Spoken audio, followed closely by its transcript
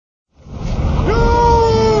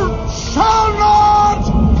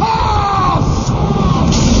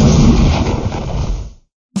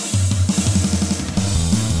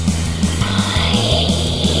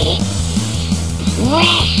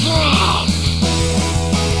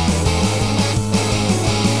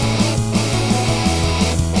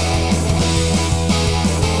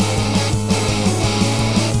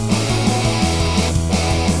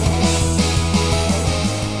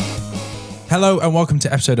Hello and welcome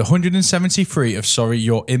to episode 173 of Sorry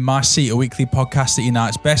You're In My Seat, a weekly podcast that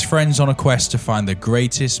unites best friends on a quest to find the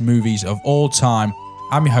greatest movies of all time.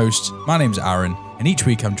 I'm your host, my name's Aaron, and each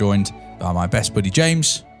week I'm joined by my best buddy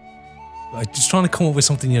James. I'm just trying to come up with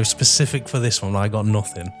something specific for this one. I got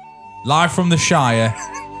nothing. Live from the Shire,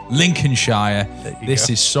 Lincolnshire, this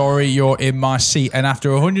is Sorry You're In My Seat, and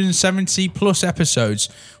after 170 plus episodes,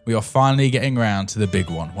 we are finally getting around to the big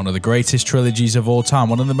one of the greatest trilogies of all time,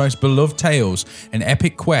 one of the most beloved tales, an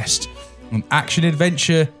epic quest, an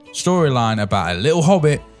action-adventure storyline about a little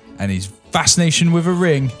hobbit and his fascination with a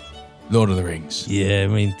ring, Lord of the Rings. Yeah, I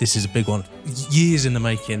mean, this is a big one. Years in the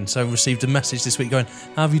making. So I received a message this week going,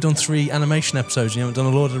 how have you done 3 animation episodes? You haven't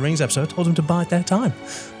done a Lord of the Rings episode? I told them to bide their time.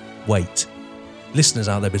 Wait. Listeners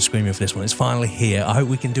out there have been screaming for this one. It's finally here. I hope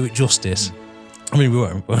we can do it justice. I mean, we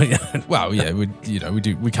won't. Well, yeah, we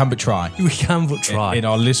can but try. We can but try. In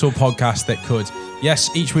our little podcast that could.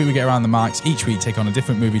 Yes, each week we get around the mics. Each week take on a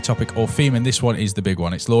different movie topic or theme, and this one is the big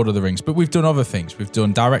one. It's Lord of the Rings. But we've done other things. We've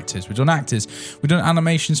done directors. We've done actors. We've done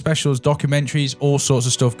animation specials, documentaries, all sorts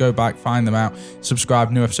of stuff. Go back, find them out.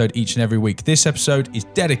 Subscribe, new episode each and every week. This episode is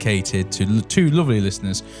dedicated to 2 lovely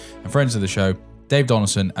listeners and friends of the show, Dave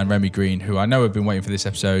Donaldson and Remy Green, who I know have been waiting for this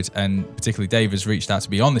episode, and particularly Dave has reached out to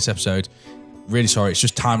be on this episode. Really sorry, it's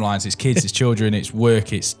just timelines, it's kids, it's children, it's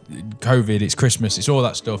work, it's COVID, it's Christmas, it's all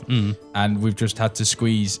that stuff. And we've just had to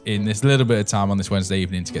squeeze in this little bit of time on this Wednesday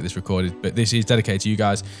evening to get this recorded. But this is dedicated to you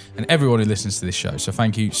guys and everyone who listens to this show. So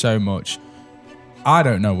thank you so much. I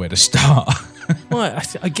don't know where to start. Well,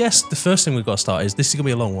 I guess the first thing we've got to start is this is going to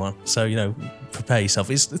be a long one. So, prepare yourself.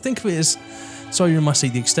 Think of it as Sorry You're In My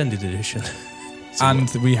Seat, the extended edition.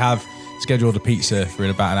 And we have scheduled a pizza for in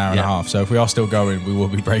about an hour and a half. So if we are still going, we will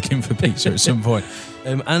be breaking for pizza at some point.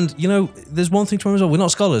 And, there's one thing to remember as well. We're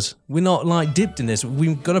not scholars. We're not dipped in this.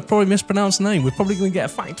 We're going to probably mispronounce the name. We're probably going to get a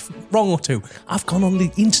fact wrong or 2. I've gone on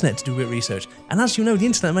the internet to do a bit of research. And as you know, the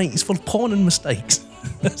internet, mate, is full of porn and mistakes.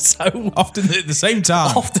 So often at the same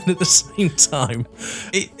time.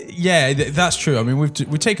 Yeah, that's true. I mean,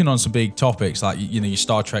 we've taken on some big topics like, your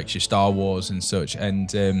Star Treks, your Star Wars and such.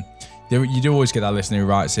 And you do always get that listener who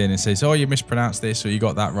writes in and says, oh, you mispronounced this or you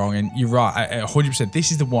got that wrong. And you're right, 100%.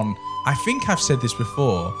 This is the one. I think I've said this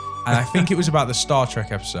before, and I think it was about the Star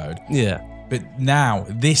Trek episode. Yeah. But now,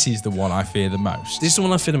 this is the one I fear the most. This is the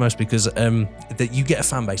one I fear the most because that you get a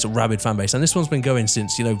fan base, a rabid fan base. And this one's been going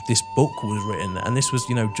since, this book was written. And this was,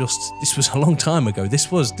 this was a long time ago. This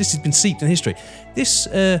has been seeped in history. This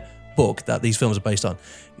book that these films are based on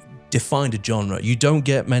defined a genre. You don't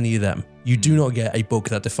get many of them. You do not get a book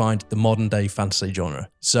that defined the modern day fantasy genre.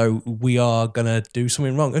 So we are going to do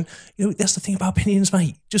something wrong. And, that's the thing about opinions,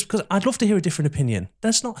 mate. Just because I'd love to hear a different opinion.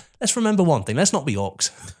 Let's remember one thing. Let's not be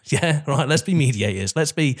orcs. Yeah, right. Let's be mediators.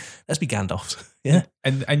 Let's be Gandalfs. Yeah.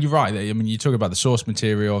 And you're right. I mean, you talk about the source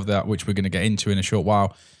material of that, which we're going to get into in a short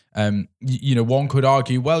while. One could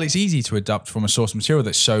argue, well, it's easy to adapt from a source material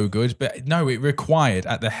that's so good, but no, it required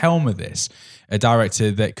at the helm of this a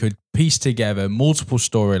director that could piece together multiple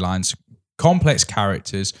storylines, complex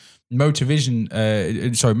characters, motivated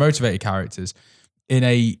characters in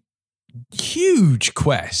a huge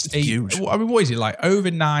quest. Huge. I mean, what is it like? Over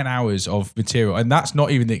 9 hours of material, and that's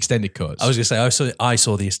not even the extended cuts. I was going to say I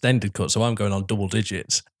saw the extended cut, so I'm going on double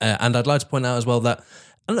digits. And I'd like to point out as well that.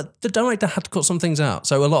 And the director had to cut some things out.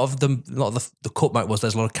 So a lot of the cutback was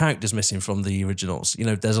there's a lot of characters missing from the originals.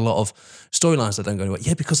 There's a lot of storylines that don't go anywhere.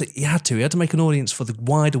 Yeah, because he had to make an audience for the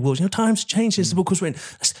wider world. Times change since the book was written.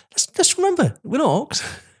 Let's remember, we're not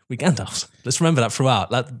orcs, we're Gandalfs. Let's remember that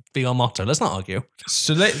throughout. That be our motto. Let's not argue.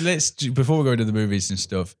 So let's before we go into the movies and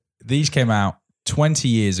stuff, these came out 20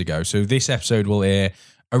 years ago. So this episode will air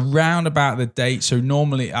around about the date. So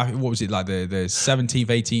normally, what was it, like the 17th,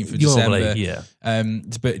 18th of December? Yeah.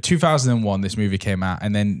 But 2001, this movie came out.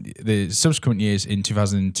 And then the subsequent years in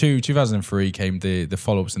 2002, 2003 came the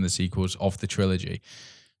follow-ups and the sequels of the trilogy.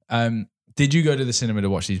 Did you go to the cinema to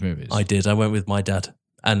watch these movies? I did. I went with my dad.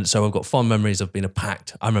 And so I've got fond memories of being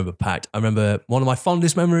packed. I remember one of my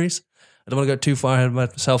fondest memories. I don't want to go too far ahead of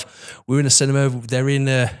myself. We were in a cinema. They're in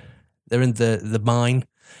the mine,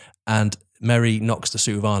 and Mary knocks the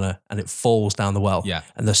suit of armor and it falls down the well. Yeah.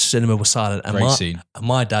 And the cinema was silent. And Great scene. And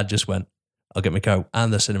my dad just went, I'll get my coat.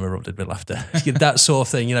 And the cinema erupted with laughter. That sort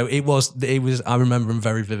of thing. It was, I remember them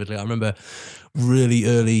very vividly. I remember really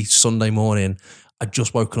early Sunday morning, I'd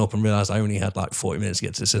just woken up and realised I only had like 40 minutes to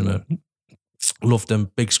get to the cinema. Loved them.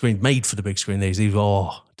 Big screen, made for the big screen. These were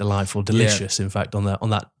delightful, delicious. Yeah. In fact, on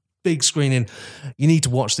that big screening, you need to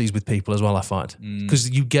watch these with people as well, I find. Because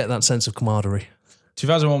you get that sense of camaraderie.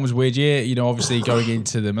 2001 was a weird year, obviously going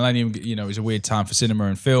into the millennium, it was a weird time for cinema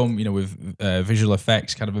and film, with visual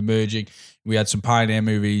effects kind of emerging. We had some pioneer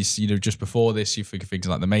movies, just before this. You think of things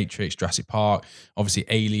like The Matrix, Jurassic Park, obviously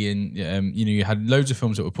Alien. You had loads of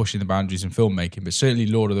films that were pushing the boundaries in filmmaking, but certainly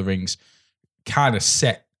Lord of the Rings kind of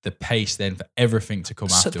set the pace then for everything to come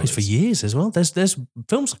Set the afterwards. pace for years as well. There's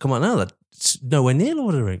films that come out now that's nowhere near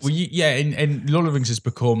Lord of the Rings. Well, and Lord of the Rings has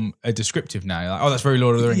become a descriptive now. Like, that's very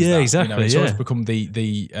Lord of the Rings. Yeah, that. exactly. It's always become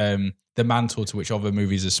the mantle to which other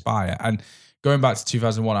movies aspire. And going back to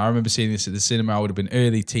 2001, I remember seeing this at the cinema. I would have been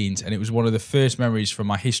early teens, and it was one of the first memories from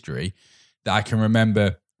my history that I can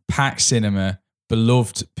remember. Packed cinema,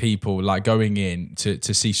 beloved people like going in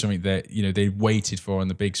to see something that they waited for on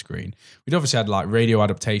the big screen. We'd obviously had like radio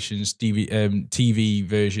adaptations, TV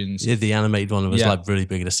versions. Yeah, the animated one was like really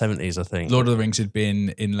big in the 70s, I think. Lord of the Rings had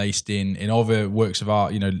been enlaced in other works of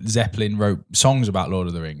art. Zeppelin wrote songs about Lord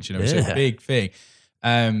of the Rings. It's a big thing.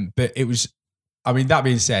 But it was. I mean, that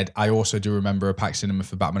being said, I also do remember a packed cinema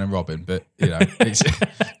for Batman and Robin, but it's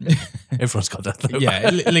everyone's got that though. Yeah,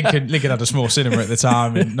 Lincoln had a small cinema at the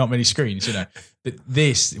time and not many screens, But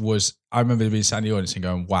this was, I remember being sat in the audience and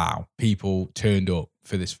going, wow, people turned up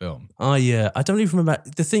for this film. Oh yeah, I don't even remember.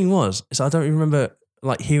 The thing was, I don't even remember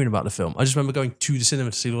like hearing about the film. I just remember going to the cinema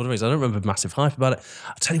to see Lord of the Rings. I don't remember massive hype about it.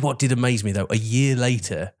 I'll tell you what did amaze me though, a year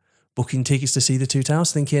later, booking tickets to see The Two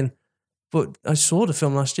Towers, thinking, but I saw the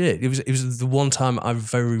film last year. It was the one time I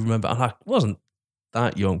very remember. I wasn't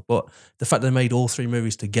that young, but the fact they made all three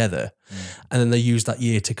movies together, and then they used that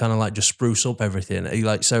year to kind of like just spruce up everything.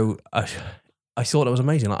 So I thought that was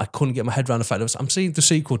amazing. Like I couldn't get my head around the fact that I'm seeing the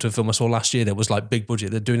sequel to a film I saw last year that was like big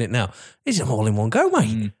budget. They're doing it now. It's all in one go,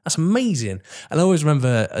 mate. That's amazing. And I always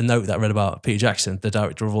remember a note that I read about Peter Jackson, the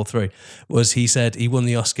director of all three, was he said he won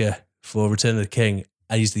the Oscar for Return of the King,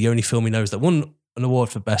 and he's the only film he knows that won an award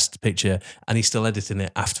for Best Picture, and he's still editing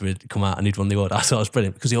it after it come out and he'd won the award. I thought it was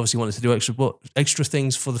brilliant because he obviously wanted to do extra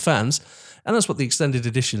things for the fans, and that's what the extended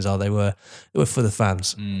editions are. They were for the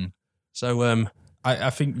fans. So I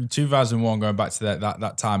think 2001, going back to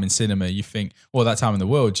that time in cinema, you think, well, that time in the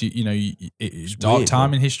world, it's dark weird,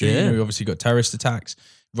 time in history. yeah. We obviously got terrorist attacks.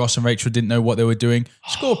 Ross and Rachel didn't know what they were doing.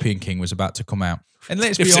 Scorpion King was about to come out. And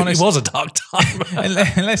let's be honest, it was a dark time.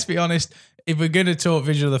 and let's be honest, if we're going to talk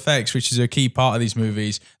visual effects, which is a key part of these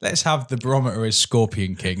movies, let's have the barometer as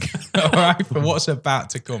Scorpion King. All right, for what's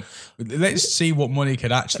about to come. Let's see what money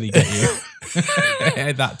could actually get you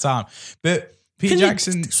at that time. But Peter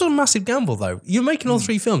Jackson, it's a massive gamble though. You're making all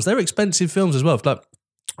three films. They're expensive films as well. Like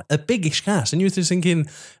a biggish cast, and you're just thinking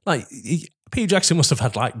like Peter Jackson must have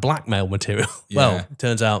had like blackmail material. Yeah. Well, it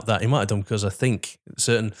turns out that he might have done because I think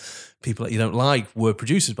certain people that you don't like were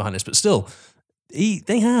producers behind this, but still.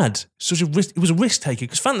 They had such a risk. It was a risk taker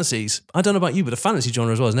because fantasies. I don't know about you, but the fantasy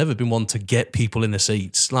genre as well has never been one to get people in the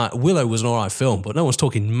seats. Like Willow was an alright film, but no one's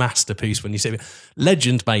talking masterpiece when you say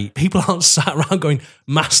Legend, mate. People aren't sat around going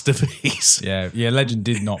masterpiece. Yeah, Legend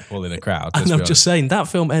did not pull in a crowd. And I'm just saying that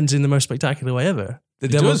film ends in the most spectacular way ever. The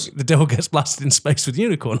devil gets blasted in space with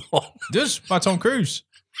unicorn horn. It does, by Tom Cruise.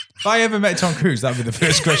 If I ever met Tom Cruise, that'd be the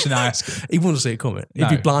first question I ask him. He wouldn't see it coming. He'd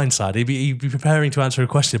be blindsided. He'd be preparing to answer a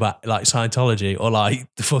question about like Scientology or like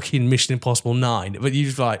the fucking Mission Impossible 9. But you're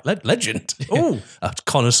just like, Legend? Oh, a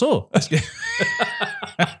connoisseur.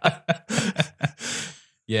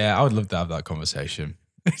 Yeah, I would love to have that conversation.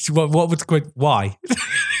 Why?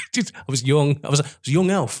 I was young. I was a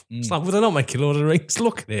young elf. It's like, well, they're not making Lord of the Rings.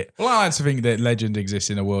 Look at it. Well, I like to think that Legend exists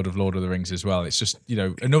in a world of Lord of the Rings as well. It's just,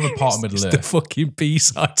 another part of Middle Earth. The fucking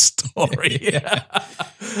B-side story.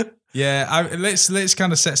 Let's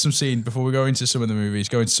kind of set some scene before we go into some of the movies,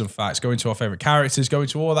 go into some facts, go into our favourite characters, go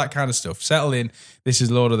into all that kind of stuff. Settle in. This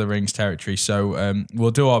is Lord of the Rings territory, so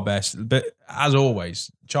we'll do our best. But as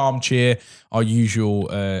always, charm, cheer, our usual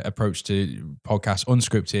approach to podcast,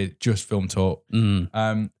 unscripted, just film talk.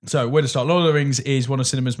 So where to start? Lord of the Rings is one of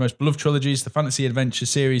cinema's most beloved trilogies. The fantasy adventure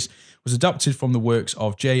series was adapted from the works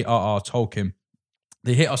of J.R.R. Tolkien.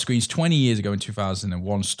 They hit our screens 20 years ago in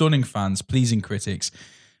 2001, stunning fans, pleasing critics,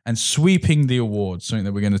 and sweeping the awards, something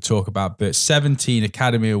that we're going to talk about, but 17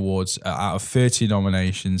 Academy Awards out of 30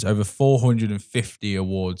 nominations, over 450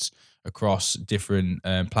 awards across different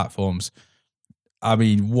platforms. I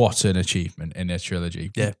mean, what an achievement in a trilogy.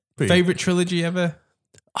 Yeah. Favorite trilogy ever?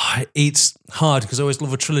 It's hard because I always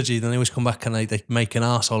love a trilogy, then they always come back and they make an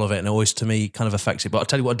arsehole of it, and it always, to me, kind of affects it. But I'll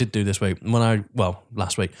tell you what I did do this week.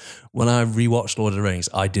 Last week, when I rewatched Lord of the Rings,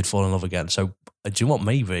 I did fall in love again. So, do you want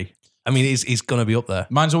maybe? I mean, it's going to be up there.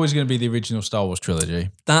 Mine's always going to be the original Star Wars trilogy.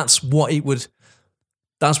 That's what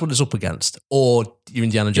it's up against. Or your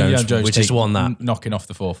Indiana Jones which is one that... knocking off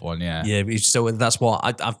the fourth one, yeah. Yeah, so that's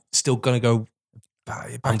what I'm still going to go...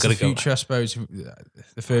 Back to the Future, I suppose.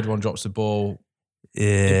 The third one drops the ball. Yeah.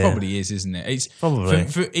 It probably is, isn't it? It's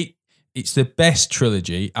probably. it's the best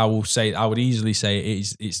trilogy. I would easily say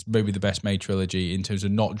it's maybe the best made trilogy in terms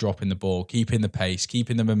of not dropping the ball, keeping the pace,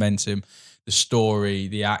 keeping the momentum, the story,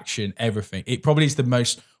 the action, everything. It probably is the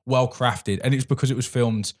most well crafted, and it's because it was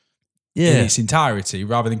filmed in its entirety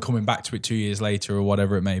rather than coming back to it 2 years later or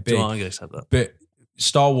whatever it may be. I'm going to accept that. But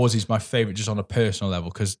Star Wars is my favorite just on a personal level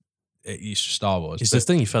because it's Star Wars. It's the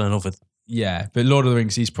thing you fell in love with. Yeah, but Lord of the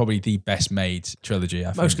Rings is probably the best made trilogy.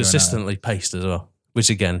 I think, most consistently paced as well, which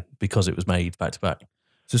again, because it was made back to back.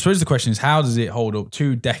 So I suppose the question is, how does it hold up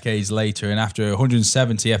 2 decades later? And after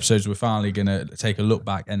 170 episodes, we're finally going to take a look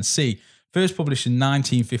back and see. First published in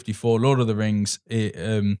 1954, Lord of the Rings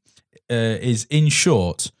is, in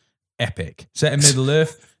short, epic. Set in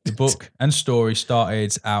Middle-earth, the book and story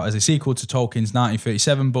started out as a sequel to Tolkien's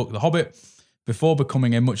 1937 book, The Hobbit, before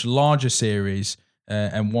becoming a much larger series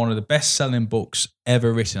and one of the best-selling books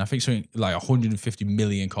ever written. I think something like 150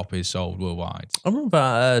 million copies sold worldwide. I remember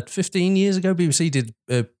about 15 years ago, BBC did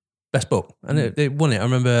Best Book, and it won it. I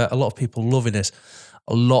remember a lot of people loving this.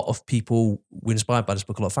 A lot of people were inspired by this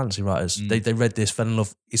book, a lot of fantasy writers. They read this, fell in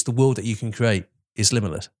love. It's the world that you can create. It's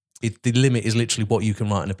limitless. The limit is literally what you can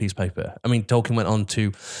write on a piece of paper. I mean, Tolkien went on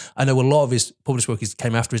to, I know a lot of his published work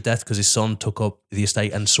came after his death because his son took up the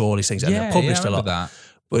estate and saw all these things and published a lot. That.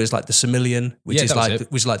 But it's like the Silmarillion, which is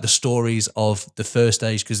like the stories of the first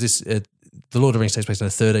age, because this the Lord of the Rings takes place in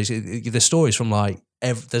the third age. There's stories from like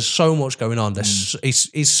there's so much going on.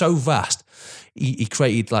 It's so vast. He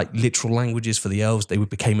created like literal languages for the elves. They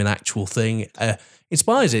became an actual thing.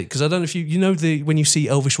 Inspires it because I don't know if you know when you see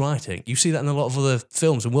Elvish writing, you see that in a lot of other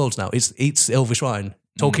films and worlds now. It's Elvish writing.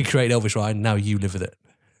 Tolkien created Elvish writing. Now you live with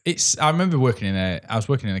it. I remember I was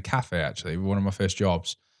working in a cafe actually, one of my first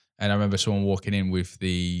jobs, and I remember someone walking in with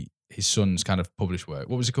his son's kind of published work.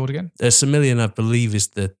 What was it called again? Silmarillion, I believe, is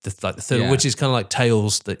the third, which is kind of like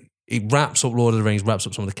tales that. It wraps up Lord of the Rings, wraps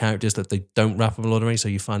up some of the characters that they don't wrap up in Lord of the Rings, so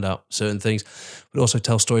you find out certain things. But it also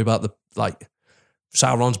tells a story about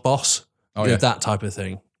Sauron's boss, that type of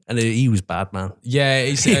thing. And he was bad, man. Yeah,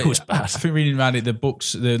 he was bad. I think reading around it, the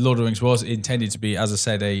books, the Lord of the Rings was intended to be, as I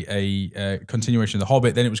said, a continuation of The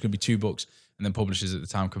Hobbit. Then it was going to be 2 books, and then publishers at the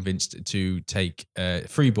time convinced to take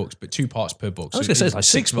 3 books, but 2 parts per book. I was going to say it's like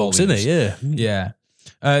 6 books, isn't it? Yeah. Yeah.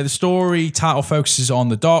 The story title focuses on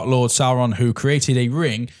the Dark Lord Sauron, who created a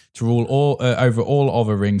ring to rule over all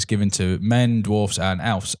other rings given to men, dwarfs, and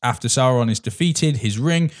elves. After Sauron is defeated, his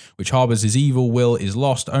ring, which harbours his evil will, is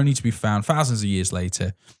lost, only to be found thousands of years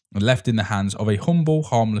later and left in the hands of a humble,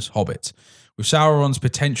 harmless hobbit. With Sauron's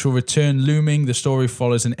potential return looming, the story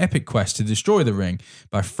follows an epic quest to destroy the ring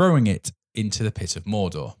by throwing it into the pit of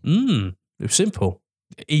Mordor. It's simple.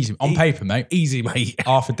 Easy. On paper, mate. Easy, mate.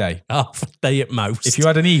 Half a day. Half a day at most. If you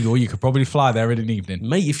had an Eagle, you could probably fly there in an evening.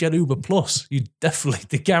 Mate, if you had Uber Plus, you'd definitely,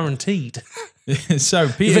 they're guaranteed. So,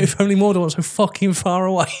 Peter... If only Mordor wasn't so fucking far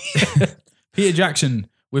away. Peter Jackson,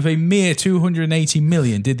 with a mere 280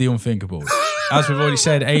 million, did the unthinkable. As we've already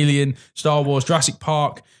said, Alien, Star Wars, Jurassic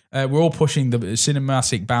Park, we're all pushing the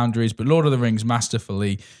cinematic boundaries, but Lord of the Rings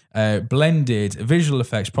masterfully blended visual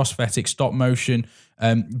effects, prosthetics, stop motion,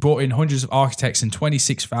 brought in hundreds of architects and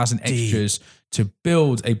 26,000 extras to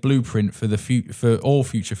build a blueprint for all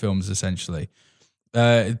future films, essentially.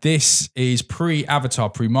 This is pre-Avatar,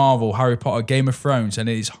 pre-Marvel, Harry Potter, Game of Thrones, and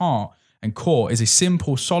at its heart and core is a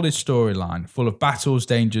simple, solid storyline full of battles,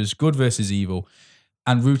 dangers, good versus evil,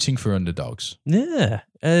 and rooting for underdogs. Yeah.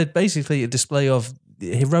 Basically a display of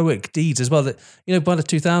heroic deeds as well. That, by the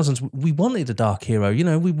 2000s, we wanted a dark hero.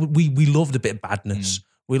 We loved a bit of badness.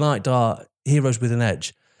 We liked our heroes with an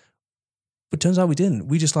edge. But turns out we didn't.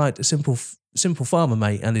 We just liked a simple farmer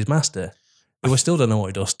mate and his master, who I still don't know what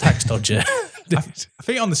he does, tax dodger. I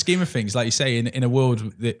think on the scheme of things, like you say, in a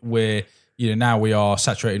world where now we are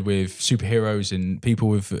saturated with superheroes and people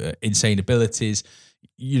with insane abilities,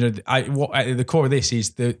 at the core of this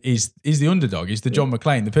is the underdog, is the John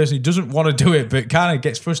McClane, the person who doesn't want to do it but kind of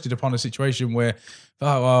gets thrusted upon a situation where,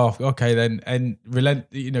 okay then, and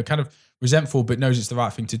kind of resentful but knows it's the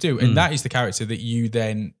right thing to do, and that is the character that you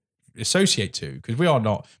then associate to, because we are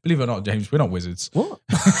not, believe it or not, James, we're not wizards. What?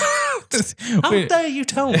 How dare you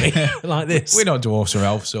tell me like this? We're not dwarfs or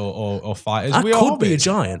elves or fighters. I we could are be a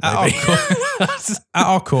giant. Maybe. At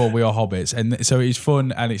our core, we are hobbits, and so it's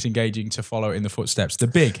fun and it's engaging to follow in the footsteps, the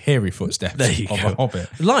big hairy footsteps of a hobbit.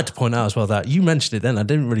 I'd like to point out as well that you mentioned it then. I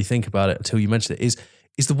didn't really think about it until you mentioned it.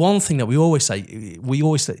 Is the one thing that we always say. We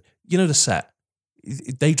always say, the set.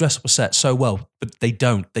 they dress up a set so well, but they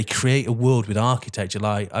don't. They create a world with architecture.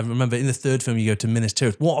 Like, I remember in the third film, you go to Minas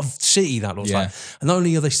Tirith. What a city that looks like. And not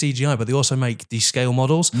only are they CGI, but they also make these scale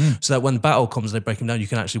models so that when the battle comes and they break them down, you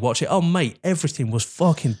can actually watch it. Oh, mate, everything was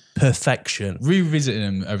fucking perfection. Revisiting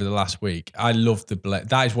them over the last week, I love the blend.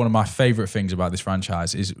 That is one of my favourite things about this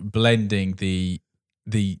franchise, is blending the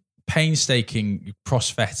painstaking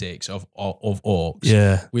prosthetics of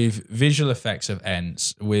orcs with visual effects of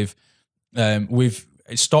Ents, with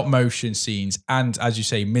stop motion scenes, and, as you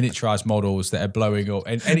say, miniaturized models that are blowing up,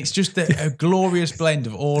 and it's just a glorious blend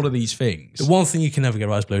of all of these things. The one thing you can never get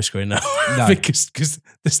right is blue screen now, because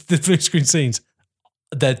the blue screen scenes,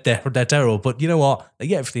 they're terrible. But you know what? They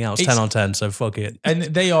get everything else 10 on 10. So fuck it. And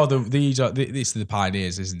these are the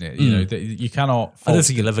pioneers, isn't it? You know, you cannot. I don't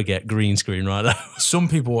think you'll ever get green screen right now. Some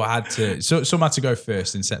people had to. Some had to go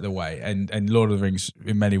first and set the way, and Lord of the Rings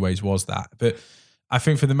in many ways was that. But I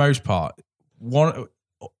think for the most part,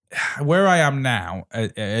 where I am now,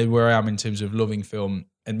 where I am in terms of loving film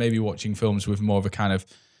and maybe watching films with more of a kind of,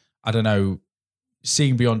 I don't know,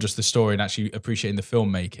 seeing beyond just the story and actually appreciating the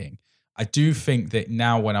filmmaking. I do think that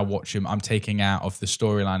now when I watch them, I'm taking out of the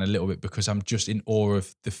storyline a little bit because I'm just in awe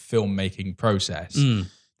of the filmmaking process.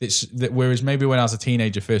 Whereas maybe when I was a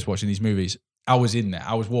teenager first watching these movies, I was in there.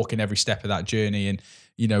 I was walking every step of that journey, and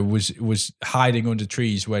was hiding under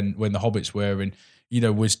trees when the hobbits were, and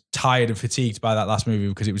was tired and fatigued by that last movie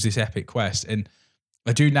because it was this epic quest. And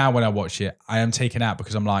I do now when I watch it, I am taken out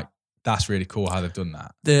because I'm like, that's really cool how they've done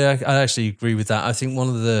that. Yeah, I actually agree with that. I think one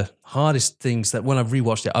of the hardest things that when I've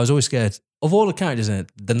rewatched it, I was always scared of all the characters in it.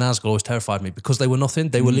 The Nazgul always terrified me because they were nothing.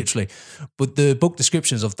 They were literally, but the book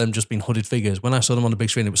descriptions of them just being hooded figures, when I saw them on the big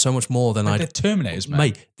screen, it was so much more than they're Terminators,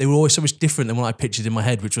 mate. They were always so much different than what I pictured in my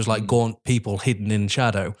head, which was like gaunt people hidden in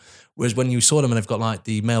shadow. Whereas when you saw them and they've got like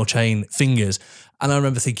the mail chain fingers, and I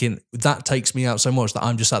remember thinking, that takes me out so much that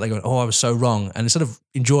I'm just sat there going, oh, I was so wrong. And instead of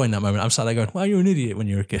enjoying that moment, I'm sat there going, well, you're an idiot when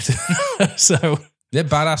you're a kid. So they're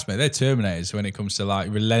badass, mate. They're Terminators when it comes to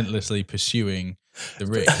like relentlessly pursuing the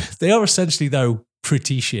ring. They are essentially, though,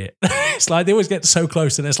 pretty shit. It's like they always get so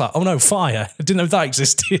close and it's like, oh no, fire. I didn't know that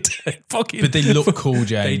existed. But they look cool,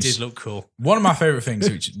 James. They did look cool. One of my favourite things,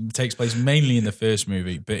 which takes place mainly in the first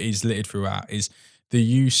movie, but is littered throughout, is the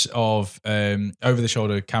use of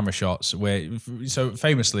over-the-shoulder camera shots where, so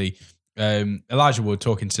famously, Elijah Wood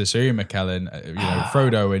talking to Sir Ian McKellen,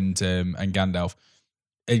 Frodo and Gandalf,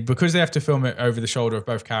 because they have to film it over the shoulder of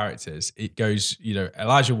both characters, it goes,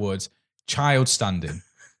 Elijah Wood's child standing.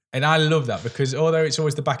 And I love that because although it's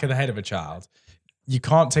always the back of the head of a child, you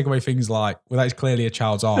can't take away things like, well, that is clearly a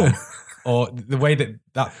child's arm. Or the way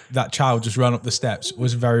that child just ran up the steps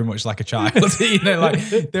was very much like a child.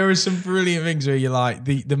 There are some brilliant things where you're like,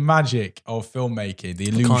 the magic of filmmaking, the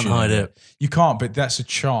illusion. You can't hide it. You can't, but that's a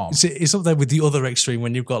charm. It's up there with the other extreme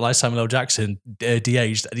when you've got like Samuel L. Jackson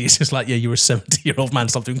de-aged and he's just like, yeah, you're a 70-year-old man,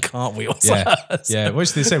 stop doing cartwheels. Yeah.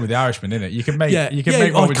 What's the same with the Irishman, isn't it? You can make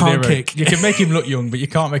Robert De Niro, you can make him look young, but you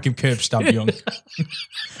can't make him curb stamp young.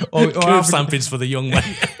 or curb stamping's for the young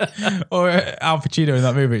man. Or Al Pacino in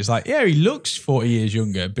that movie, it's like, yeah, he looks 40 years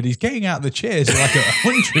younger, but he's getting out of the chairs like a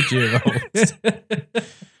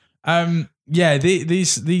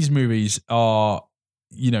 100-year-old. These movies are,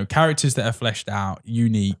 characters that are fleshed out,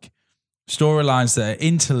 unique, storylines that are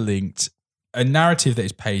interlinked, a narrative that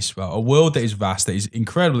is paced well, a world that is vast, that is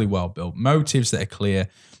incredibly well built, motives that are clear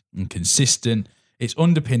and consistent. It's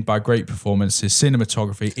underpinned by great performances,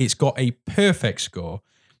 cinematography. It's got a perfect score,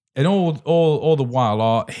 and all the while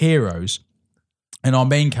our heroes and our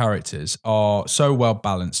main characters are so well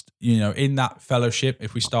balanced, in that fellowship,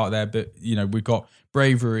 if we start there, but, we've got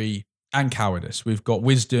bravery and cowardice. We've got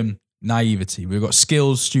wisdom, naivety. We've got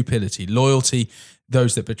skills, stupidity, loyalty,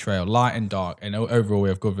 those that betray, light and dark. And overall, we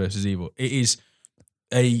have good versus evil. It is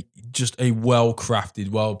just a well-crafted,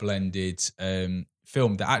 well-blended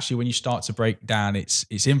film that actually, when you start to break down its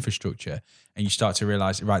infrastructure and you start to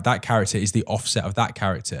realize, right, that character is the offset of that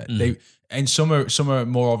character. And some are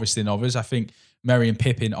more obvious than others. I think Merry and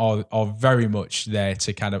Pippin are very much there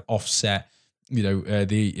to kind of offset,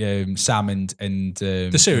 the Sam and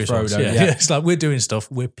the serious Frodo. Ones, yeah. It's like we're doing stuff,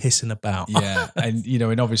 we're pissing about. Yeah, and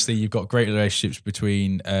and obviously you've got great relationships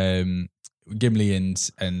between Gimli and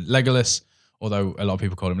Legolas. Although a lot of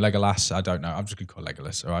people call him Legolas, I don't know. I'm just gonna call it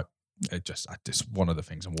Legolas. All right. Just one of the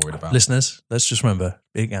things I'm worried about. Listeners, let's just remember,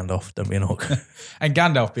 be Gandalf, don't be an orc. And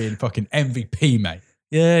Gandalf being fucking MVP, mate.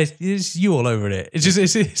 Yeah, it's you all over it. It's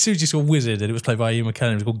just a wizard, and it was played by Ian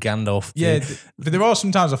McKellen. It was called Gandalf. Yeah, but there are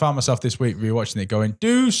some times I found myself this week rewatching it, going,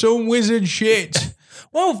 "Do some wizard shit."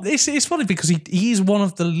 Well, it's funny because he's one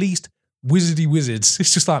of the least wizardy wizards.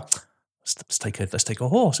 It's just like, let's take a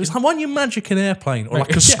horse. It's like, why don't you magic an airplane or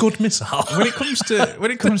like a Scud missile? When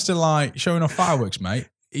it comes to like showing off fireworks, mate,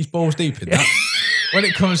 he's balls deep in that. When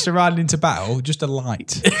it comes to riding into battle, just a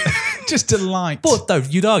light. Just a light. But though,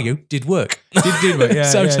 you'd argue, did work. Did work, yeah.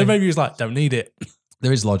 So maybe he was like, don't need it.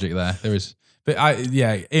 There is logic there. There is. But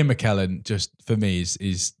Ian McKellen just for me is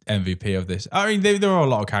MVP of this. I mean, there are a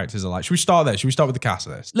lot of characters I like. Should we start there? Should we start with the cast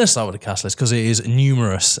list? Let's start with the cast list because it is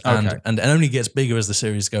numerous Okay. and only gets bigger as the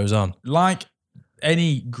series goes on. Like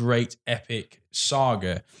any great epic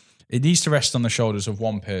saga, it needs to rest on the shoulders of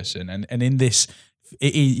one person. And in this,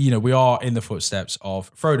 we are in the footsteps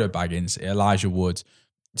of Frodo Baggins, Elijah Wood,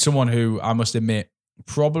 someone who I must admit,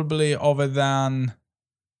 probably other than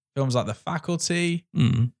films like The Faculty,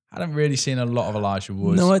 I haven't really seen a lot of Elijah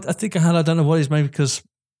Wood. No, I think I had. I don't know what it is. Maybe because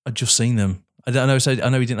I'd just seen them. I don't know. So I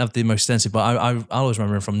know he didn't have the most extensive, but I always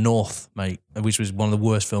remember him from North, mate, which was one of the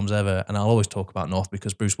worst films ever. And I'll always talk about North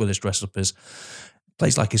because Bruce Willis dressed up as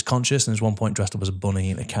plays like he's conscious, and there's one point dressed up as a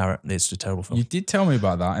bunny eating a carrot. It's a terrible film. You did tell me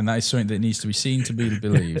about that, and that is something that needs to be seen to be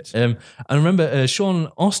believed. I remember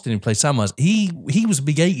Sean Austin, who played Samwise. He was a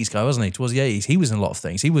big 80s guy, wasn't he? Towards the 80s, he was in a lot of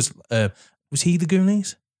things. He was he the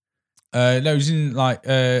Goonies? No, he was in like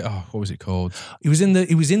what was it called? He was in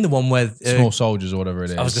the one where Small Soldiers or whatever it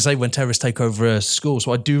is. I was gonna say when terrorists take over a school,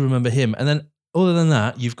 so I do remember him. And then other than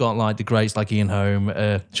that, you've got like the greats like Ian Holm,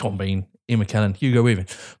 Sean Bean, Ian McKellen, Hugo Weaving.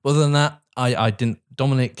 But other than that, I didn't.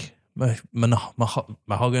 Dominic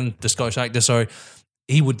Mahogany, the Scottish actor, sorry,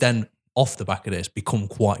 he would then off the back of this become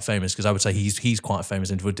quite famous because I would say he's quite a famous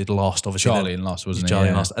individual. Did Lost, obviously. Charlie in Lost, wasn't he? Charlie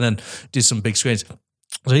in Lost, and then did some big screens.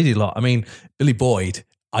 So he did a lot. I mean, Billy Boyd.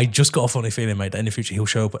 I just got a funny feeling, mate, that in the future he'll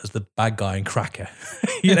show up as the bad guy in Cracker.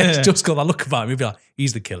 He's just got that look about him. He'll be like,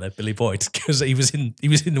 he's the killer, Billy Boyd, because he was in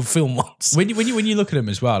the film once. When you look at him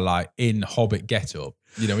as well, like in Hobbit getup,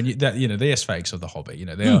 the aesthetics of the Hobbit,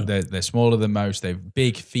 they're smaller than most, they've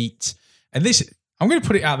big feet, and this I'm going to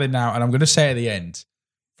put it out there now, and I'm going to say at the end,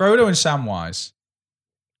 Frodo and Samwise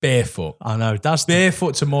barefoot. I know that's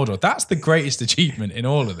barefoot to Mordor. That's the greatest achievement in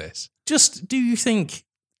all of this. Just do you think?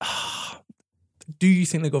 Do you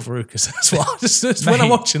think they got Verucas as well? Just when I'm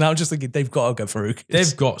watching, I'm just thinking they've got to go Verucas.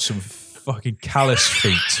 They've got some fucking callous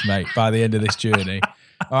feet, mate, by the end of this journey.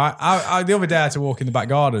 All right, I the other day I had to walk in the back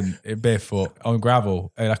garden barefoot on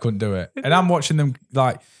gravel, and I couldn't do it. And I'm watching them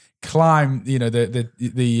like climb,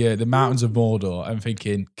 the mountains of Mordor, and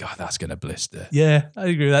thinking, God, that's gonna blister. Yeah, I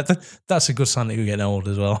agree with that. That's a good sign that you're getting old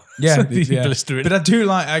as well. Yeah, blistering. But I do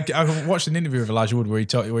like. I watched an interview with Elijah Wood where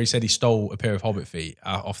he said he stole a pair of Hobbit feet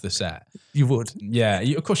off the set. You would, yeah,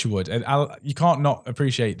 of course you would, and you can't not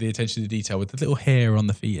appreciate the attention to detail with the little hair on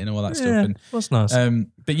the feet and all that stuff. And that's nice.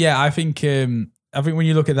 But yeah, I think when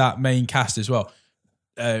you look at that main cast as well.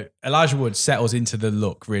 Elijah Wood settles into the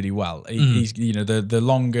look really well. He's the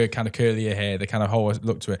longer kind of curlier hair, the kind of whole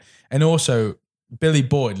look to it, and also Billy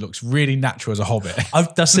Boyd looks really natural as a Hobbit.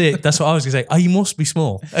 That's it. That's what I was going to say. Oh, he must be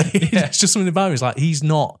small. It's just something about him. It's like he's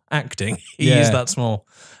not acting. He is that small.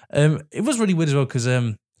 It was really weird as well because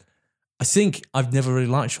I think I've never really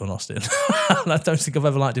liked Sean Austin. I don't think I've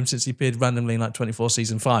ever liked him since he appeared randomly in like 24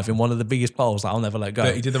 season 5 in one of the biggest polls that I'll never let go.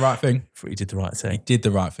 But he did the right thing. He did the right thing. He did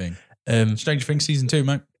the right thing. Stranger Things season 2,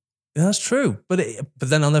 mate. Yeah, that's true. But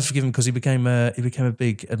then I'll never forgive him because he became a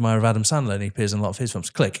big admirer of Adam Sandler and he appears in a lot of his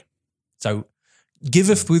films. Click. So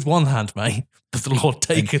giveth with one hand, mate, but the Lord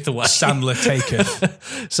taketh away. Sandler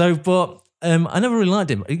taketh. So, but I never really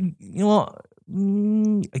liked him. You know what?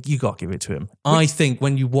 You got to give it to him. I think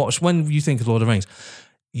when you think of Lord of the Rings,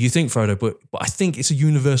 you think Frodo, but I think it's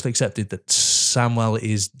universally accepted that Samuel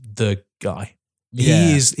is the guy. Yeah.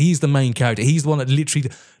 He's the main character. He's the one that literally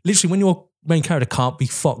when your main character can't be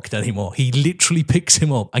fucked anymore, he literally picks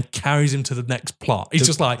him up and carries him to the next plot. It's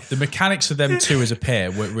just like the mechanics of them two as a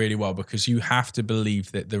pair work really well because you have to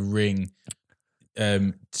believe that the ring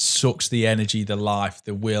sucks the energy, the life,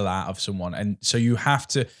 the will out of someone, and so you have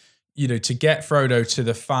to. To get Frodo to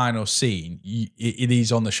the final scene, it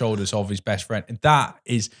is on the shoulders of his best friend. And that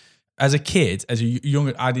is, as a kid, as a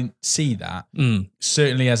young, I didn't see that.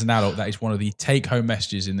 Certainly as an adult, that is one of the take-home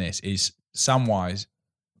messages in this, is Samwise,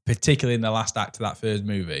 particularly in the last act of that first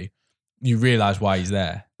movie, you realise why he's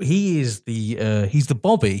there. He's the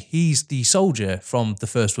Bobby. He's the soldier from the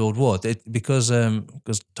First World War. Because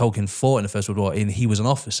Tolkien fought in the First World War and he was an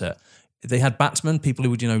officer. They had batsmen, people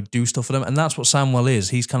who would, do stuff for them. And that's what Samuel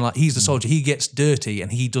is. He's kind of like, he's the soldier. He gets dirty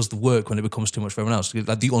and he does the work when it becomes too much for everyone else.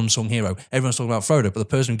 Like the unsung hero. Everyone's talking about Frodo, but the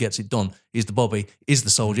person who gets it done is the Bobby, is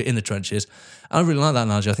the soldier in the trenches. And I really like that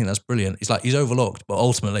analogy. I think that's brilliant. It's like, he's overlooked, but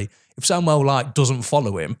ultimately, if Samuel doesn't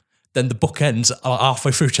follow him, then the book ends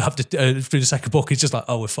halfway through chapter through the second book. It's just like,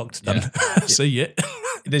 oh, we're fucked then. Yeah. See ya.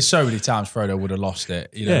 There's so many times Frodo would have lost it.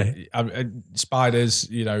 You know, spiders,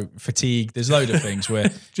 you know, fatigue. There's loads of things where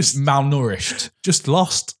just malnourished. Just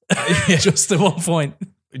lost. Just at one point.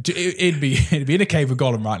 It'd be in a cave with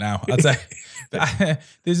Gollum right now, I'd say.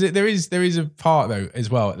 There is a part though as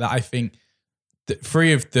well that I think that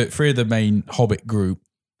three of the main Hobbit group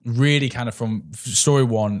really kind of from story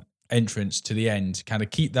one entrance to the end kind of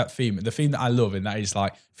keep that theme. The theme that I love, and that is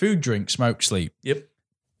like food, drink, smoke, sleep. Yep.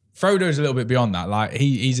 Frodo's a little bit beyond that. Like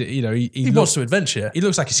he wants to adventure. He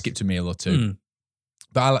looks like he skipped a meal or two.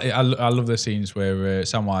 But I love the scenes where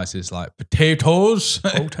Samwise is like, potatoes.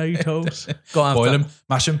 Boil them,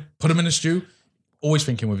 mash them, put them in a stew. Always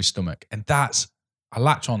thinking with his stomach. And I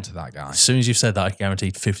latch on to that guy. As soon as you've said that, I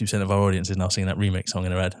guaranteed 50% of our audience is now singing that remix song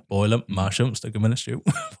in their head. Boil them, mash them, stick them in a stew.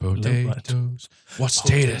 Potatoes. What's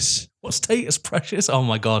status? What's status, precious? Oh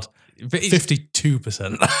my God.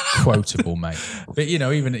 52%. Quotable, mate. But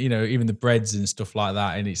even the breads and stuff like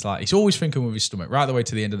that, and it's like he's always thinking with his stomach right the way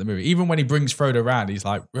to the end of the movie. Even when he brings Frodo around, he's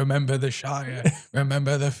like, "Remember the Shire,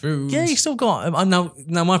 remember the food." Yeah, he's still got.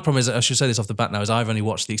 Now my problem is, I should say this off the bat now, is I've only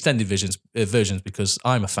watched the extended versions because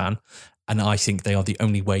I'm a fan, and I think they are the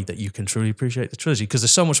only way that you can truly appreciate the trilogy because there's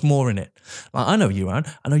so much more in it. Like, I know you, Aaron.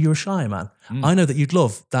 I know you're a Shire man. I know that you'd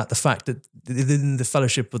love the fact that in the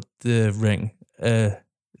Fellowship of the Ring.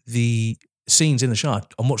 The scenes in the Shire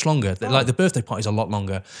are much longer. Like the birthday party's a lot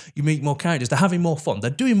longer. You meet more characters. They're having more fun. They're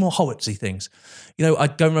doing more Hobbitsy things. You know, I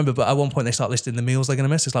don't remember, but at one point they start listing the meals they're going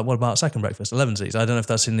to miss. It's like, what about second breakfast? 11sies. I don't know if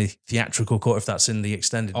that's in the theatrical cut, if that's in the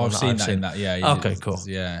extended one. I've seen that in that. Yeah. Okay, cool.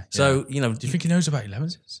 Yeah. So, do you think he knows about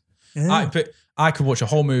 11sies? Yeah. But I could watch a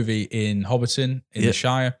whole movie in Hobbiton in the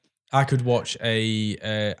Shire. I could watch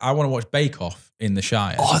I want to watch Bake Off in the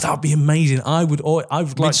Shire. Oh, that would be amazing. I would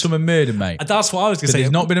like someone murder, mate. That's what I was going to say.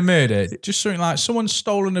 There's not been a murder. Just something like someone's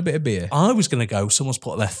stolen a bit of beer. I was going to go, someone's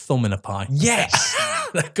put their thumb in a pie. Yes.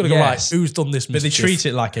 They're going to go, right, who's done this mischief? But they treat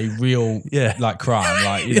it like a real like crime.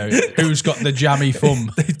 Like, who's got the jammy thumb?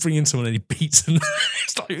 They bring in someone and he beats them.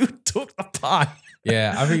 It's like, who took the pie?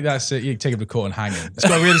 Yeah, I think that's it. You take him to court and hang him. It's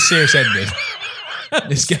got a really serious ending.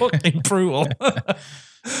 It's fucking brutal.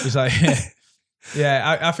 It's like...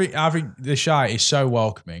 I think the Shire is so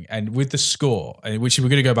welcoming, and with the score, which we're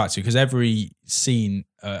going to go back to, because every scene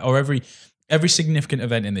or every significant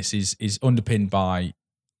event in this is underpinned by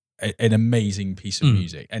an amazing piece of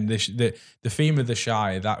music, and the theme of the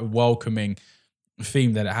Shire, that welcoming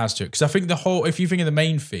theme that it has to it. Because I think if you think of the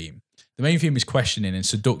main theme is questioning and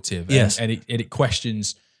seductive, and it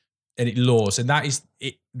questions and it lures, and that is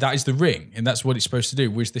the Ring, and that's what it's supposed to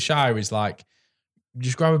do. Whereas the Shire is like,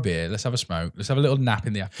 just grab a beer, let's have a smoke, let's have a little nap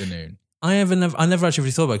in the afternoon. I never actually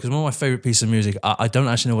really thought about it, because one of my favourite pieces of music, I don't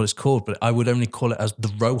actually know what it's called, but I would only call it as the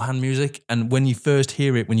Rohan music. And when you first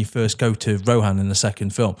hear it, when you first go to Rohan in the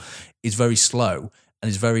second film, it's very slow and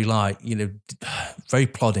it's very very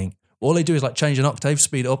plodding. All they do is like change an octave,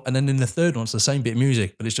 speed it up, and then in the third one, it's the same bit of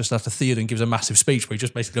music, but it's just after Theoden gives a massive speech where he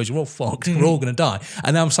just basically goes, "You're all fucked, we're all going to die."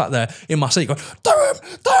 And then I'm sat there in my seat going,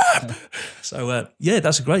 "Damn!" So,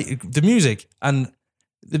 that's great. The music and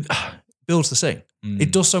builds the scene.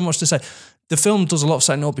 It does so much to say. The film does a lot of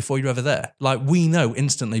setting up before you're ever there. Like, we know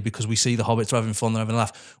instantly, because we see the hobbits are having fun, they're having a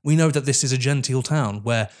laugh. We know that this is a genteel town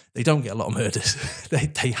where they don't get a lot of murders.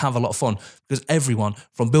 they have a lot of fun, because everyone,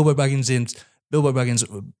 from Bilbo Baggins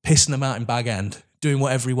pissing them out in Bag End, doing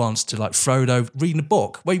whatever he wants, to like Frodo reading a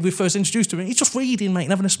book. When we first introduced to him, he's just reading, mate,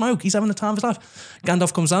 and having a smoke. He's having the time of his life.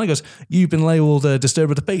 Gandalf comes down and goes, "You've been labelled a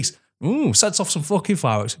disturber of the peace." Ooh, sets off some fucking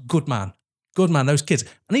fireworks. Good man, those kids.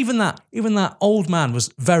 And even that old man was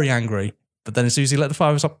very angry. But then as soon as he let the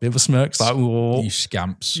fireworks up, bit of a smirk. It's like, whoa. You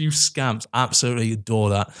scamps. Absolutely adore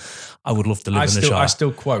that. I would love to live in the Shire. I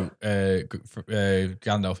still quote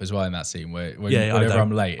Gandalf as well in that scene whenever I'm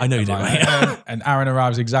late. I know you do, mate. And Aaron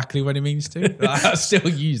arrives exactly when he means to. I still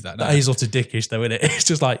use that. That is sort of dickish though, isn't it? It's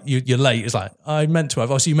just like, you're late. It's like, I meant to have.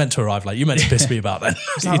 Oh, so you meant to arrive late. You meant to piss me about then.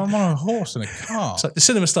 It's like, I'm on a horse in a car. It's like, the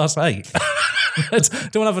cinema starts at 8.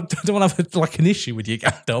 don't want to have like an issue with you,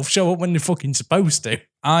 Gandalf. Show up when you're fucking supposed to.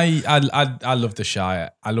 I love the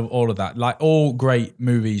Shire. I love all of that. Like all great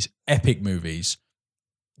movies, epic movies,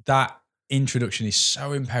 that introduction is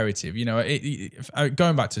so imperative.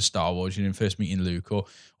 Going back to Star Wars, first meeting Luke, or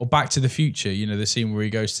Back to the Future, the scene where he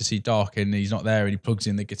goes to see Doc and he's not there and he plugs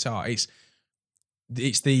in the guitar. It's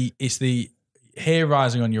the hair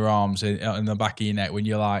rising on your arms and on the back of your neck when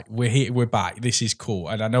you're like, we're here, we're back. This is cool,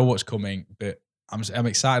 and I know what's coming, but I'm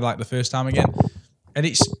excited like the first time again. And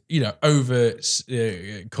it's, over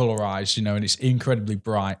colorized, and it's incredibly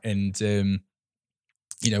bright. And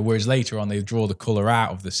whereas later on they draw the colour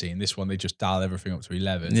out of the scene. This one they just dial everything up to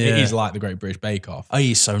 11. Yeah. It is like the Great British Bake Off. Oh,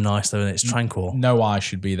 he's so nice though, and it's tranquil. No eye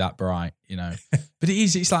should be that bright, But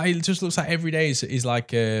it's like, it just looks like every day is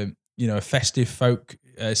like a festive folk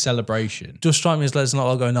celebration. Does strike me as there's not a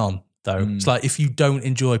lot going on though. It's like if you don't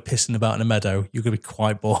enjoy pissing about in a meadow, you're going to be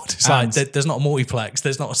quite bored. It's like there's not a multiplex,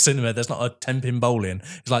 there's not a cinema, there's not a 10-pin bowling.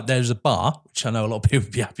 It's like there's a bar, which I know a lot of people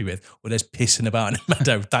would be happy with, where there's pissing about in a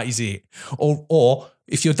meadow. That is it. Or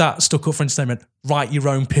if you're that stuck up for entertainment, write your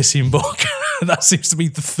own pissing book. That seems to be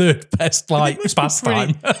the third best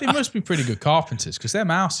pastime. They must be pretty good carpenters because they're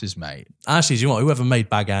mouses, mate. Actually, do you know what? Whoever made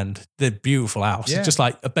Bag End, the beautiful house. Yeah. It's just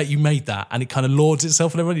like, I bet you made that, and it kind of lords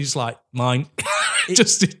itself, and everybody's just like, mine.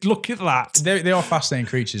 Just look at that. They are fascinating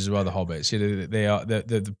creatures as well, the hobbits. They are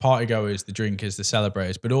the party goers, the drinkers, the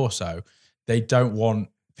celebrators, but also they don't want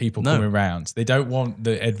people coming around. They don't want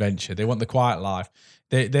the adventure. They want the quiet life.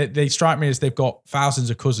 They strike me as they've got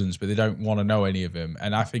thousands of cousins, but they don't want to know any of them.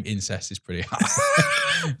 And I think incest is pretty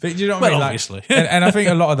high. But you know what I mean? Obviously. And I think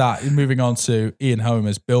a lot of that, moving on to Ian Holm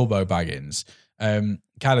as Bilbo Baggins, kind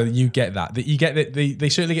of you get that you get that they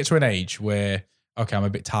certainly get to an age where, okay, I'm a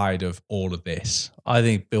bit tired of all of this. I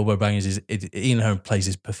think Bilbo Baggins Ian Holm plays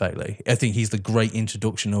this perfectly. I think he's the great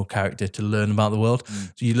introductional character to learn about the world.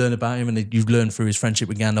 So you learn about him, and you learn through his friendship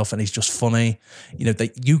with Gandalf, and he's just funny.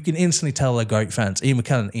 You can instantly tell they're great friends. Ian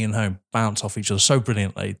McKellen and Ian Holm bounce off each other so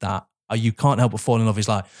brilliantly that you can't help but fall in love. He's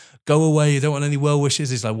like, go away, you don't want any well wishes.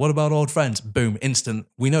 He's like, what about old friends? Boom, instant.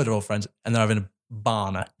 We know they're old friends, and they're having a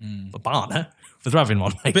barner. A barner? But they're having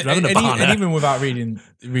one, mate. But, they're having a barner. and even without reading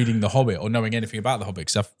The Hobbit or knowing anything about The Hobbit,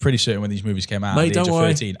 because I'm pretty certain when these movies came out Mate, at the age don't of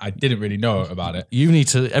worry. 13, I didn't really know about it.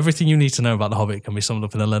 Everything you need to know about The Hobbit can be summed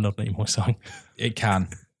up in a Leonard Nimoy song. It can.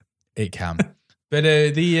 But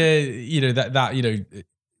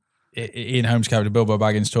Ian Holmes' character Bilbo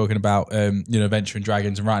Baggins talking about adventure and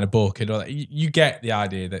dragons and writing a book and all that. You get the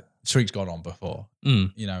idea that something's gone on before,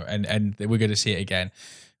 and we're going to see it again.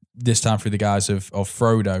 This time through the guise of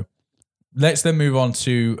Frodo. Let's then move on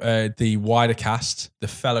to the wider cast, the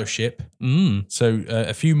Fellowship. So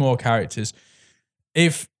a few more characters.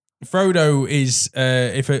 If Frodo is,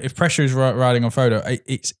 if pressure is riding on Frodo,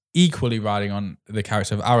 it's equally riding on the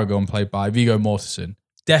character of Aragorn, played by Viggo Mortensen.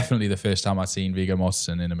 Definitely the first time I've seen Viggo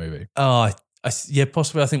Mortensen in a movie. Yeah,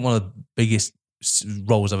 possibly. I think one of the biggest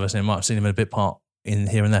roles I've ever seen. I might have seen him in a bit part in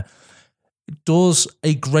here and there. Does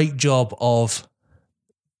a great job of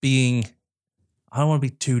being, I don't want to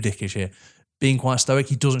be too dickish here, being quite stoic.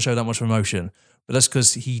 He doesn't show that much emotion, but that's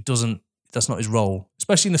because that's not his role,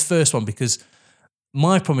 especially in the first one, because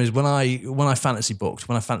my problem is when I fantasy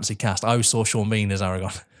cast, I always saw Sean Bean as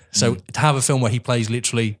Aragorn. So to have a film where he plays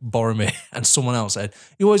literally Boromir and someone else,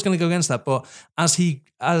 you're always going to go against that. But as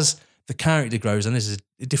the character grows, and this is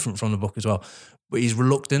different from the book as well, but his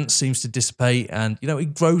reluctance seems to dissipate, and he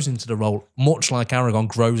grows into the role, much like Aragorn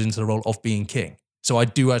grows into the role of being king. So I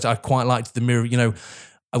quite liked the mirror.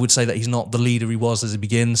 I would say that he's not the leader he was as he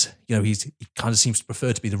begins. He kind of seems to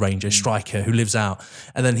prefer to be the ranger, striker who lives out,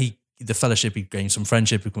 and then the Fellowship, he gains some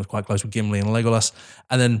friendship, he becomes quite close with Gimli and Legolas,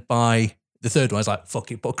 and then by the third one, he's like,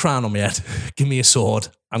 fuck it, put a crown on my head, give me a sword,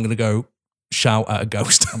 I'm going to go shout at a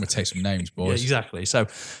ghost. I'm going to take some names, boys. Yeah, exactly. So,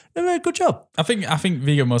 good job. I think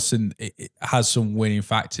Viggo Mortensen has some winning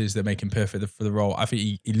factors that make him perfect for the role. I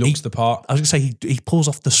think he looks the part. I was going to say, he pulls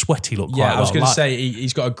off the sweaty look quite well. Yeah, I was going to say,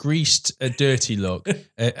 he's got a greased, dirty look,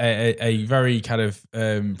 a very kind of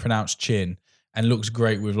pronounced chin, and looks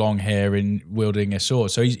great with long hair and wielding a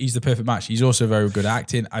sword. So he's the perfect match. He's also very good at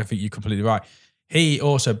acting. I think you're completely right. He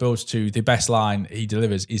also builds to the best line he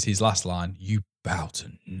delivers is his last line, "You bow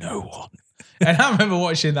to no one." And I remember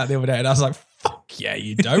watching that the other day and I was like, fuck yeah,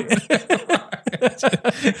 you don't.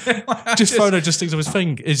 Frodo just sticks up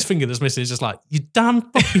his finger that's missing. It's just like, you damn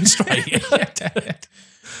fucking straight.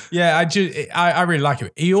 Yeah, I really like him.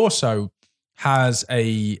 He also has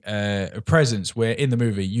a presence where in the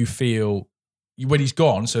movie you feel, when he's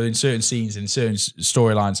gone, so in certain scenes, in certain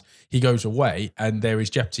storylines, he goes away and there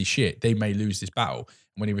is jeopardy shit. They may lose this battle.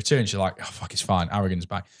 And when he returns, you're like, oh, fuck, it's fine. Aragorn's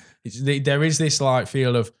back. There is this like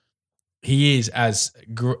feel of he is as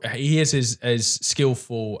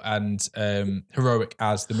skillful and heroic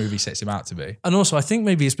as the movie sets him out to be. And also, I think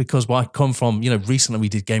maybe it's because I come from, recently we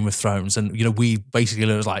did Game of Thrones, and we basically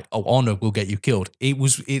it was like, oh, honor will get you killed.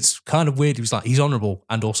 It's kind of weird. He was like, he's honorable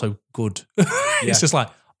and also good. It's just like,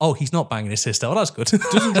 oh, he's not banging his sister. Oh, that's good.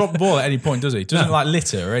 Doesn't drop the ball at any point, does he? Doesn't like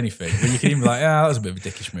litter or anything. Where you can even be like, that was a bit of a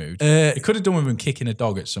dickish mood. He could have done with him kicking a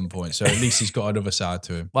dog at some point, so at least he's got another side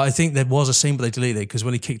to him. Well, I think there was a scene, but they deleted it because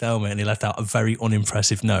when he kicked the helmet and he left out a very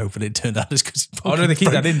unimpressive no, but it turned out it's because they keep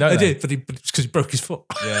that in, don't they? They did, but it's because he broke his foot.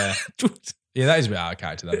 Yeah. Yeah, that is a bit out of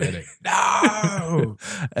character, that, isn't it? No!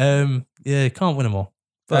 Yeah, can't win them all.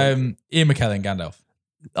 But Ian McKellen, Gandalf.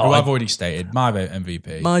 Who I've already stated, my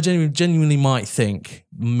MVP. I genuinely might think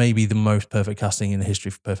maybe the most perfect casting in the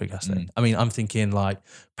history for perfect casting. I mean, I'm thinking like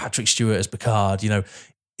Patrick Stewart as Picard,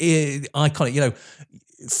 iconic,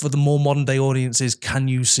 for the more modern day audiences, can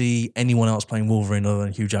you see anyone else playing Wolverine other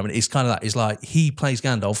than Hugh Jackman? It's kind of that. It's like he plays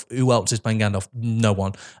Gandalf. Who else is playing Gandalf? No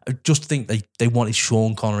one. I just think they wanted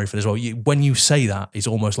Sean Connery for this role. When you say that, it's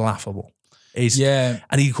almost laughable. And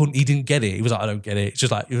he didn't get it. He was like, I don't get it. It's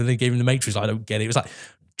just like, when they gave him the Matrix, I don't get it. It was like,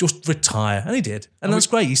 just retire. And he did. And that's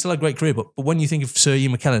great. He still had a great career. But when you think of Sir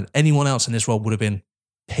Ian McKellen, anyone else in this role would have been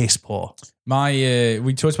piss poor.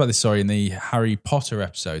 We talked about this, in the Harry Potter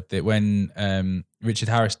episode, that when Richard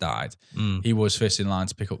Harris died, he was first in line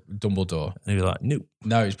to pick up Dumbledore. And he was like, nope.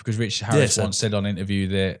 No, it's because Richard Harris once said on an interview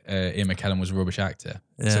that Ian McKellen was a rubbish actor.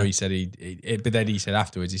 Yeah. So he said but then he said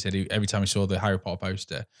afterwards, every time he saw the Harry Potter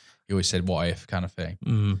poster, he always said, what if kind of thing.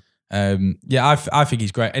 I think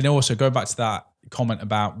he's great. And also going back to that comment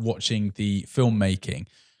about watching the filmmaking,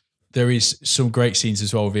 there is some great scenes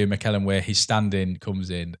as well with Ian McKellen where his stand-in comes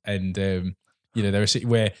in and, there's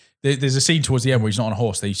a scene towards the end where he's not on a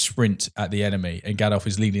horse, they sprint at the enemy and Gandalf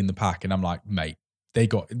is leading the pack and I'm like, mate, they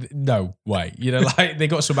got no way. They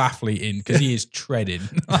got some athlete in because he is treading.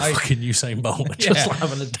 Like, fucking Usain Bolt. Just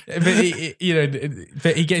having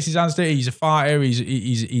but he gets his hands dirty. He's a fighter.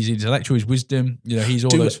 He's intellectual. His wisdom. He's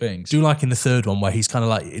all those things. Do like in the third one where he's kind of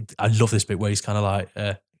like, I love this bit where he's kind of like,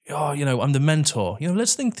 I'm the mentor.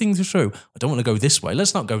 Let's think things through. I don't want to go this way.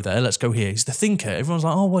 Let's not go there. Let's go here. He's the thinker. Everyone's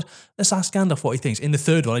like, what? Let's ask Gandalf what he thinks. In the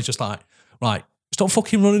third one, he's just like, right, stop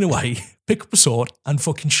fucking running away, pick up a sword and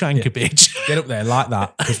fucking shank a bitch. Get up there like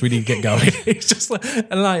that because we need to get going. He's just like,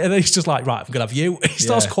 and then he's just like, right, I'm going to have you. He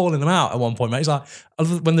starts calling them out at one point, mate. He's like,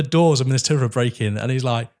 when the doors of Minas Tirith break in and he's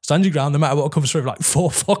like, stand your ground no matter what comes through, like,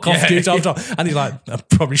 fuck off, dude. And he's like, I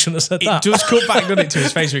probably shouldn't have said that. It does cut back, doesn't it, to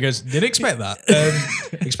his face where he goes, didn't expect that.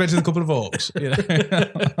 Expected a couple of orcs.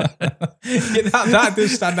 That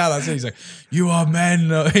does stand out. That's it. He's like, you are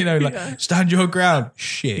men, stand your ground.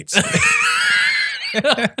 Shit.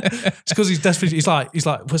 It's because he's desperate. He's like,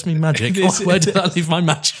 where's my magic? Where did I leave my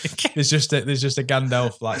magic? There's just a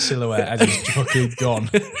Gandalf like silhouette as he's fucking gone.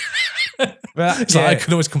 But I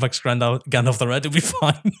could always come back to Gandalf the Red. It'll be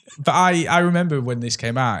fine. But I remember when this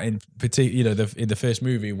came out in particular, in the first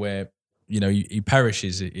movie where he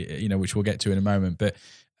perishes, which we'll get to in a moment, but.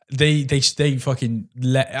 They fucking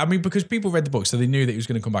because people read the book, so they knew that he was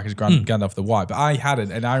going to come back as Gandalf the White, but I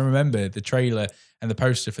hadn't, and I remember the trailer and the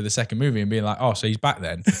poster for the second movie and being like, oh, so he's back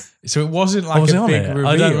then. So it wasn't like a big reveal.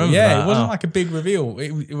 I don't remember that. It wasn't like a big reveal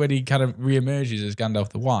when he kind of reemerges as Gandalf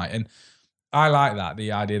the White, and I like that,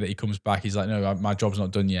 the idea that he comes back. He's like, no, my job's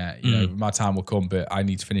not done yet. My time will come, but I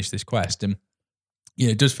need to finish this quest. And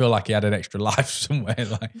it does feel like he had an extra life somewhere.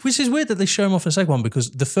 Which is weird that they show him off in the second one, because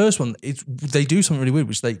the first one, they do something really weird,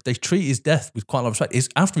 which they treat his death with quite a lot of respect. It's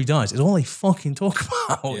after he dies, it's all they fucking talk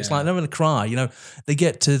about. Yeah. It's like they're going to cry. They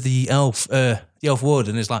get to the elf wood,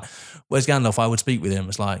 and it's like, where's Gandalf? I would speak with him.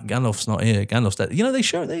 It's like, Gandalf's not here. Gandalf's dead. They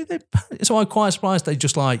show so I'm quite surprised they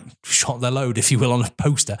just like shot their load, if you will, on a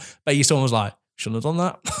poster. But someone was like, shouldn't have done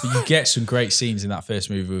that. You get some great scenes in that first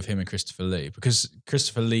movie with him and Christopher Lee, because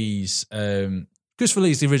Christopher Lee's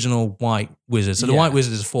the original White Wizard. So the White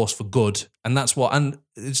Wizard is a force for good. And that's what... And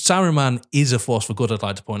Saruman is a force for good, I'd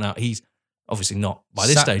like to point out. He's obviously not by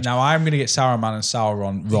this stage. Now, I'm going to get Saruman and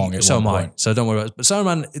Sauron wrong at one point. So don't worry about it. But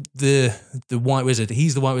Saruman, the White Wizard,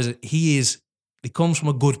 he's the White Wizard. He comes from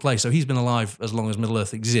a good place. So he's been alive as long as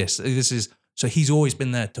Middle-earth exists. So he's always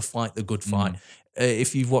been there to fight the good fight.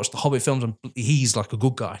 If you've watched the Hobbit films, he's like a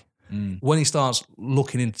good guy. When he starts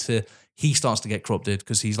looking into... He starts to get corrupted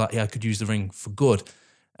because he's like, I could use the ring for good.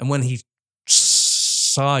 And when he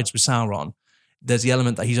sides with Sauron, there's the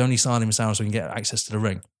element that he's only siding with Sauron so he can get access to the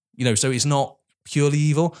ring. So it's not purely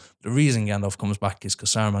evil. The reason Gandalf comes back is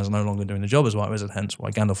because Saruman is no longer doing the job as White Wizard, hence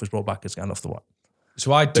why Gandalf was brought back as Gandalf the White.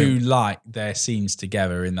 So I do like their scenes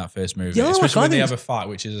together in that first movie, especially when they have a fight,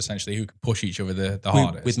 which is essentially who can push each other the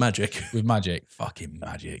hardest. With magic. With magic. Fucking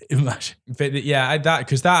magic. But yeah,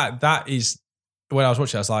 because that is... When I was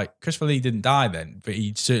watching, I was like, Christopher Lee didn't die then, but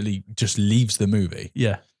he certainly just leaves the movie.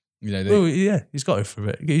 Yeah. He's got to for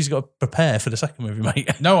it. He's got to prepare for the second movie,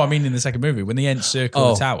 mate. No, I mean in the second movie, when the Ents circle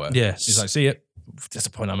the tower, he's like, see it. That's the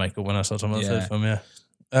point I make up when I saw some of the third film,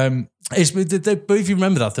 but if you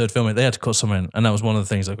remember that third film, they had to cut something in, and that was one of the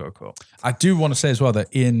things I got caught. I do want to say as well that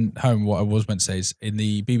in Home, what I was meant to say is in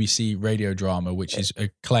the BBC radio drama, which is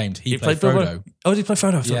acclaimed, he played Frodo. Oh, did he play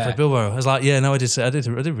Frodo? I thought he played Bilbo. I was like, I did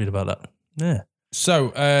read about that. Yeah.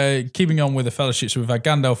 So, keeping on with the fellowships, we've had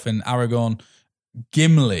Gandalf and Aragorn.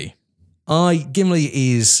 Gimli. Gimli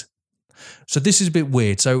is... So this is a bit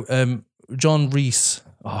weird. So John Rhys...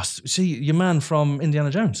 Oh, see, your man from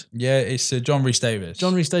Indiana Jones. Yeah, it's John Rhys Davies.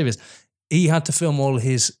 John Rhys Davies. He had to film all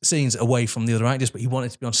his scenes away from the other actors, but he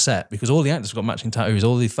wanted to be on set because all the actors have got matching tattoos,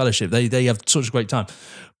 all the fellowship, they have such a great time.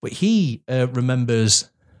 But he remembers...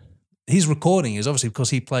 His recording is obviously because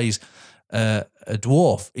he plays a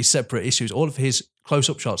dwarf, his separate issues. All of his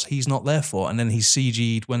close-up shots he's not there for, and then he's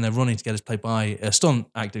CG'd when they're running together, played by a stunt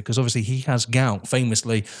actor because obviously he has gout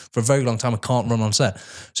famously for a very long time and can't run on set.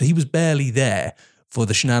 So he was barely there for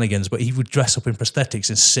the shenanigans, but he would dress up in prosthetics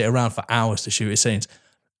and sit around for hours to shoot his scenes.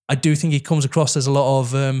 I do think he comes across as a lot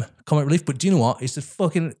of comic relief, but do you know what? It's the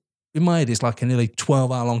fucking, in my head, it's like a nearly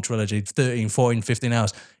 12-hour long trilogy, 13, 14, 15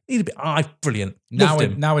 hours. He'd be, brilliant.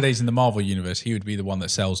 Nowadays in the Marvel universe, he would be the one that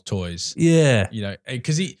sells toys. Yeah. You know,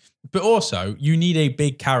 but also you need a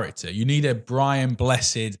big character. You need a Brian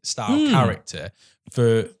Blessed style character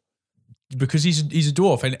because he's a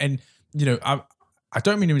dwarf. And you know, I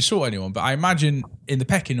don't mean to insult anyone, but I imagine in the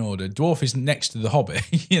pecking order, dwarf is next to the Hobbit.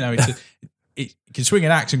 You know, it can swing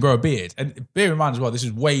an axe and grow a beard. And bear in mind as well, this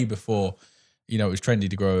is way before, you know, it was trendy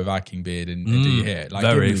to grow a Viking beard and do your hair. Like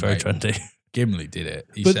very trendy. Gimli did it.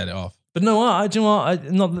 He set it off. But no, do you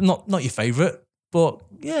know what? Not your favourite, but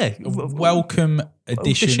yeah, welcome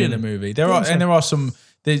addition in the movie. There are some.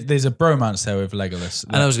 There's a bromance there with Legolas.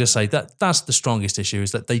 And I was going to say that's the strongest issue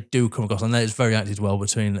is that they do come across, and it's very acted well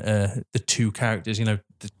between the two characters. You know,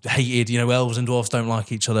 the hated. You know, elves and dwarves don't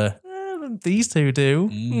like each other. These two do.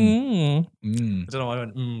 I don't know why I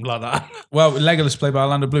went like that. Well, Legolas played by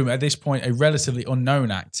Orlando Bloom. At this point, a relatively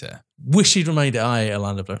unknown actor. Wish he'd remained at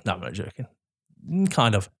Orlando Bloom. No, I'm not joking.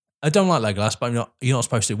 Kind of. I don't like Legolas, but you're not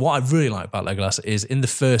supposed to. What I really like about Legolas is in the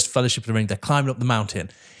first Fellowship of the Ring, they're climbing up the mountain.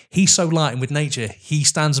 He's so light, and with nature, he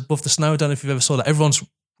stands above the snow. I don't know if you've ever saw that. Everyone's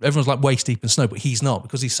like waist deep in snow, but he's not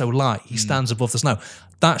because he's so light. He stands above the snow.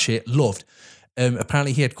 That shit, loved.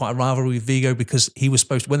 Apparently, he had quite a rivalry with Viggo because he was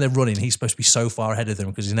supposed to, when they're running, he's supposed to be so far ahead of them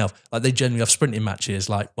because he's an elf. Like they generally have sprinting matches,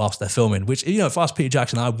 like whilst they're filming. Which if I was Peter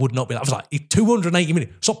Jackson, I would not be. I was like, 280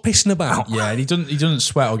 minutes. Stop pissing about. Yeah, and he doesn't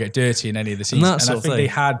sweat or get dirty in any of the scenes. And I think they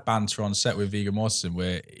had banter on set with Viggo Mortensen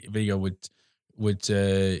where Viggo would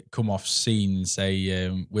come off scene and say,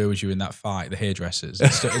 "Where was you in that fight?" The hairdressers.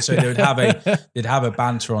 So they'd have a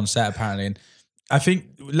banter on set apparently. And I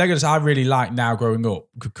think Legolas I really like now growing up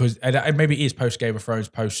because maybe it is post Game of Thrones,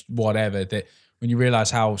 post whatever, that when you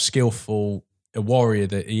realise how skillful a warrior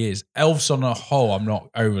that he is. Elves on a whole I'm not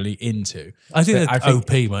overly into. I think that's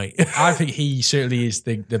OP, mate. I think he certainly is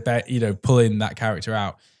the best, pulling that character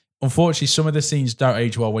out. Unfortunately, some of the scenes don't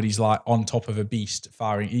age well when he's like on top of a beast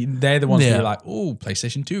firing. They're the ones where you're like, oh,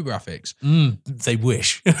 PlayStation 2 graphics. They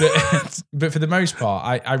wish. But for the most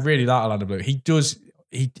part, I really like Orlando Bloom. He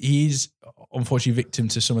is unfortunately victim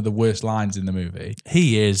to some of the worst lines in the movie.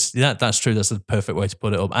 He is. That's true. That's the perfect way to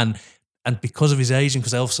put it up. And because of his age and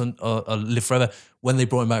because elves live forever, when they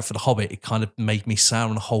brought him back for The Hobbit, it kind of made me sour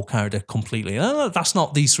on the whole character completely. And that's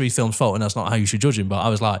not these three films' fault, and that's not how you should judge him. But I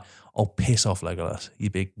was like, oh, piss off, Legolas,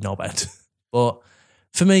 you big knobhead. But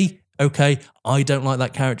for me, okay, I don't like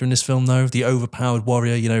that character in this film, though. The overpowered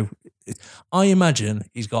warrior, I imagine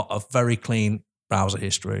he's got a very clean browser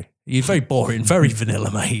history. He's very boring, very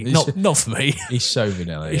vanilla, mate. Not for me. He's so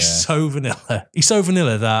vanilla. He's so vanilla. He's so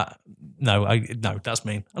vanilla that no, that's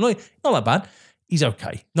mean. I'm not that bad. He's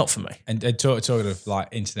okay. Not for me. And talking of like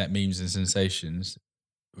internet memes and sensations,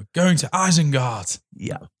 we're going to Isengard.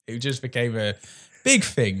 Yeah, it just became a big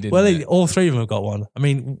thing, didn't it? All three of them have got one. I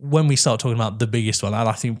mean, when we start talking about the biggest one, and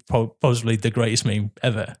I think possibly the greatest meme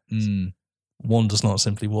ever, one does not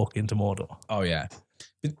simply walk into Mordor. Oh yeah.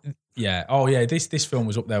 Yeah. Oh yeah. This film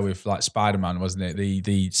was up there with like Spider-Man, wasn't it?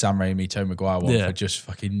 The Sam Raimi, Tobey Maguire one for just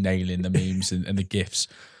fucking nailing the memes and the gifs.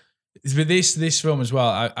 But this film as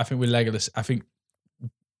well, I think with Legolas, I think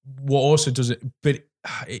what also does it, but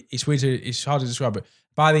it's weird. It's hard to describe. But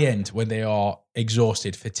by the end, when they are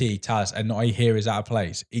exhausted, fatigued, tired, and not a hero is out of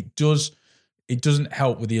place, it doesn't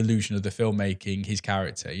help with the illusion of the filmmaking, his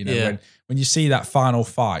character. When you see that final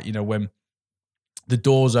fight, when the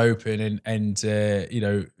doors open and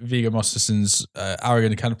Viggo Mortensen's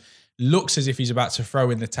Aragorn kind of looks as if he's about to throw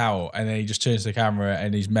in the towel, and then he just turns to the camera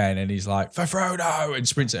and his men and he's like, "For Frodo," and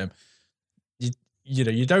sprints at him.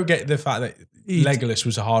 You don't get the fact that Legolas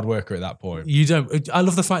was a hard worker at that point. You don't. I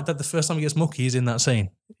love the fact that the first time he gets mucky is in that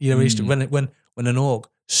scene. When an orc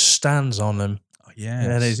stands on him. Oh, yeah,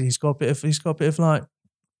 and he's got a bit of like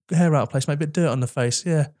hair out of place, maybe a bit of dirt on the face.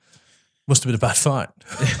 Yeah. Must have been a bad fight.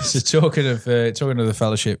 So talking of the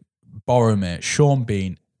Fellowship, Boromir, Sean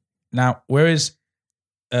Bean. Now, whereas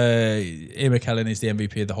Ian McKellen is the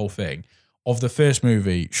MVP of the whole thing. Of the first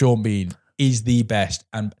movie, Sean Bean is the best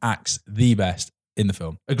and acts the best in the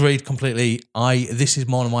film. Agreed completely. This is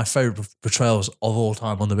one of my favourite portrayals of all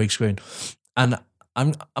time on the big screen. And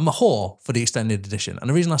I'm a whore for the extended edition. And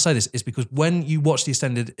the reason I say this is because when you watch the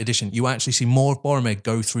extended edition, you actually see more of Boromir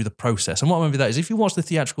go through the process. And what I mean by that is if you watch the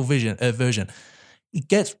theatrical version, it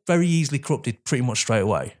gets very easily corrupted pretty much straight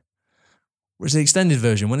away. Whereas the extended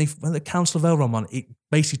version, when the Council of Elrond, it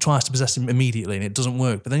basically tries to possess him immediately and it doesn't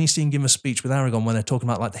work. But then you see him give a speech with Aragorn when they're talking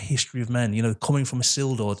about like the history of men, coming from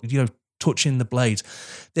Isildur, touching the blades.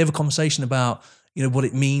 They have a conversation about, what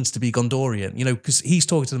it means to be Gondorian, because he's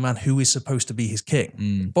talking to the man who is supposed to be his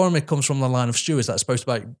king. Boromir comes from the line of stewards that's supposed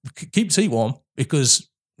to be, keep the seat warm because,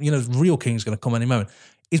 the real king's going to come any moment.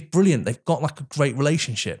 It's brilliant. They've got like a great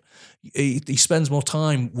relationship. He spends more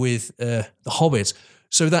time with the hobbits.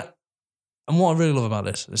 So that, and what I really love about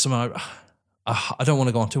this, is something I don't want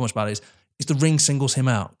to go on too much about it, is the ring singles him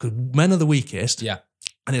out. Because men are the weakest. Yeah.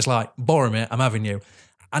 And it's like, Boromir, I'm having you.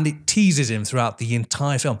 And it teases him throughout the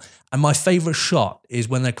entire film. And my favourite shot is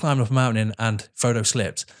when they're climbing up a mountain and Frodo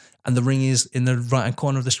slips and the ring is in the right-hand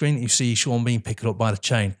corner of the screen. You see Sean Bean pick it up by the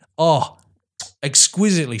chain. Oh,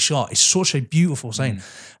 exquisitely shot. It's such a beautiful scene.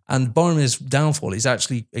 And Boromir's downfall is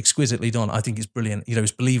actually exquisitely done. I think it's brilliant.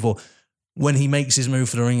 It's believable. When he makes his move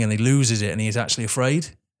for the ring and he loses it and he's actually afraid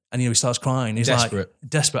and, he starts crying. He's desperate. Like,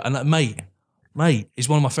 desperate. And mate, it's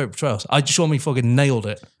one of my favourite portrayals. Sean Bean fucking nailed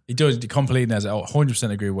it. He does completely nails it. I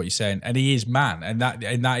 100% agree with what you're saying. And he is man. And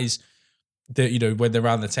that is the, when they're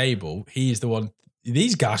around the table, he is the one,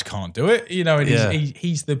 these guys can't do it, and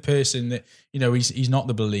he's the person that, he's not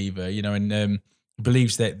the believer, and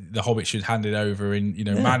believes that the Hobbit should hand it over and,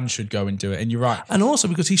 man should go and do it. And you're right. And also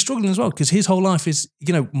because he's struggling as well, because his whole life is,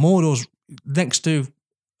 Mordor's next to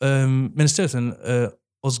Minas Tirith and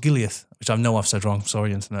Osgiliath, which I know I've said wrong.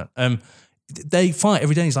 Sorry, internet. They fight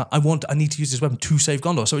every day. He's like, I need to use this weapon to save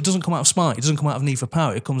Gondor. So it doesn't come out of smart. It doesn't come out of need for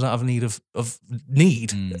power. It comes out of need of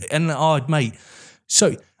need. And mate.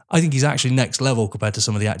 So I think he's actually next level compared to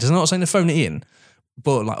some of the actors. I'm not saying they're phoning it in,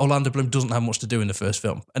 but like Orlando Bloom doesn't have much to do in the first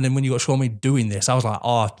film. And then when you got Sean Bean doing this, I was like,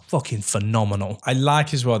 fucking phenomenal. I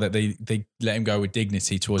like as well that they let him go with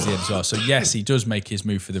dignity towards the end as well. So yes, he does make his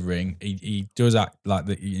move for the ring. He does act like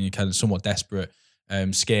kind of somewhat desperate,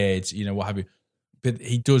 scared, what have you. But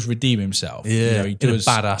he does redeem himself. Yeah, he does,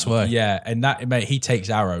 in a badass way. Yeah, and that, mate, he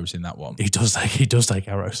takes arrows in that one. He does take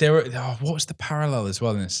arrows. What's the parallel as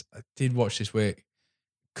well in this? I did watch this week.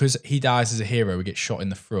 Because he dies as a hero, he gets shot in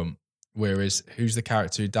the front. Whereas, who's the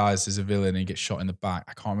character who dies as a villain and he gets shot in the back?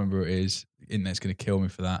 I can't remember who it is. Internet's going to kill me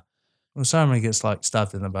for that. Well, Saruman gets like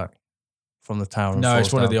stabbed in the back from the tower. No,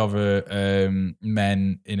 it's one of the other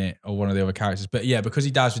men in it, or one of the other characters. But yeah, because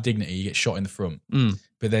he dies with dignity, he gets shot in the front.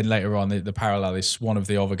 But then later on, the parallel is one of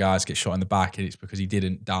the other guys gets shot in the back, and it's because he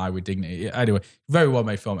didn't die with dignity. Anyway, very well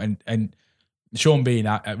made film. And Sean Bean,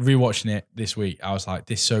 rewatching it this week, I was like,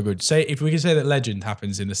 this is so good. Say, if we can say that Legend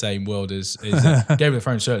happens in the same world as Game of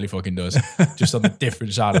Thrones certainly fucking does, just on the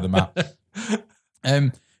different side of the map.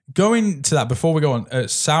 Going to that, before we go on,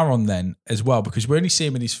 Sauron then as well, because we only see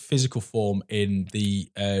him in his physical form in the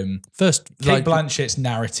first Kate Blanchett's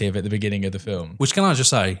narrative at the beginning of the film. Which, can I just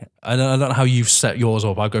say, I don't know how you've set yours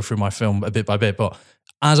up. I go through my film a bit by bit, but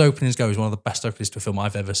as openings go, is one of the best openings to a film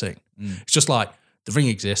I've ever seen. It's just like, the ring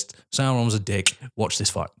exists. Sauron's a dick. Watch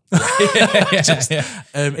this fight.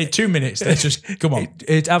 In 2 minutes, let's just come on.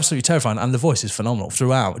 It's absolutely terrifying, and the voice is phenomenal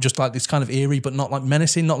throughout. Just like this kind of eerie, but not like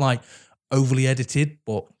menacing, not like overly edited,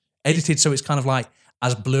 but edited so it's kind of like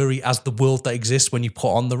as blurry as the world that exists when you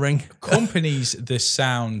put on the ring. Accompanies the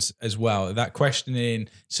sounds as well. That questioning,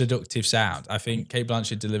 seductive sound. I think Kate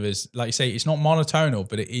Blanchett delivers. Like you say, it's not monotonal,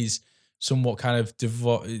 but it is somewhat kind of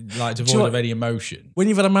devoid of any emotion. When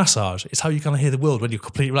you've had a massage, it's how you kind of hear the world when you're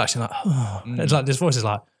completely relaxed. You're like, oh. It's like this voice is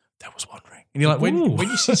like, there was one ring. And you're like, when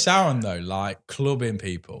you see Sauron though, like clubbing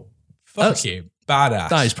people, fucking badass.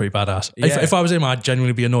 That is pretty badass. Yeah. If I was him, I'd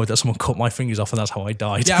genuinely be annoyed that someone cut my fingers off and that's how I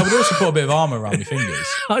died. Yeah, I would also put a bit of armor around my fingers.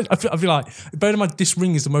 I'd be like, bear in mind, this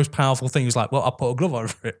ring is the most powerful thing. It's like, well, I'll put a glove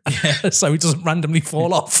over it. So it doesn't randomly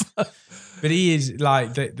fall off. But he is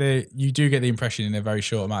like you do get the impression in a very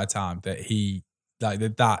short amount of time that he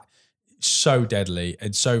that so deadly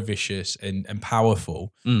and so vicious and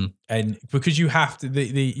powerful. And because you have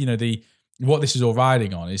to what this is all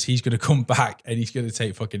riding on is he's going to come back and he's going to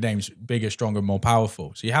take fucking names bigger, stronger, more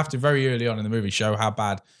powerful. So you have to very early on in the movie show how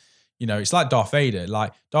bad. It's like Darth Vader.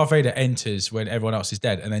 Like Darth Vader enters when everyone else is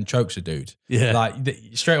dead and then chokes a dude. Yeah, like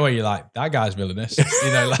straight away you're like, that guy's villainous.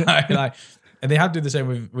 like. And they have to do the same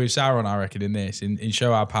with Sauron, I reckon, in this, in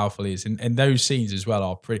show how powerful he is. And those scenes as well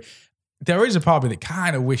are pretty... there is a part of me that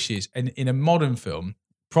kind of wishes, and in a modern film,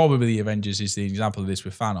 probably the Avengers is the example of this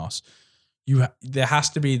with Thanos. There has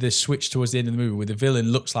to be the switch towards the end of the movie where the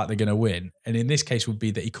villain looks like they're going to win, and in this case would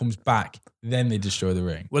be that he comes back, then they destroy the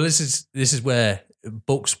ring. Well, this is where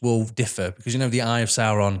books will differ, because the Eye of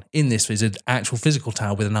Sauron in this is an actual physical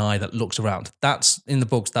tower with an eye that looks around. That's in the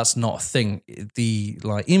books. That's not a thing. The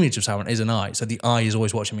image of Sauron is an eye, so the eye is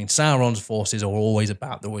always watching. I mean, Sauron's forces are always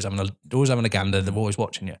about. They're always having a gander. They're always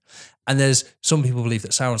watching you. And there's some people believe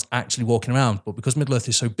that Sauron's actually walking around, but because Middle Earth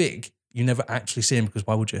is so big, you never actually see him, because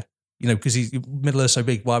why would you? Because Middle Earth's so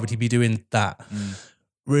big, why would he be doing that?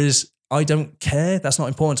 Whereas I don't care. That's not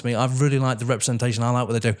important to me. I really like the representation. I like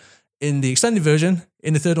what they do. In the extended version,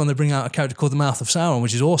 in the third one, they bring out a character called the Mouth of Sauron,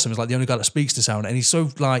 which is awesome. It's like the only guy that speaks to Sauron, and he's so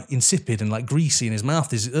insipid and greasy, and his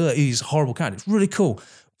mouth is he's a horrible character. It's really cool.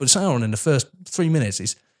 But Sauron in the first 3 minutes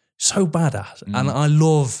is so badass, and I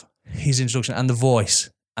love his introduction and the voice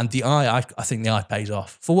and the eye. I think the eye pays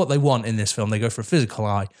off for what they want in this film. They go for a physical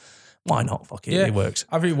eye. Why not? Fuck it, it works.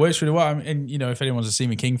 I think it works really well. I mean, if anyone's a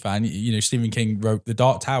Stephen King fan, Stephen King wrote The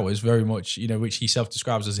Dark Towers very much, which he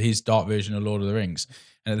self-describes as his dark version of Lord of the Rings.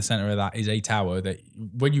 And at the center of that is a tower that,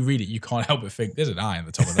 when you read it, you can't help but think there's an eye on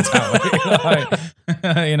the top of the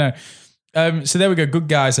tower. So there we go. Good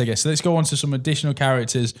guys, I guess. So let's go on to some additional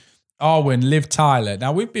characters. Arwen, Liv Tyler.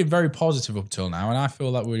 Now, we've been very positive up till now, and I feel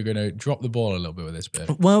like we're going to drop the ball a little bit with this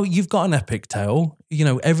bit. Well, you've got an epic tale.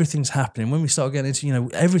 Everything's happening. When we start getting into,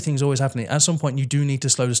 everything's always happening. At some point, you do need to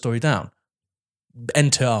slow the story down.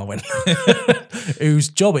 Enter Arwen, whose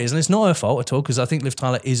job it is, and it's not her fault at all, because I think Liv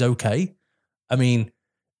Tyler is okay. I mean,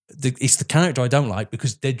 it's the character I don't like,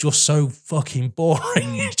 because they're just so fucking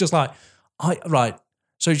boring. It's just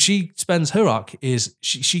So she spends her arc is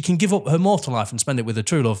she can give up her mortal life and spend it with her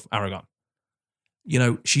true love, Aragorn.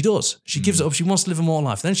 She does. She gives it up. She wants to live a mortal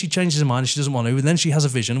life. Then she changes her mind and she doesn't want to. And then she has a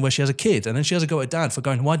vision where she has a kid. And then she has a go at dad for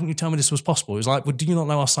going, why didn't you tell me this was possible? It was like, well, do you not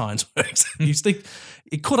know how science works? You think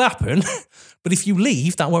it could happen, but if you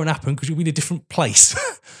leave, that won't happen because you'll be in a different place.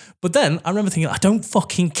 But then I remember thinking, I don't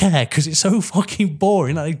fucking care because it's so fucking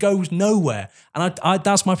boring and it goes nowhere. And I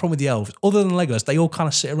that's my problem with the elves. Other than Legolas, they all kind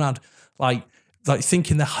of sit around like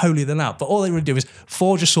thinking they're holier than thou, but all they really do is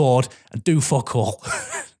forge a sword and do fuck all.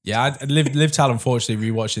 Yeah, Liv Tyler, unfortunately,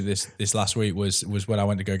 rewatching this last week was when I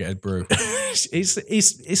went to go get a brew.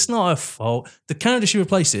 It's not her fault. The character she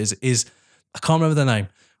replaces is, I can't remember their name,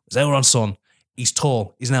 it was Elrond's son. He's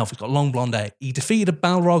tall, he's an elf, he's got long blonde hair. He defeated a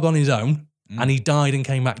Balrog on his own and he died and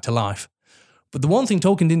came back to life. But the one thing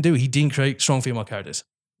Tolkien didn't do, he didn't create strong female characters.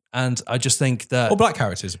 And I just think that... Or black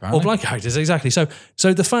characters, apparently. Or black characters, exactly. So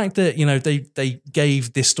the fact that, they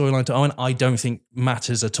gave this storyline to Owen, I don't think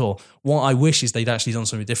matters at all. What I wish is they'd actually done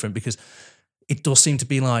something different, because it does seem to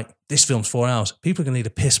be like, this film's 4 hours. People are going to need a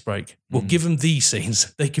piss break. Well, give them these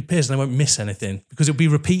scenes. They could piss and they won't miss anything, because it'll be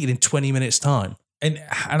repeated in 20 minutes' time. And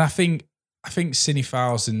I think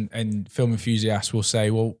cinephiles and film enthusiasts will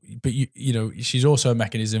say, well, but she's also a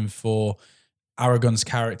mechanism for Aragorn's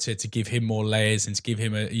character to give him more layers and to give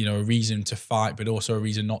him a reason to fight, but also a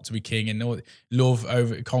reason not to be king, and love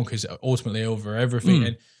conquers ultimately over everything.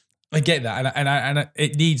 And I get that, and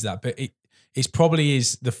it needs that, but it's probably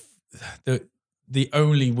is the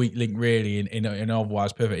only weak link really in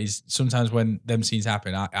otherwise perfect is sometimes when them scenes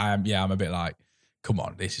happen. I'm a bit like, come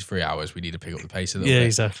on, this is 3 hours. We need to pick up the pace a little bit. Yeah,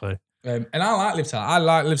 exactly. And I like Liv Tyler. I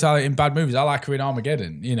like Liv Tyler in bad movies. I like her in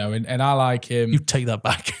Armageddon, and I like him. You take that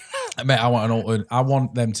back. Mate, I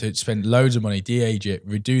want them to spend loads of money, de-age it,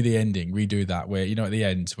 redo the ending, redo that, where, at the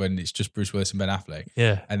end when it's just Bruce Willis and Ben Affleck.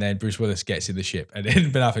 Yeah. And then Bruce Willis gets in the ship and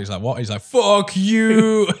then Ben Affleck's like, what? He's like, fuck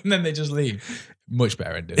you. And then they just leave. Much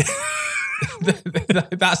better ending.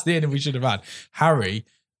 That's the ending we should have had. Harry,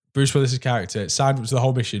 Bruce Willis' character, signed up to the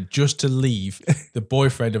whole mission just to leave the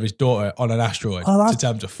boyfriend of his daughter on an asteroid to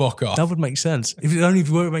tell him to fuck off. That would make sense. If it only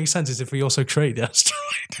would make sense is if we also created the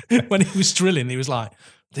asteroid. When he was drilling, he was like,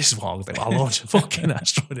 this is what I'm thinking. I'll launch a fucking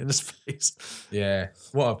asteroid into space. Yeah.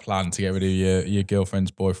 What a plan to get rid of your girlfriend's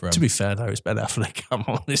boyfriend. To be fair, though, it's Ben Affleck. I'm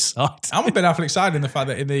on this side. I'm on Ben Affleck's side in the fact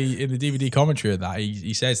that in the DVD commentary of that,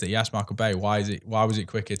 he says that he asked Michael Bay, why was it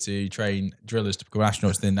quicker to train drillers to become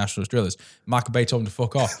astronauts than astronauts drillers? Michael Bay told him to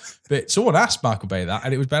fuck off. But someone asked Michael Bay that,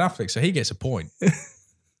 and it was Ben Affleck, so he gets a point. I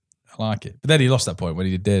like it. But then he lost that point when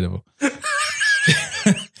he did Daredevil.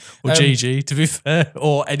 Or GG, to be fair,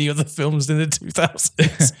 or any other films in the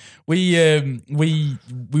 2000s.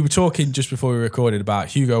 We were talking just before we recorded about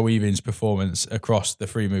Hugo Weaving's performance across the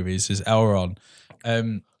 3 movies as Elrond,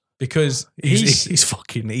 because he's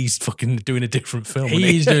fucking doing a different film.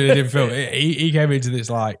 He's doing a different film. He came into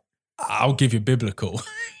this like, I'll give you biblical.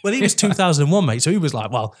 Well, he was 2001, mate. So he was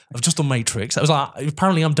like, well, I've just done Matrix. I was like,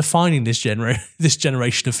 apparently I'm defining this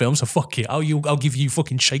generation of films. So fuck it. I'll give you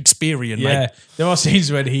fucking Shakespearean, Yeah, mate. there are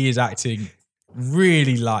scenes when he is acting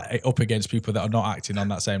really like up against people that are not acting on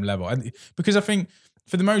that same level, and because I think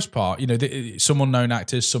for the most part, you know, some unknown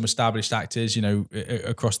actors, some established actors, you know,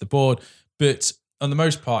 across the board, but on the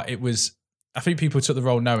most part, it was. I think people took the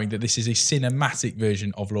role knowing that this is a cinematic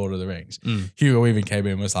version of Lord of the Rings. Hugo Weaving came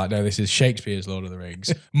in and was like, no, this is Shakespeare's Lord of the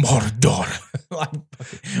Rings. Mordor. Like,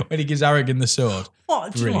 when he gives Aragorn the sword.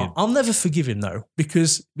 What? Do you know what? I'll never forgive him though,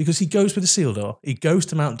 because he goes with the Isildur, he goes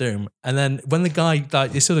to Mount Doom, and then when the guy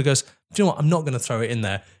like Isildur goes, do you know what? I'm not going to throw it in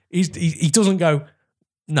there. He doesn't go,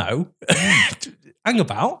 no. Hang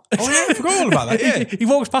about. Oh yeah, I forgot all about that. Yeah. He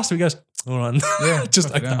walks past him. He goes, "All right, Yeah,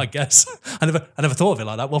 just like, I guess." I never thought of it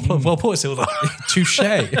like that. Well put, Isildur. Touche.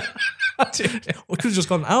 We could have just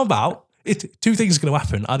gone. How about two things are going to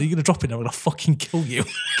happen? Either you're going to drop it, or I'm going to fucking kill you.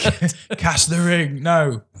 Cast the ring.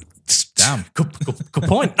 No. Damn. Good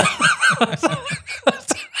point.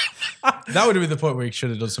 That would have been the point where he should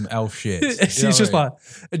have done some elf shit. He's just like,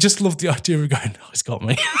 I just love the idea of going, oh, it's got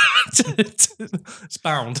me. It's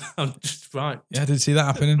bound. I'm just right. Yeah, I didn't see that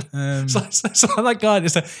happening. It's like that guy.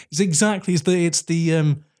 It's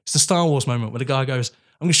the Star Wars moment where the guy goes,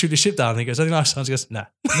 I'm going to shoot the ship down. And he goes, any life signs? He goes, nah.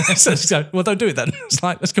 So he's like, well, don't do it then. It's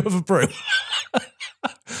like, let's go with a brew.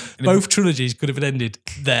 Both trilogies could have been ended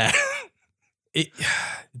there.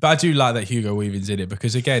 But I do like that Hugo Weaving's in it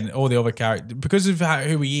because, again, all the other characters, because of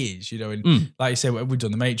who he is, you know, and like you said, we've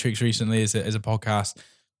done The Matrix recently as a podcast.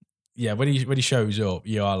 Yeah, when he shows up,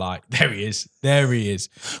 you are like, there he is.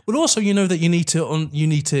 But also, you know that you need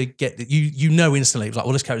to get you know instantly. It's like,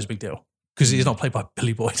 well, this character's a big deal because he's not played by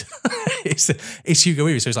Billy Boyd. it's Hugo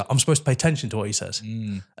Weaving, so he's like, I'm supposed to pay attention to what he says,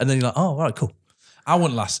 and then you're like, oh, all right, cool. I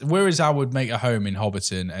wouldn't last. Whereas I would make a home in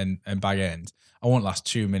Hobbiton and Bag End, I won't last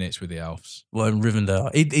 2 minutes with the elves. Well, in Rivendell,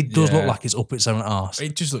 it does look like it's up its own arse.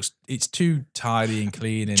 It just looks, it's too tidy and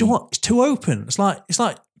clean. And do you know what? It's too open. It's like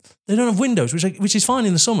they don't have windows, which is fine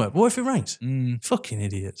in the summer. But what if it rains? Fucking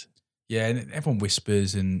idiots. Yeah, and everyone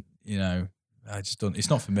whispers, and you know, I just don't. It's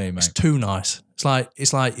not for me, mate. It's too nice.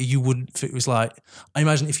 It's like you wouldn't. It was like, I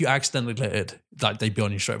imagine if you accidentally glittered, like they'd be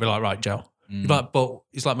on you straight. Be like, right, Joe. But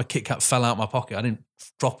it's like my Kit Kat fell out my pocket. I didn't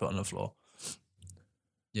drop it on the floor.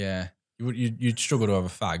 Yeah. You'd struggle to have a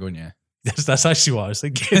fag, wouldn't you? That's actually what I was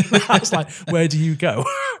thinking. I was like, where do you go?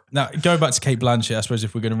 Now, going back to Kate Blanchett, I suppose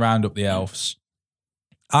if we're going to round up the elves,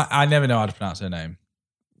 I never know how to pronounce her name.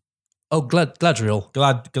 Oh, Galadriel.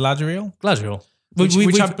 Galadriel?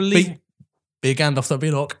 Which I believe... Be a Gandalf, don't be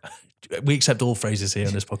an orc. We accept all phrases here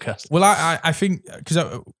on this podcast. Well, I think, because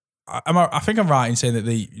I think I'm right in saying that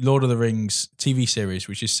the Lord of the Rings TV series,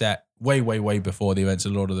 which is set way, way, way before the events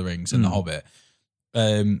of Lord of the Rings and The Hobbit,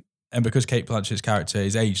 and because Kate Blanchett's character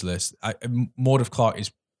is ageless, Maud of Clark is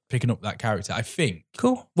picking up that character, I think.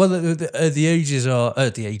 Cool. Well, the ages are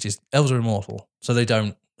elves are immortal, so they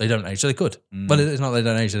don't age. So they could, but it's not they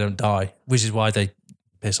don't age; they don't die, which is why they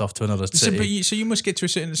piss off to another city. So you must get to a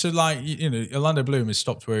certain. So like you know, Orlando Bloom has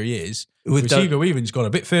stopped where he is. With Hugo Weaving's gone a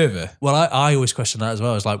bit further. Well, I always question that as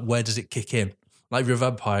well. It's like, where does it kick in? Like if you're a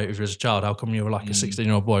vampire, if you're a child, how come you were like a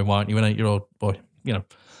 16-year-old boy? Why aren't you an 8-year-old boy? You know,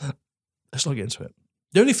 let's not get into it.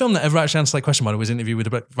 The only film that ever actually answered that question, by the way, was Interview with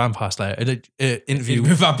a Vampire Slayer. Interview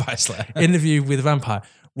with a Vampire.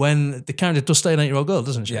 When the character does stay an 8-year-old girl,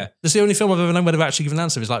 doesn't she? Yeah. That's the only film I've ever known where they've actually given an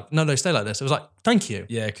answer. It's like, no, stay like this. It was like, thank you.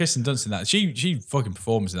 Yeah, Kirsten Dunst in that. She fucking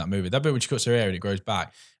performs in that movie. That bit when she cuts her hair and it grows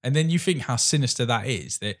back. And then you think how sinister that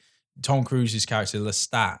is, that Tom Cruise's character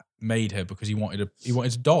Lestat made her because he wanted a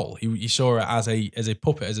doll. He saw her as a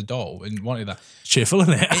puppet, as a doll, and wanted that. Cheerful,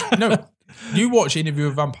 isn't it? No. You watch Interview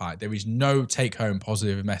with a Vampire, there is no take-home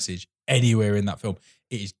positive message anywhere in that film.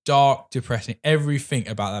 It is dark, depressing. Everything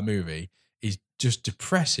about that movie is just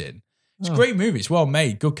depressing. It's a great movie. It's well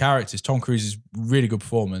made, good characters. Tom Cruise's really good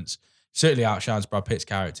performance. Certainly outshines Brad Pitt's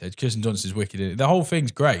character. Kirsten Dunst is wicked in it. The whole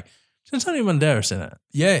thing's great. Is Antonio Banderas in it?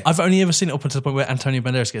 Yeah. I've only ever seen it up until the point where Antonio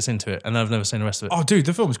Banderas gets into it, and I've never seen the rest of it. Oh, dude,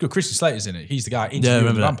 the film is good. Christian Slater's in it. He's the guy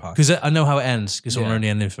interviewing the vampire. Because I know how it ends, because it's only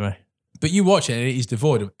ending for me. But you watch it, and it is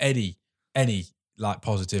devoid of any like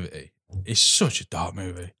positivity. It's such a dark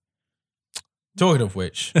movie. Talking of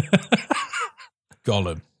which,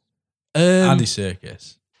 Gollum, Andy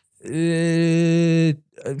Serkis.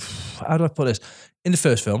 How do I put this? In the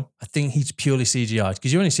first film, I think he's purely CGI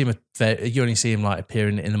because you only see him like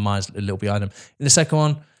appearing in the mines a little behind him. In the second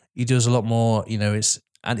one, he does a lot more. You know, it's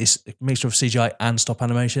a mixture of CGI and stop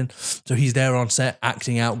animation. So he's there on set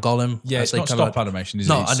acting out Gollum. Yeah, it's not stop animation, is it?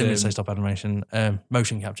 No, I didn't say stop animation.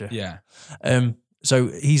 Motion capture. Yeah. So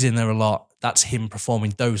he's in there a lot. That's him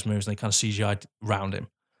performing those moves, and they kind of CGI'd around him.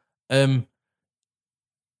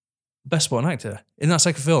 Best supporting actor in that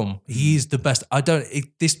second film. He's the best.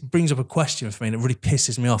 This brings up a question for me, and it really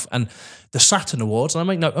pisses me off. And the Saturn Awards, and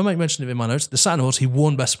I make mention of it in my notes. The Saturn Awards, he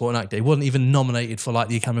won Best Supporting Actor. He wasn't even nominated for like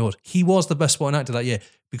the Academy Awards. He was the Best Supporting Actor that year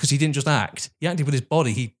because he didn't just act. He acted with his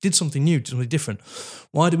body. He did something new, did something different.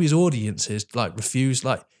 Why do his audiences like refuse?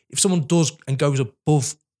 Like if someone does and goes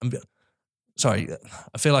above and sorry,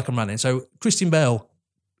 I feel like I'm ranting. So Christian Bale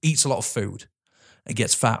eats a lot of food and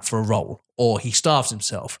gets fat for a role, or he starves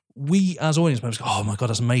himself. We as audience members go, oh my God,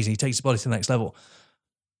 that's amazing. He takes his body to the next level.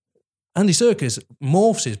 Andy Serkis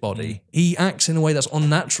morphs his body. He acts in a way that's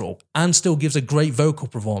unnatural and still gives a great vocal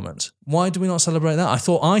performance. Why do we not celebrate that?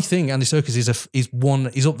 I think Andy Serkis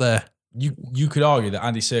is up there. You could argue that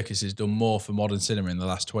Andy Serkis has done more for modern cinema in the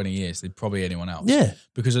last 20 years than probably anyone else. Yeah.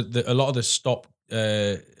 Because a lot of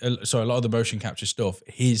a lot of the motion capture stuff,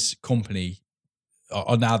 his company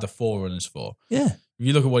are now the forerunners for. Yeah. If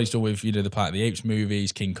you look at what he's done with, the Planet of the Apes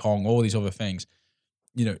movies, King Kong, all these other things,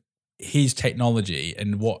 his technology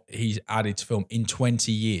and what he's added to film in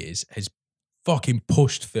 20 years has fucking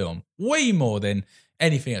pushed film way more than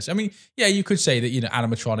anything else. I mean, yeah, you could say that,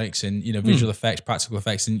 animatronics and, visual effects, practical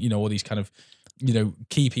effects and, all these kind of,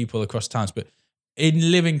 key people across times. But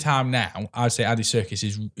in living time now, I'd say Andy Serkis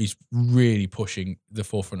is really pushing the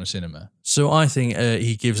forefront of cinema. So I think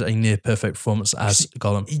he gives a near perfect performance as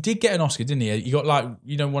Gollum. He did get an Oscar, didn't he? He got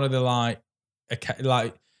one of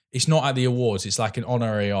the it's not at the awards, it's like an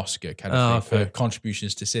honorary Oscar kind of thing for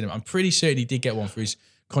contributions to cinema. I'm pretty certain he did get one for his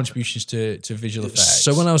contributions to visual effects.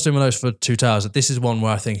 So when I was doing my notes for Two Towers, this is one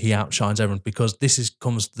where I think he outshines everyone because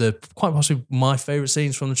comes quite possibly my favourite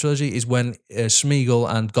scenes from the trilogy is when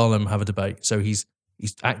Smeagol and Gollum have a debate. So he's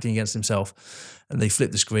acting against himself and they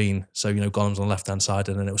flip the screen. So, Gollum's on the left-hand side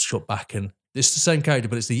and then it was shut back and it's the same character,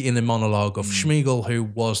 but it's the inner monologue of Smeagol, who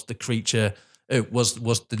was the creature, was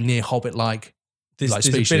the near Hobbit-like There's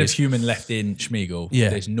species. a bit of human left in Smeagol. Yeah.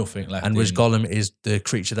 There's nothing left and whereas Gollum is the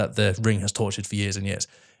creature that the ring has tortured for years and years.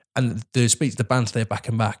 And the speech, the banter there back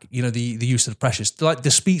and back, the use of the precious, like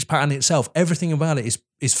the speech pattern itself, everything about it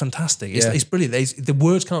is fantastic. It's brilliant. The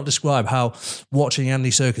words can't describe how watching Andy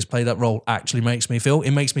Serkis play that role actually makes me feel.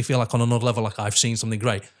 It makes me feel like on another level, like I've seen something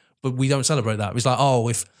great. But we don't celebrate that. It's like,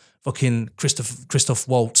 if fucking Christoph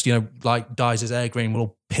Waltz, dies as Air Green, we'll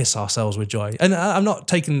all piss ourselves with joy. And I'm not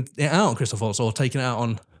taking it out on Christoph Waltz or taking it out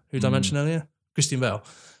on, who did I mention earlier? Christian Bale.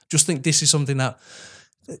 Just think this is something that,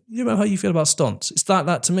 you remember how you feel about stunts? It's like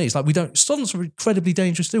that to me. It's like stunts are incredibly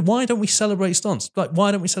dangerous too. Why don't we celebrate stunts? Like,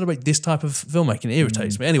 why don't we celebrate this type of filmmaking? It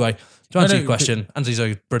irritates me. Anyway, to answer your question, Andy's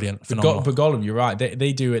brilliant, phenomenal. But Gollum, you're right.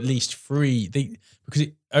 They do at least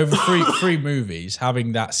over three movies,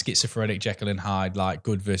 having that schizophrenic Jekyll and Hyde, like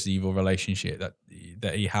good versus evil relationship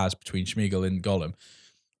that he has between Smeagol and Gollum.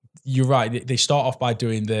 You're right. They start off by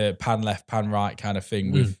doing the pan left, pan right kind of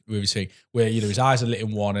thing with his thing, where his eyes are lit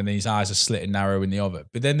in one and then his eyes are slit and narrow in the other.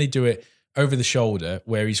 But then they do it over the shoulder,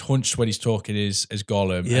 where he's hunched when he's talking as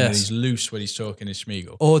Gollum, and then he's loose when he's talking as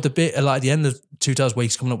Smeagol. Or the bit like at the end of Two Towers where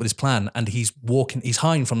he's coming up with his plan and he's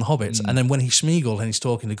hiding from the hobbits, and then when he's Smeagol and he's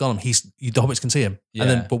talking to Gollum, the hobbits can see him,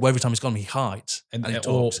 but every time he's Gollum, he hides and he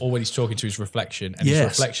talks. Or when he's talking to his reflection, and his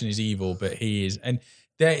reflection is evil, but he is. And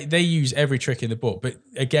they use every trick in the book, but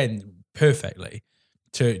again, perfectly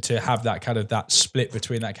to have that kind of that split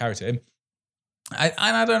between that character. And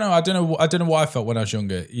I don't know what I felt when I was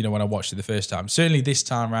younger. When I watched it the first time. Certainly this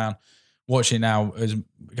time around, watching it now as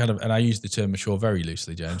kind of, and I use the term mature very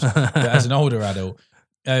loosely, James, but as an older adult,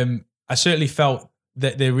 I certainly felt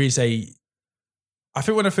that there is I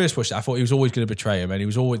think when I first watched it, I thought he was always going to betray him, and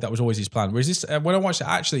that was always his plan. Whereas this, when I watched it,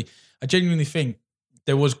 actually, I genuinely think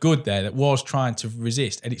there was good there that was trying to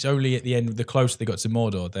resist, and it's only at the end, the closer they got to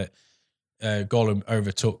Mordor, that Gollum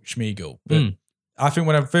overtook Smeagol. But I think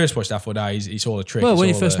when I first watched it, I thought, it's all a trick. Well, when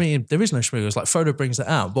you first meet him, there is no Smeagol. It's like Frodo brings that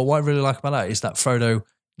out. But what I really like about that is that Frodo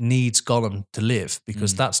needs Gollum to live,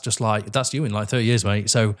 because that's you in like 30 years, mate.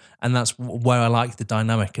 So, and that's where I like the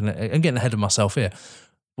dynamic, and I'm getting ahead of myself here.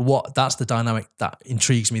 But that's the dynamic that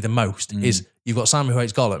intrigues me the most is you've got Sam who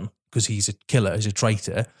hates Gollum because he's a killer, he's a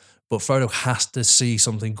traitor. But Frodo has to see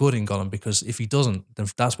something good in Gollum, because if he doesn't, then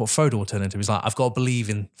that's what Frodo will turn into. He's like, I've got to believe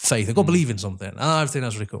in faith. I've got to believe in something. And I think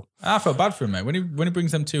that's really cool. I felt bad for him, mate. When he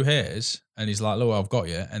brings them two hares and he's like, look, I've got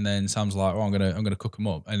you. And then Sam's like, I'm gonna cook them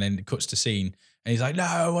up. And then it cuts to scene and he's like,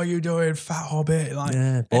 no, what are you doing, fat hobbit?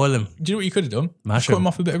 Like, boil him. Do you know what you could have done? Mash cut him him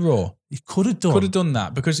off a bit of raw. You could have done. Could have done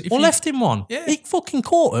that, because if left him one. Yeah. He fucking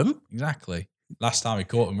caught him. Exactly. Last time he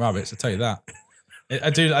caught them rabbits, I'll tell you that. I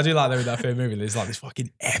do like that with that third movie. There's like this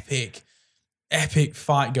fucking epic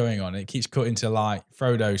fight going on. It keeps cutting to like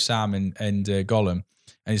Frodo, Sam, and Gollum,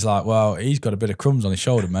 And he's like, well, he's got a bit of crumbs on his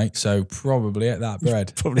shoulder, mate. So probably ate that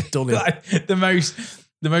bread. Probably done it. Like, the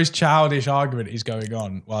most childish argument is going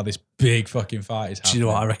on while this big fucking fight is happening. Do you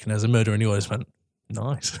know what I reckon? As a murderer, and he always went,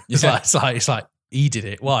 nice. Yeah. It's like he did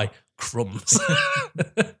it. Why? Crumbs.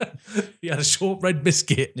 He had a shortbread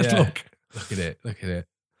biscuit. Yeah. Look. Look at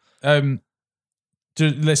it.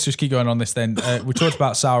 Let's just keep going on this then. We talked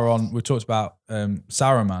about Sauron. We talked about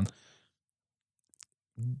Saruman.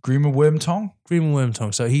 Grima Wormtongue? Green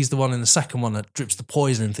Wormtongue. So he's the one in the second one that drips the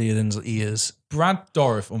poison in Theoden's ears. Brad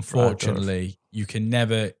Dourif, unfortunately, you can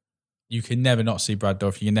never not see Brad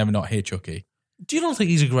Dourif. You can never not hear Chucky. Do you not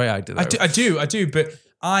think he's a great actor, though? I do, but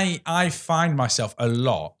I find myself a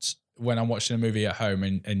lot when I'm watching a movie at home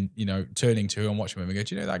and you know, turning to who I'm watching with and go,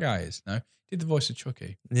 do you know who that guy is? No? Did the voice of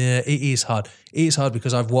Chucky. Yeah, it is hard. It is hard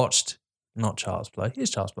because I've watched, not Charles Play.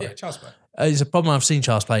 It's Charles Play. Yeah, Charles Play. It's a problem. I've seen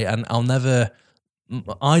Charles Play and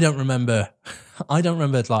I don't remember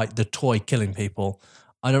like the toy killing people.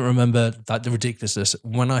 I don't remember that the ridiculousness.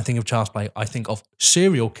 When I think of Charles Play, I think of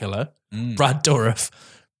serial killer, Brad Dourif,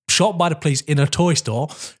 shot by the police in a toy store,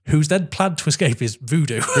 who's then planned to escape his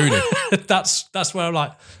voodoo. That's where I'm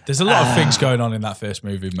like, there's a lot of things going on in that first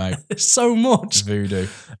movie, mate. there's so much. Voodoo.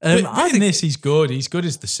 I I think think he's good. He's good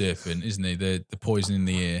as the serpent, isn't he? The poison in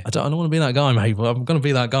the ear. I don't want to be that guy, mate, but I'm going to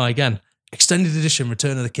be that guy again. Extended edition,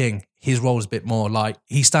 Return of the King. His role is a bit more like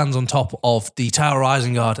he stands on top of the Tower of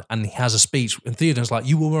Isengard and he has a speech. And Theoden's like,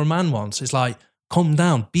 "You were a man once." It's like, calm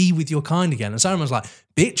down, be with your kind again. And Saruman's like,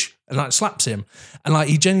 "Bitch," and like slaps him. And like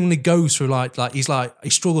he genuinely goes through like he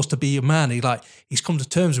struggles to be a man. He's come to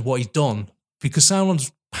terms with what he's done because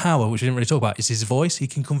Sauron's power, which we didn't really talk about, is his voice. He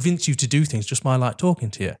can convince you to do things just by like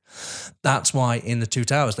talking to you. That's why in the Two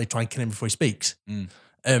Towers they try and kill him before he speaks.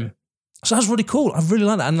 So that's really cool. I really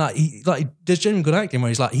like that. And like there's genuine good acting where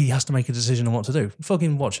he's like he has to make a decision on what to do.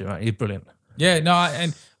 Fucking watch it, right? He's brilliant. Yeah, no,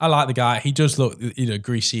 and I like the guy. He does look, you know,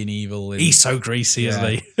 greasy and evil. And, He's so greasy, isn't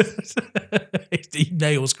he? He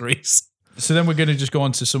nails grease. so then we're going to just go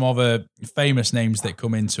on to some other famous names that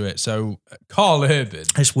come into it. So Carl Urban.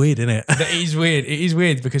 It's weird, isn't it? That is weird. It is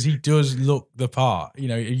weird because he does look the part. You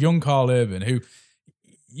know, a young Carl Urban who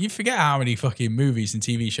you forget how many fucking movies and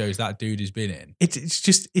TV shows that dude has been in. It's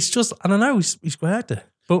just. I don't know. He's a great actor.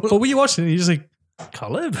 But when you're watching it, you're just like,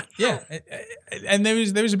 Carl Urban. Yeah, and there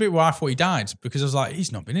was a bit where I thought he died because I was like,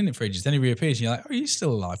 he's not been in it for ages. Then he reappears, and you're like, oh, he's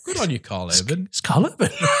still alive. Good on you, Carl Urban. It's Carl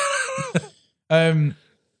Urban.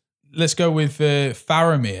 Let's go with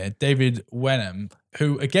Faramir, David Wenham,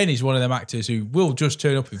 who again is one of them actors who will just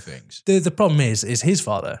turn up in things. The problem is his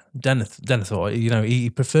father, Denethor, you know, he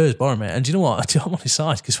prefers Boromir. And do you know what? I'm on his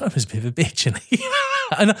side because Boromir's a bit of a bitch.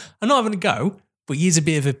 And I'm not having a go, but he is a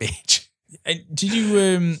bit of a bitch. And did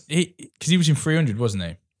you, because he was in 300, wasn't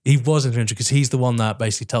he? He was in 300 because he's the one that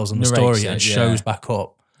basically tells them the story and shows yeah. back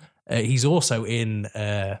up. He's also in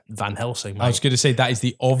Van Helsing, mate. I was going to say that is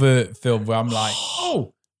the other film where I'm like,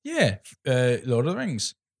 oh, yeah, Lord of the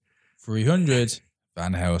Rings, 300,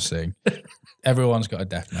 Van Helsing. Everyone's got a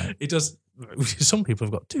death note. It does. Some people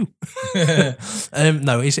have got two.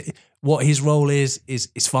 No, what his role is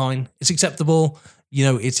fine. It's acceptable. You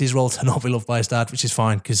know, it's his role to not be loved by his dad, which is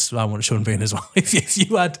fine because I want to shouldn't be in as well. If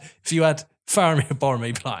you had Faramir and Boromir,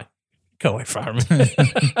 you'd be like, go away,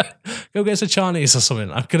 Faramir. Go get some Chinese or something.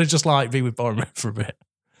 I'm gonna just like be with Boromir for a bit.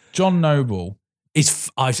 John Noble.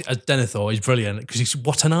 Denethor is brilliant because he's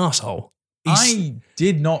what an arsehole. I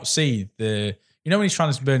did not see the. You know when he's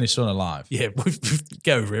trying to burn his son alive? Yeah,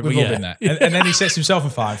 get over it. We've all been there. And then he sets himself on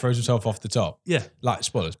fire, throws himself off the top. Yeah. Like,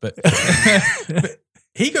 spoilers, but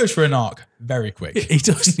he goes for an arc very quick. He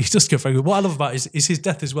does go very good. What I love about it is his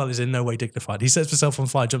death as well is in no way dignified. He sets himself on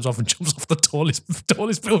fire, jumps off the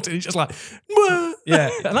tallest building. He's just like, Mwah! Yeah.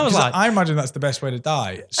 And I was like, I imagine that's the best way to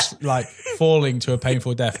die. Like falling to a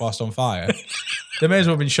painful death whilst on fire. There may as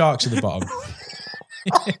well have been sharks at the bottom.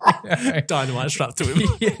 Dynamite strapped to him.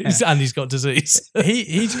 Yeah. And he's got disease.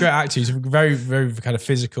 He's a great actor. He's a very, very kind of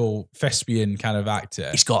physical, thespian kind of actor.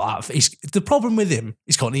 He's got that. The problem with him,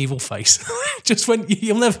 he's got an evil face. Just when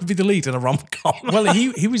he'll never be the lead in a rom-com. Well,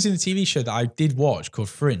 he was in a TV show that I did watch called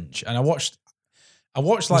Fringe, and I watched like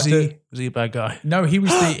was he a bad guy? No, he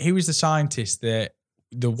was the scientist the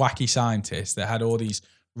wacky scientist that had all these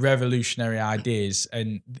revolutionary ideas,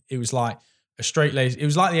 and it was like a straight lace. It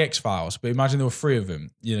was like the X-Files, but imagine there were three of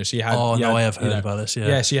them. You know, so you had. I have heard about this. Yeah,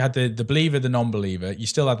 yeah. So you had the believer, the non-believer. You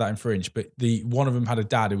still had that in Fringe, but one of them had a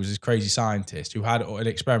dad who was this crazy scientist who had an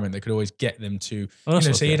experiment that could always get them to.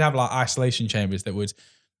 So he'd have like isolation chambers that would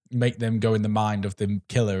make them go in the mind of the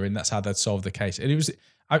killer, and that's how they'd solve the case. And it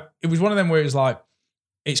was one of them where it was like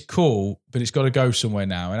it's cool, but it's got to go somewhere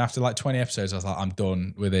now. And after like 20 episodes, I was like, I'm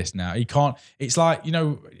done with this now. He can't. It's like,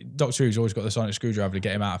 Doctor Who's always got the sonic screwdriver to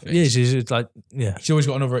get him out of it. Yeah, it's like, yeah. He's always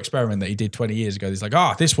got another experiment that he did 20 years ago. He's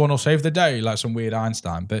like, this one will save the day, like some weird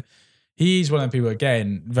Einstein. But he's one of them people,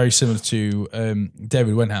 again, very similar to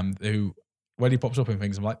David Wenham, who, when he pops up in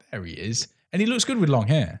things, I'm like, there he is. And he looks good with long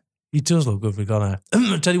hair. He does look good with long hair.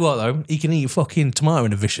 I'll tell you what, though, he can eat fucking tomato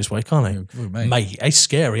in a vicious way, can't he? Mate, it's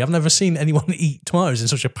scary. I've never seen anyone eat tomatoes in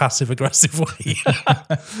such a passive-aggressive way.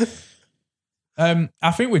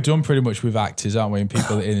 I think we're done pretty much with actors, aren't we, and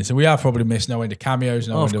people in this. And we have probably missed no end of cameos,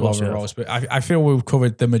 no end of other roles. But I feel we've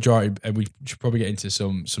covered the majority, and we should probably get into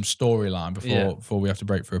some storyline before we have to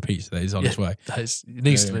break for a pizza that is on its way. It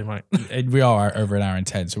needs to be, mate. And we are over an hour and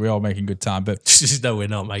 10, so we are making good time. But no, we're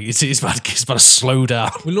not, mate. It's about to slow down.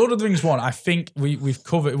 With Lord of the Rings 1, I think we've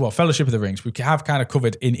covered, Fellowship of the Rings, we have kind of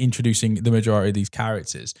covered in introducing the majority of these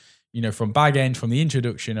characters. From Bag End, from the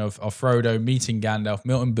introduction of Frodo, meeting Gandalf,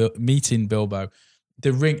 meeting Bilbo.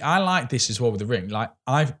 The Ring, I like this as well with the Ring. Like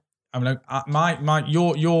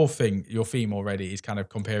your theme already is kind of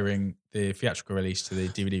comparing the theatrical release to the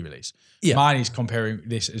DVD release. Yeah. Mine is comparing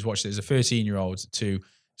this as watched as a 13-year-old to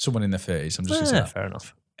someone in their 30s. I'm just saying. Fair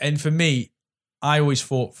enough. And for me, I always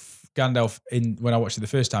thought Gandalf, when I watched it the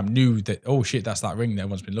first time, knew that, oh shit, that's that ring that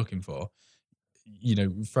everyone's been looking for.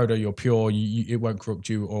 Frodo, you're pure. It won't corrupt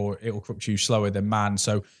you, or it'll corrupt you slower than man.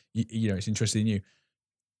 So it's interested in you.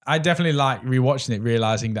 I definitely like rewatching it,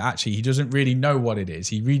 realizing that actually he doesn't really know what it is.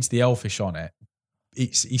 He reads the Elfish on it. He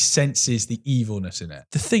senses the evilness in it.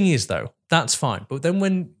 The thing is, though, that's fine. But then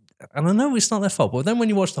and I know it's not their fault, but then when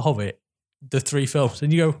you watch The Hobbit, the 3 films,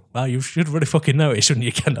 and you go, wow, you should really fucking know it, shouldn't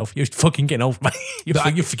you, Gandalf? You're fucking getting old, mate.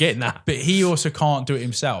 You're forgetting that. But he also can't do it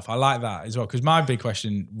himself. I like that as well, because my big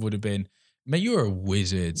question would have been, mate, you're a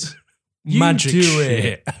wizard. Magic do shit.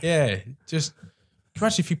 It. Yeah, just...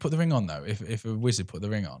 Imagine if you put the ring on, though, if a wizard put the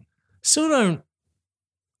ring on. Still don't...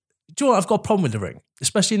 Do you know what? I've got a problem with the ring,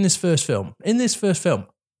 especially in this first film. In this first film,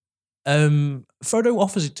 Frodo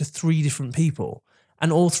offers it to 3 different people,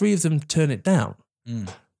 and all 3 of them turn it down. Mm.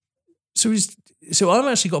 So I've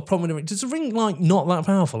actually got a problem with the ring. Does the ring, not that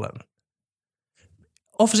powerful then?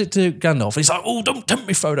 Offers it to Gandalf. He's like, oh, don't tempt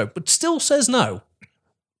me, Frodo. But still says no.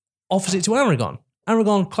 Offers it to Aragorn.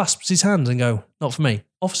 Aragorn clasps his hands and go, not for me.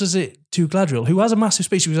 Offers it to Galadriel, who has a massive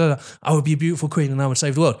speech. He goes, I would be a beautiful queen and I would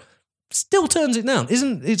save the world. Still turns it down.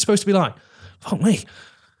 Isn't it supposed to be like, fuck me,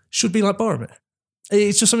 should be like Boromir?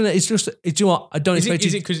 It's just something that do you know what? I don't expect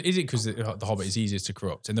Is it because the Hobbit is easiest to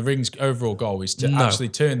corrupt, and the ring's overall goal is to actually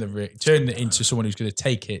turn it into someone who's going to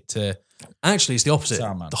take it to... Actually, it's the opposite.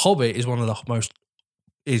 Saruman. The Hobbit is one of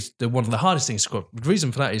the hardest things to corrupt. The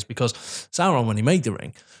reason for that is because Sauron, when he made the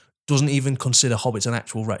ring, doesn't even consider hobbits an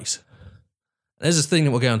actual race. There's this thing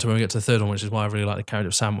that we'll get onto when we get to the third one, which is why I really like the character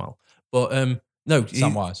of Samwell. But no,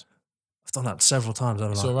 Samwise. I've done that several times.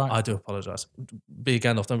 It's all right. I do apologise. Be a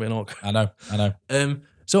Gandalf, don't be an orc. I know.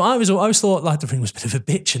 So I always thought like the ring was a bit of a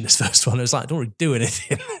bitch in this first one. It was like, I don't really do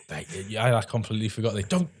anything. I completely forgot. They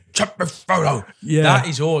don't jump the photo. Yeah, that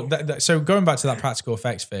is all. So going back to that practical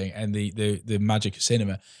effects thing and the magic of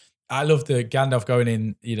cinema, I love the Gandalf going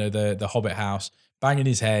in, the Hobbit house, banging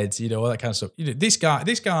his head, all that kind of stuff.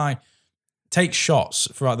 This guy takes shots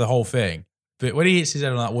throughout the whole thing, but when he hits his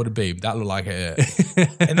head on that wooden beam, that looked like it hurt.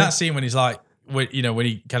 And that scene when he's like, when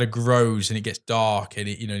he kind of grows and it gets dark and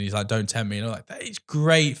and he's like, don't tempt me, and all that is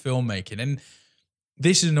great filmmaking. And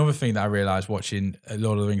this is another thing that I realized watching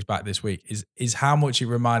Lord of the Rings back this week is how much it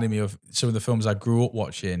reminded me of some of the films I grew up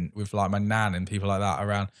watching with like my nan and people like that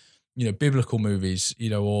around, biblical movies,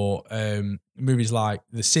 or movies like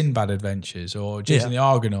the Sinbad Adventures or Jason and the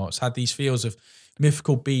Argonauts had these feels of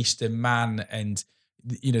mythical beast and man and,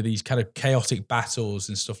 these kind of chaotic battles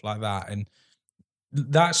and stuff like that. And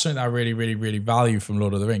that's something that I really, really, really value from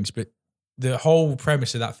Lord of the Rings. But the whole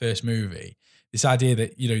premise of that first movie, this idea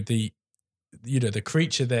that, the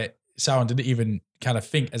creature that Sauron didn't even kind of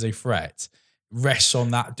think as a threat rests on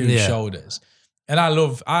that dude's shoulders. And I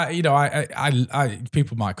love, I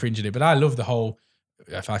people might cringe at it, but I love the whole,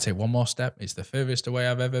 if I take one more step, it's the furthest away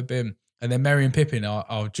I've ever been. And then Merry and Pippin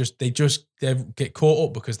they get caught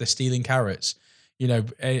up because they're stealing carrots,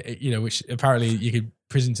 which apparently you could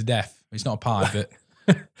prison to death. It's not a pie, but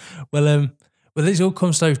well, this all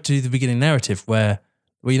comes down to the beginning narrative where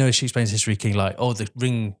she explains history king like, oh, the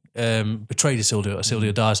ring betrayed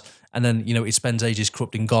Isildur dies, and then it spends ages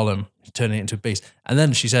corrupting Gollum, turning it into a beast, and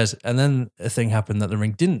then she says, and then a thing happened that the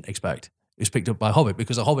ring didn't expect. It was picked up by a Hobbit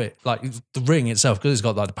because a Hobbit, like the ring itself, because it's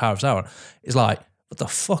got like the power of Sauron, is like, what the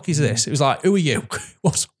fuck is this? It was like, who are you?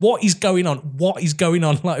 What is going on? What is going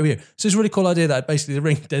on? Like, who are you? So it's a really cool idea that basically the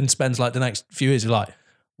ring then spends like the next few years like,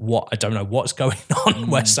 what I don't know what's going on.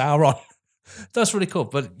 Where's Sauron? That's really cool.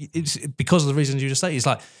 But it's because of the reasons you just say. It's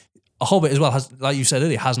like a Hobbit as well has, like you said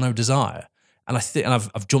earlier, has no desire. And I think, and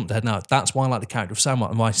I've jumped ahead now. That's why I like the character of Sam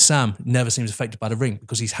and why Sam never seems affected by the ring,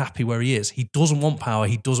 because he's happy where he is. He doesn't want power.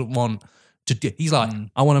 He doesn't want to. He's like,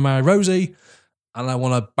 I want to marry Rosie, and I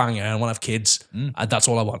want to bang her, and I want to have kids, and that's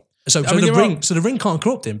all I want. So the ring can't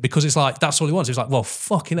corrupt him because it's like that's all he wants. He's like, well,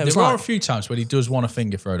 fucking hell. There are a few times when he does want to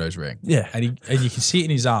finger Frodo's ring, and you can see it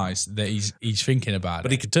in his eyes that he's thinking about it,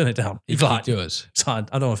 but he could turn it down. He does. I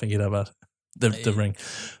don't want to think about the ring.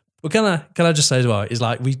 But can I just say as well, is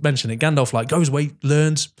like we mentioned it, Gandalf like goes away,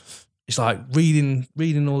 learns, it's like reading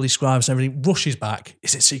all these scribes and everything, rushes back.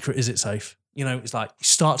 Is it secret? Is it safe? You know, it's like he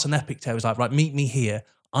starts an epic tale. He's like, right, meet me here.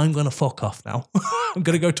 I'm gonna fuck off now. I'm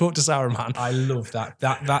gonna go talk to Saruman. I love that.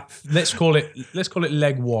 That let's call it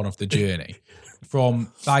leg one of the journey.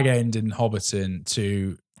 From Bag End and Hobbiton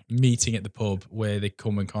to meeting at the pub where they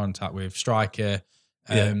come in contact with Striker.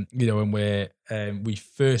 You know, when we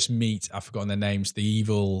first meet, I've forgotten their names, the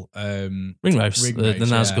evil Ringwraiths, the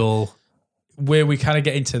Nazgul. Where we kind of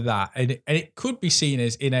get into that, and it could be seen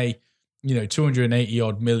as in a 280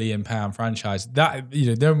 odd £1 million franchise that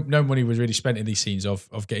no money was really spent in these scenes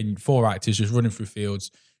of getting 4 actors just running through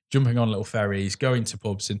fields, jumping on little ferries, going to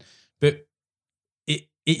pubs, but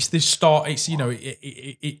it's the start. It's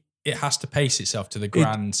it has to pace itself to the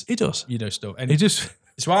grand. It does, stuff, and it just.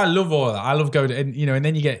 It's why I love all of that. I love going to, and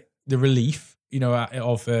then you get the relief,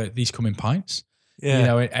 of these coming pints,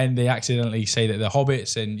 and they accidentally say that they're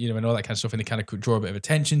hobbits and, and all that kind of stuff, and they kind of draw a bit of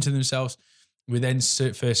attention to themselves. We then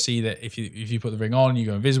first see that if you put the ring on, you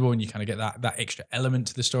go invisible, and you kind of get that extra element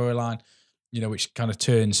to the storyline, which kind of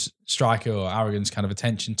turns Striker or Aragorn's kind of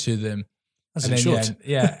attention to them. As and it should.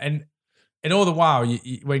 And all the while,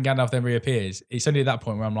 when Gandalf then reappears, it's only at that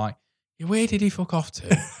point where I'm like, where did he fuck off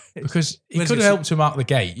to? Because he could have helped him out the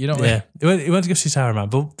gate, you know what I mean? He went to go see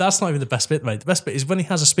Saruman, but that's not even the best bit, mate. The best bit is when he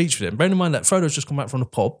has a speech with him. Bearing in mind that Frodo's just come back from the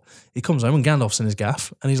pub, he comes home and Gandalf's in his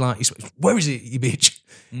gaff, and he's like, where is it, you bitch?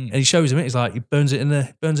 And he shows him it. He's like, he burns it in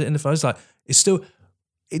the fire. He's like, it's still.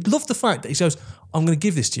 I love the fact that he says, I'm going to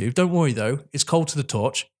give this to you. Don't worry though, it's cold to the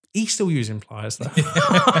touch. He's still using pliers though.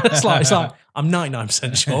 it's like I'm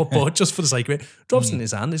 99% sure, but just for the sake of it, drops it in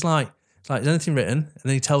his hand. It's like, is anything written? And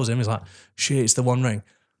then he tells him, he's like, shit, it's the One Ring.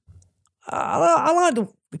 I like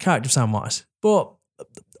the character of Samwise, but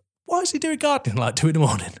why is he doing gardening like 2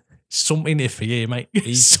 a.m? Something iffy here, mate.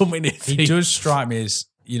 Something iffy. He does strike me as,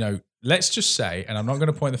 let's just say, and I'm not going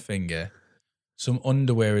to point the finger, some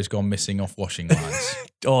underwear has gone missing off washing lines.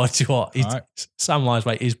 Oh, do you know what? Right. Samwise,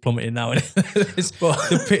 mate, is plummeting now. But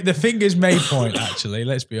the fingers may point, actually,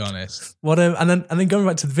 let's be honest. What? And then going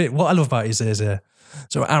back to the bit, what I love about it is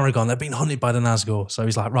so Aragorn, they're being hunted by the Nazgul. So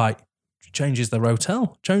he's like, right, changes their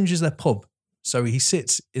hotel, changes their pub. So he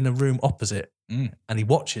sits in a room opposite and he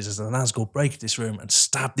watches as the Nazgul break this room and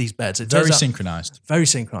stab these beds. Very synchronized. Very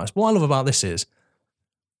synchronized. What I love about this is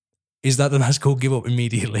that the Nazgul give up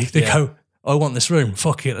immediately. They go, I want this room.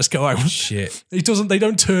 Fuck it, let's go home. Shit. They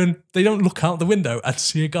don't look out the window and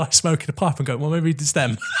see a guy smoking a pipe and go, well, maybe it's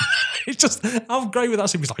them. It's just, I'm great with that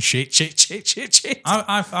scene. He's like, shit.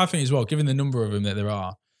 I think as well, given the number of them that there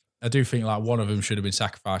are, I do think like one of them should have been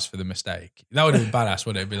sacrificed for the mistake. That would have been badass,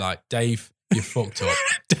 wouldn't it? It'd be like, Dave, you fucked up.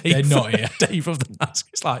 They're not here. Dave of the Nazgul.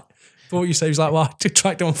 It's like, what you say? He's like, well, I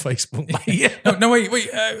tracked on Facebook, mate. No, wait.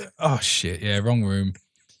 Oh shit, yeah, wrong room.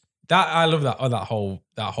 That I love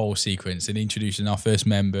that whole sequence and introducing our first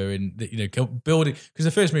member and building, because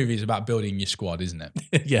the first movie is about building your squad, isn't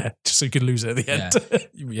it? Yeah, just so you can lose it at the end.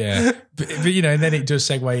 Yeah. But and then it does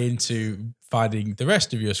segue into finding the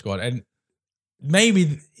rest of your squad. And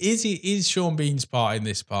maybe is Sean Bean's part in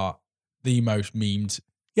this part the most memed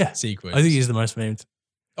sequence? I think he's the most memed.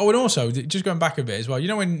 Oh, and also just going back a bit as well.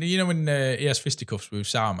 When he has fisticuffs with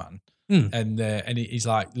Saruman. And he's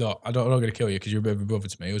like, look, I'm not going to kill you because you're a bit of a brother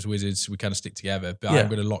to me. Us wizards, we kind of stick together, but I'm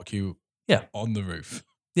going to lock you on the roof.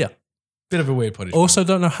 Yeah. Bit of a weird punishment. Also,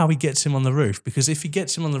 don't know how he gets him on the roof, because if he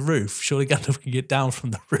gets him on the roof, surely Gandalf can get down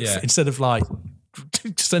from the roof instead of like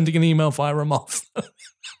sending an email via a moth.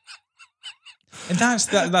 And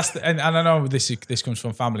and I know this comes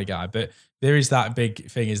from Family Guy, but there is that big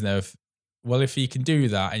thing, isn't there? Of, well, if you can do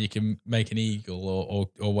that and you can make an eagle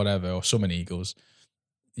or whatever, or summon eagles,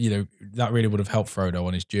 that really would have helped Frodo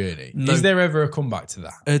on his journey. No. Is there ever a comeback to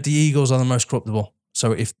that? The eagles are the most corruptible.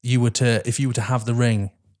 So if you were to have the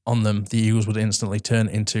ring on them, the eagles would instantly turn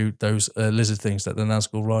into those lizard things that the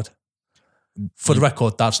Nazgul ride. For the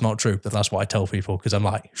record, that's not true, but that's what I tell people, because I'm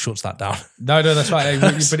like, shuts that down. No, that's right.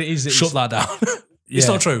 But it is. Shut that down. It's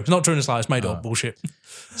Yeah. not true. It's not true in the slightest. It's made up bullshit.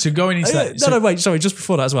 So going into that, No, wait. Sorry, just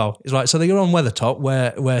before that as well. It's right. So they go on Weathertop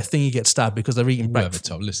where Thingy gets stabbed because they're eating breakfast.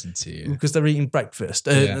 Weathertop, listen to you. Because they're eating breakfast.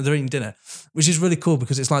 Yeah. They're eating dinner, which is really cool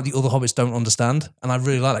because it's like the other hobbits don't understand. And I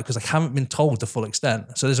really like that because they haven't been told the full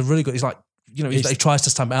extent. So there's a really good, he's like, you know, he tries to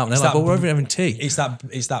stamp it out and they're like, well, we're over having tea. It's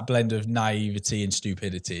that blend of naivety and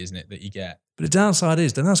stupidity, isn't it, that you get? But the downside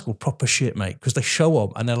is the Nazgul proper shit, mate, because they show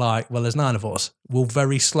up and they're like, well, there's 9 of us. We'll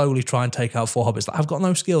very slowly try and take out 4 hobbits. Like, I've got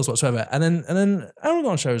no skills whatsoever. And then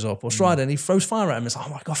Aragorn shows up or Strider and he throws fire at him. It's like,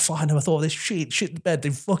 oh my God, fire, I never thought of this shit the bed. They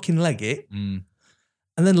fucking leg it. And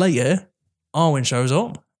then later, Arwen shows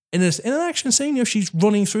up. In an action scene, you know, she's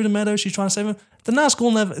running through the meadow, she's trying to save him. The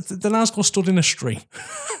Nazgul stood in a stream.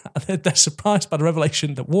 And they're surprised by the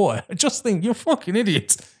revelation that water. I just think, you're fucking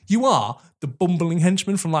idiots. You are the bumbling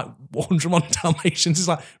henchman from like 101 Dalmatians. It's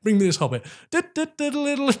like, bring me this hobbit. But they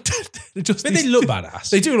look badass.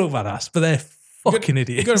 They do look badass, but they're fucking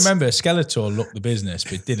idiots. You've got to remember, Skeletor looked the business,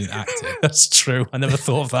 but didn't act it. That's true. I never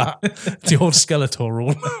thought of that. The old Skeletor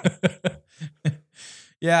rule.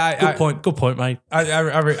 Yeah, Good point, mate. I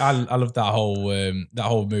love that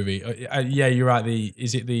whole movie. Yeah, you're right.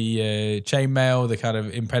 Is it the chainmail, the kind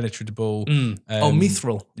of impenetrable?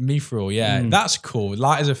 Mithril. Mithril, yeah, that's cool.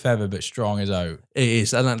 Light as a feather, but strong as oak. It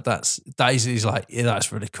is, and that's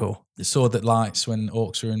really cool. The sword that lights when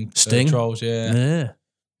orcs are in Sting. trolls. Yeah,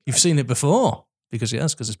 You've seen it before because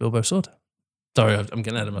it's Bilbo's sword. Sorry, I'm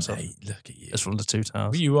getting ahead of myself. Hey, look at you. It's from the Two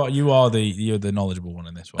Towers. You're the knowledgeable one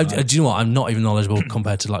in this one. Do you know what? I'm not even knowledgeable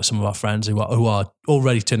compared to like some of our friends who are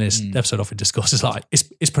already turning this episode off in discourse. It's like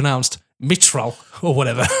it's pronounced Mithril or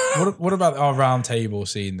whatever. What about our round table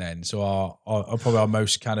scene then? So our probably our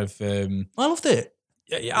most kind of. I loved it.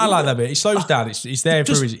 Yeah, I like that bit. It slows down. It's there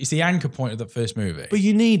for a reason. It's the anchor point of the first movie. But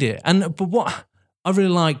you need it, but what. I really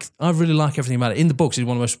like everything about it. In the books, it's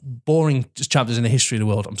one of the most boring chapters in the history of the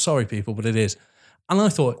world. I'm sorry, people, but it is. And I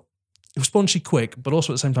thought it was spongy, quick, but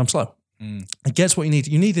also at the same time slow. It gets what you need.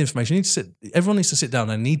 You need the information. Everyone needs to sit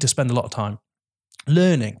down and need to spend a lot of time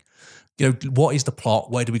learning. You know, what is the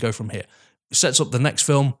plot? Where do we go from here? It sets up the next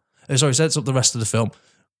film. Sets up the rest of the film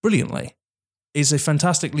brilliantly. It's a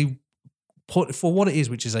fantastically put for what it is,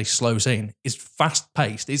 which is a slow scene. It's fast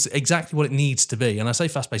paced. It's exactly what it needs to be. And I say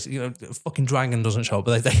fast paced. You know, fucking dragon doesn't show up,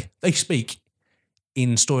 but they speak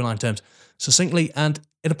in storyline terms succinctly and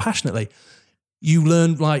passionately. You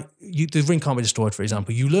learn the ring can't be destroyed, for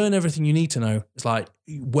example. You learn everything you need to know. It's like,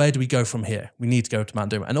 where do we go from here? We need to go to Mount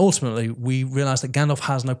Doom. And ultimately, we realise that Gandalf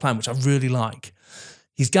has no plan, which I really like.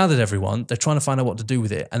 He's gathered everyone. They're trying to find out what to do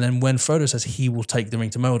with it. And then when Frodo says he will take the ring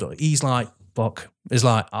to Mordor, he's like, fuck. It's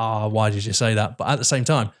like, why did you say that? But at the same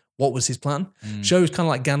time, what was his plan? Shows kind of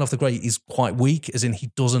like Gandalf the Great is quite weak, as in he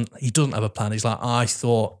doesn't have a plan. He's like, I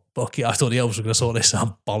thought the elves were going to sort this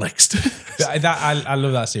out. Bollocks. I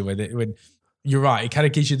love that scene when you're right. It kind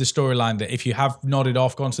of gives you the storyline that if you have nodded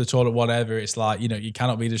off, gone to the toilet, whatever, it's like, you know, you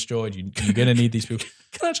cannot be destroyed. You're going to need these people.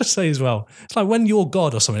 Can I just say as well, it's like when you're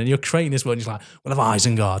God or something and you're creating this world, you're like, we'll have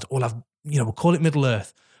Isengard, or we'll call it Middle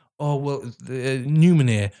Earth, or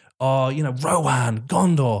Numenor, or, Rohan,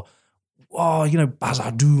 Gondor, or,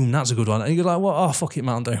 Bazar-Doom, that's a good one. And you're like, well, fuck it,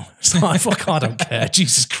 Mount Doom. It's like, fuck, I don't care.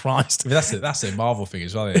 Jesus Christ. I mean, that's a Marvel thing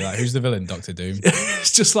as well. Like, who's the villain? Doctor Doom.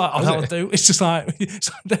 It's just like, that'll do. It's just like,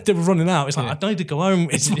 they were running out. It's like, I need to go home.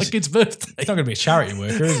 It's my kid's birthday. It's not going to be a charity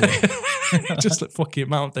worker, is it? Just like, fuck it,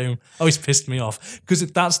 Mount Doom. Always pissed me off. Because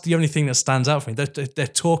that's the only thing that stands out for me. They're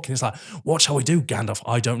talking. It's like, what shall we do, Gandalf?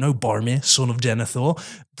 I don't know. Boromir, son of Denethor,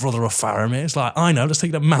 brother of Faramir. It's like, I know. Let's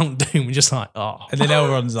take that Mount Doom. And just like, And then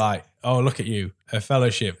everyone's like, oh, look at you, a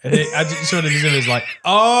fellowship. And someone in the Zoom is like,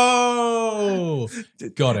 oh,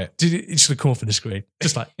 got it. It should have come off in the screen.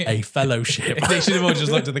 Just like, a fellowship. They should have all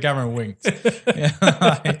just looked at the camera and winked.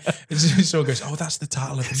 Someone goes, oh, that's the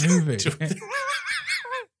title of the movie.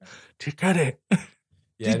 Did you get it?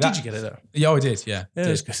 Yeah, did you get it though? Yeah, I did, yeah. It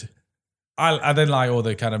was good. I then like all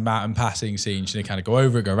the kind of mountain passing scenes, kind of go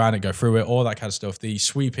over it, go around it, go through it, all that kind of stuff. The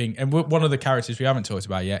sweeping, and one of the characters we haven't talked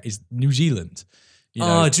about yet is New Zealand. Do you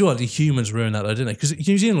know what? The humans ruined that though, didn't they? Because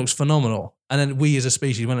New Zealand looks phenomenal. And then we as a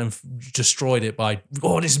species went and destroyed it by,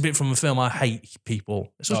 this is a bit from a film. I hate people.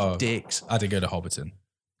 It's just dicks. I did go to Hobbiton.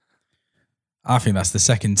 I think that's the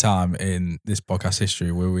second time in this podcast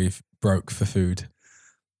history where we've broke for food.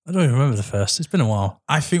 I don't even remember the first. It's been a while.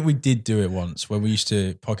 I think we did do it once when we used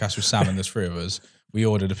to podcast with Sam and there's 3 of us. We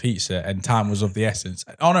ordered a pizza and time was of the essence.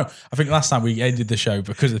 Oh no, I think last time we ended the show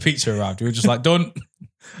because the pizza arrived. We were just like, done.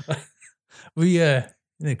 We in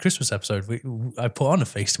the Christmas episode, I put on a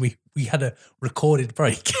face. We had a recorded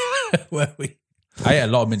break where we. I ate a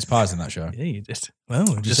lot of mince pies in that show. Yeah, you did. Well,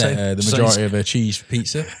 just ate the majority of a cheese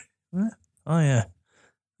pizza. Oh yeah,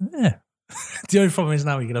 Yeah. The only problem is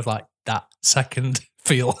now you can have like that second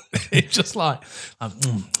feel. It's just like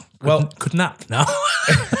could nap now.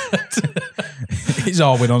 It's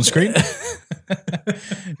Arwen on screen.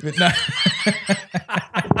 But no.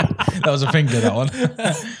 That was a finger, that one.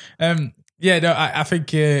 Yeah, no, I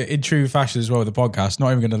think in true fashion as well with the podcast, not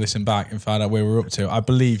even going to listen back and find out where we're up to. I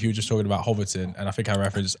believe you were just talking about Hobbiton, and I think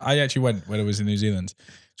I actually went when I was in New Zealand.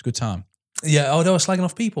 It's a good time. Yeah, although I was slagging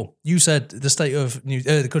off people. You said the state of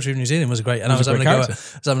the country of New Zealand was great, and I was having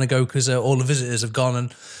to go because all the visitors have gone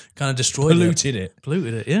and kind of destroyed Polluted it.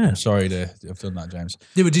 Polluted it, yeah. Sorry to have done that, James.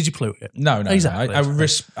 Yeah, but did you pollute it? No. Exactly.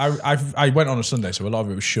 I went on a Sunday, so a lot of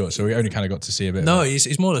it was shut, so we only kind of got to see a bit. No, of it.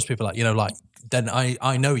 it's more or less people like, then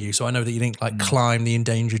I know you, so I know that you didn't like climb the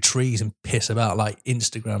endangered trees and piss about like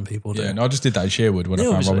Instagram people do. Yeah, no, I just did that in Sherwood when I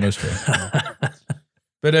found Robin Hood Street.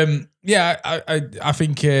 But I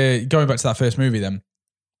think going back to that first movie, then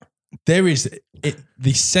there is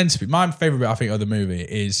the sense of it. My favorite bit, I think, of the movie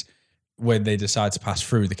is when they decide to pass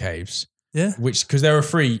through the caves. Yeah, because there are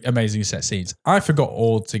 3 amazing set scenes. I forgot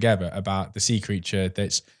altogether about the sea creature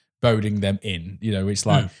that's boating them in. It's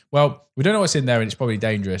like, well, we don't know what's in there, and it's probably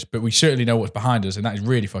dangerous, but we certainly know what's behind us, and that is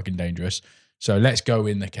really fucking dangerous. So let's go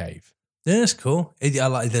in the cave. Yeah, that's cool.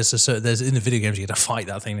 There's in the video games you get to fight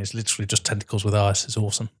that thing. It's literally just tentacles with eyes. It's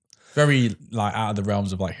awesome. Very like out of the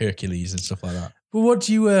realms of like Hercules and stuff like that. But what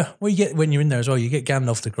you get when you're in there as well? You get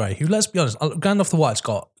Gandalf the Grey, who, let's be honest, Gandalf the White's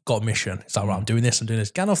got a mission. It's like, right, I'm doing this.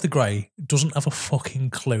 Gandalf the Grey doesn't have a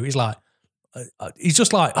fucking clue. He's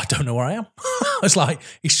just like, I don't know where I am. It's like,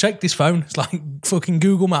 he's checked his phone. It's like fucking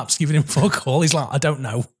Google Maps giving him fuck all. He's like, I don't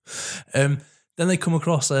know. Then they come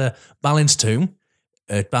across Balin's tomb.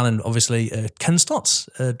 Balin, obviously, Ken Stott's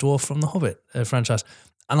dwarf from the Hobbit franchise.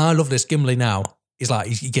 And I love this. Gimli now, he's like,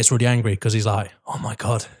 he gets really angry because he's like, oh my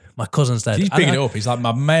God, my cousin's dead. He's picking it up. He's like,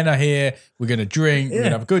 my men are here. We're going to drink. We're going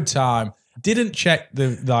to have a good time. Didn't check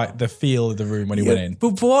the feel of the room when he went in.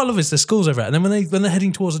 But what I love is the skulls over it. And then when they're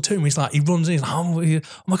heading towards the tomb, he runs in. He's like, oh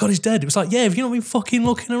my God, he's dead. It was like, yeah, have you not been fucking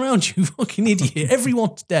looking around, you fucking idiot?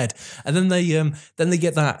 Everyone's dead. And then they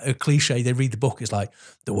get that cliche. They read the book. It's like,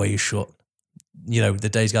 the way is shut. The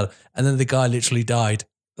day's gone. And then the guy literally died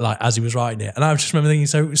like as he was writing it. And I just remember thinking,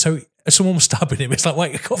 so someone was stabbing him. It's like,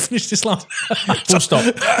 wait, I can't finish this line. Full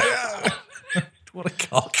stop. What a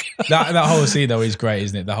cock. that whole scene though is great,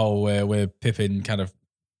 isn't it? The whole where Pippin kind of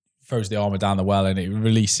throws the armor down the well and it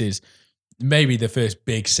releases maybe the first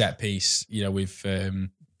big set piece, with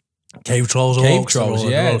cave trolls,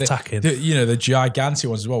 yeah, attacking. The gigantic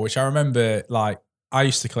ones as well, which I remember like I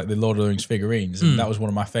used to collect the Lord of the Rings figurines, and that was one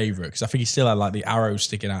of my favourite because I think he still had like the arrows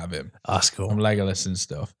sticking out of him. That's cool. From Legolas and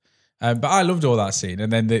stuff. But I loved all that scene,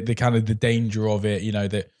 and then the kind of the danger of it,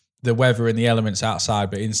 the weather and the elements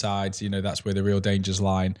outside, but inside, that's where the real dangers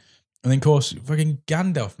lie. And then, of course, fucking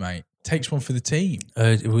Gandalf, mate, takes one for the team.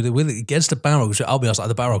 Against the Balrog, I'll be honest, like,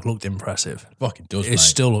 the Balrog looked impressive. Fucking does, It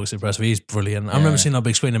still looks impressive. He's brilliant. I remember seeing that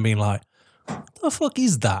big screen and being like, what the fuck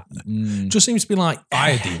is that? Just seems to be like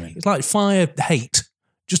fire demon. It's like fire hate.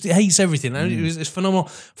 Just it hates everything. And it's phenomenal.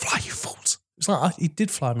 Fly, you fools. It's like, he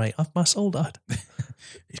did fly, mate. My soul died.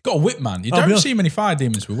 He's got a whip, man. You don't see many fire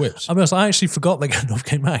demons with whips. I'll be honest, I actually forgot that Gandalf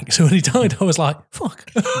came back. So when he died, I was like,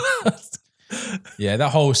 fuck. Yeah, that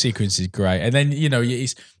whole sequence is great. And then,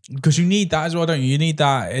 it's because you need that as well, don't you? You need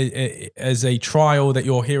that as a trial that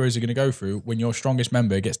your heroes are going to go through when your strongest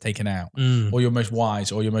member gets taken out, or your most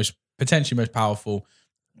wise, or your potentially most powerful,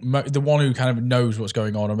 the one who kind of knows what's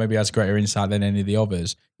going on, or maybe has greater insight than any of the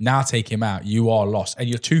others. Now take him out. You are lost, and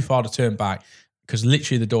you're too far to turn back because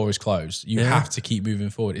literally the door is closed. You have to keep moving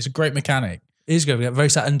forward. It's a great mechanic. It is good. Very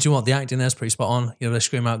sad. And do you know what? The acting there's pretty spot on. They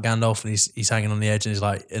scream out Gandalf and he's hanging on the edge and he's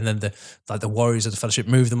like, and then the warriors of the Fellowship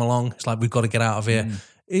move them along. It's like, we've got to get out of here.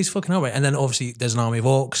 It's fucking alright. And then obviously there's an army of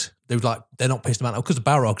orcs. They're not pissed about it because the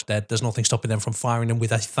Balrog's dead. There's nothing stopping them from firing them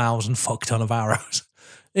with 1,000 fuck ton of arrows.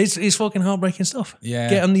 It's fucking heartbreaking stuff. Yeah.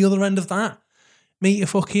 Get on the other end of that. Meet a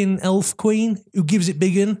fucking elf queen who gives it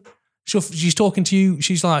big in. She's talking to you.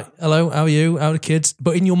 She's like, hello, how are you? How are the kids?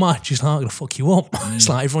 But in your mind, she's like, I'm going to fuck you up. It's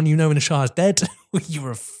like, everyone you know in the Shire's dead.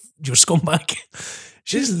 You're a scumbag.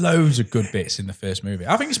 There's loads of good bits in the first movie.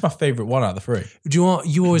 I think it's my favourite one out of the three. Do you know,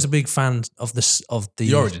 you're always a big fan of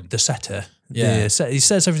the origin, the setter. Yeah, he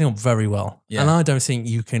sets everything up very well, yeah. And I don't think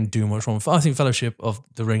you can do much wrong. I think Fellowship of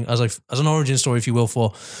the Ring as an origin story, if you will,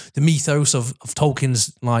 for the mythos of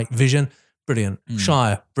Tolkien's like vision, brilliant.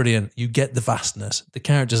 Shire, brilliant. You get the vastness. The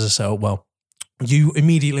characters are so well. You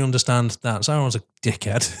immediately understand that Sauron's a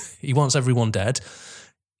dickhead. He wants everyone dead.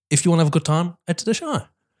 If you want to have a good time, head to the Shire.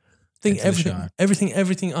 I think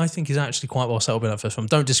everything I think is actually quite well set up in that first film.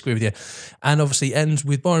 Don't disagree with you. And obviously ends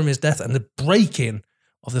with Boromir's death and the breaking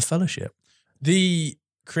of the Fellowship. The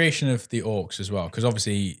creation of the orcs as well, because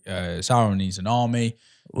obviously Sauron needs an army.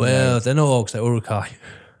 Well, they're not orcs, they're Uruk-hai.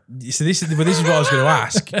 So this is what I was going to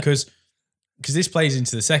ask, because this plays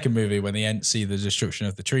into the second movie when they see the destruction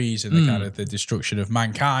of the trees and the kind of the destruction of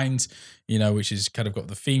mankind, which is kind of got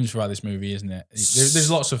the themes throughout this movie, isn't it?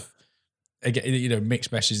 There's lots of, again,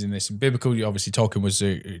 mixed messages in this. Biblical, obviously Tolkien was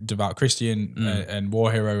a devout Christian and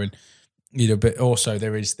war hero, and but also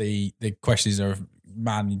there is the questions of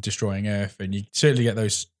man destroying Earth, and you certainly get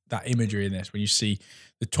that imagery in this when you see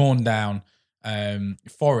the torn down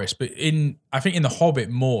forest. But I think in The Hobbit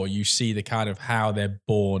more, you see the kind of how they're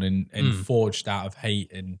born and forged out of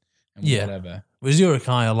hate and whatever. Whereas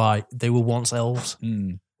Uruk-hai are like, they were once elves.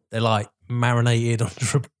 They're like marinated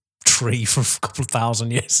under a tree for a couple of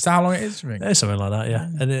thousand years. Is that how long it is? It's something like that, yeah.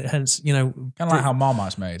 And hence, kind of like how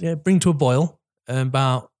Marmite's made. Yeah, bring to a boil,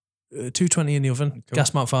 about 220 in the oven, cool.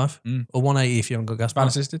 Gas mark 5, or 180 if you haven't got gas mark.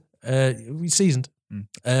 Assisted? Seasoned.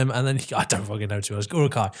 And then, I don't fucking know too much.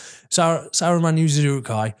 Uruk-hai. Saruman uses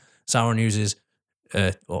Uruk-hai, Sauron uses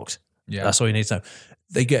orcs. Yeah. That's all you need to know.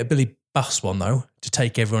 They get a Billy Bass one, though, to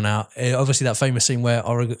take everyone out. Obviously, that famous scene where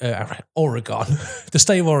Oregon, the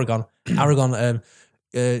state of Oregon, Aragorn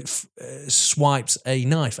swipes a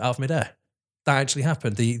knife out of midair. That actually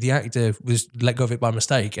happened. The actor was let go of it by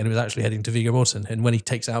mistake, and he was actually heading to Viggo Mortensen. And when he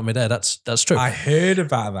takes it out midair, that's true. I heard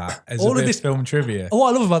about that as all a bit of film trivia.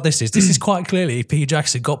 What I love about this is quite clearly Peter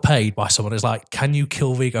Jackson got paid by someone who's like, "Can you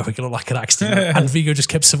kill Viggo? We're gonna like an accident," and Viggo just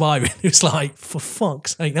kept surviving. He was like, "For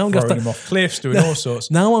fuck's sake!" Now I'm throwing him off cliffs, doing all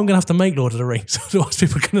sorts. Now I'm gonna have to make Lord of the Rings. Otherwise,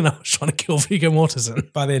 people are gonna know I was trying to kill Viggo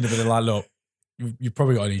Mortensen. By the end of it, they're like, "Look, you've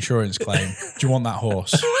probably got an insurance claim. Do you want that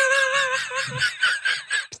horse?"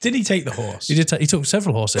 Did he take the horse? He did. He took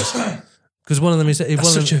several horses because one of them is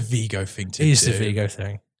such a Viggo thing to do. It is the Viggo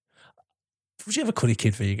thing. Would you ever call your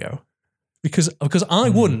kid Viggo? Because I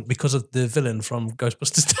wouldn't, because of the villain from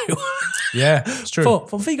Ghostbusters 2. Yeah, it's true.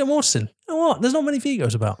 For Viggo Mortensen, you know what? There's not many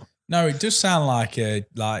Viggos about. No, it does sound like a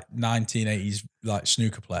 1980s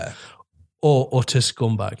snooker player or to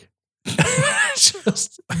scumbag.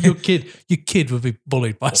 Just your kid would be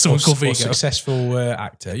bullied by someone called Viggo. Or successful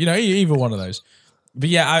actor, either one of those. But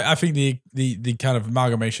yeah, I think the kind of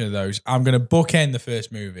amalgamation of those, I'm going to bookend the first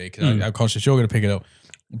movie because I'm conscious you're going to pick it up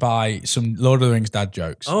by some Lord of the Rings dad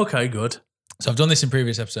jokes. Okay, good. So I've done this in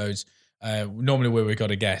previous episodes, normally where we've got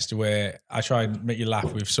a guest, where I try and make you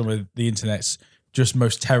laugh with some of the internet's just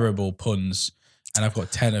most terrible puns, and I've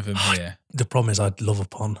got 10 of them here. The problem is I love a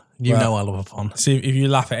pun. You know I love a pun. See, if you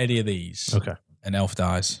laugh at any of these, okay, an elf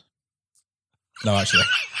dies. No, actually.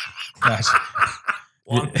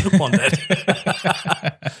 One dead.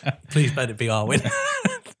 Please let it be Arwen.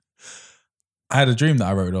 I had a dream that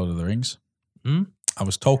I wrote Lord of the Rings. I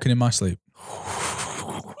was talking in my sleep.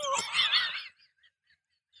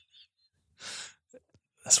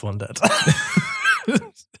 That's one dead.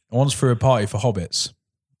 Once threw a party for hobbits.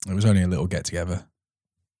 It was only a little get together.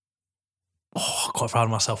 Oh, I'm quite proud of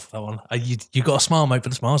myself for that one. You got a smile, mate, but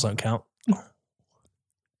the smiles don't count.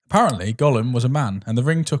 Apparently, Gollum was a man, and the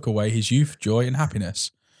ring took away his youth, joy, and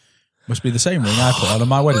happiness. Must be the same ring I put on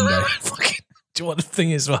my wedding day. Do you know what the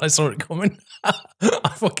thing is? I saw it coming.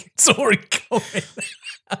 I fucking saw it coming.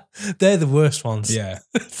 They're the worst ones. Yeah.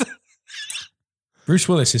 Bruce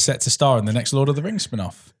Willis is set to star in the next Lord of the Rings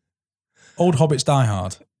spin-off. Old Hobbits Die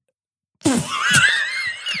Hard.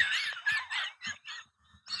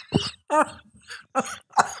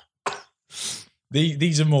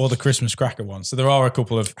 These are more the Christmas cracker ones. So there are a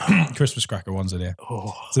couple of Christmas cracker ones in here.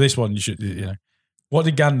 Oh. So this one, you should, What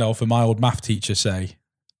did Gandalf and my old math teacher say?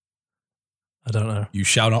 I don't know. You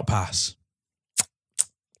shall not pass.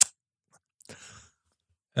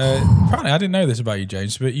 Apparently, I didn't know this about you,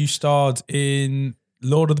 James, but you starred in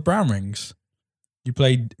Lord of the Brown Rings. You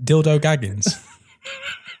played Dildo Gaggins.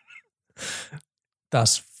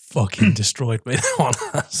 That's fucking destroyed me. That one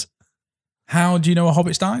has. How do you know a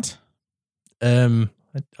Hobbit's died?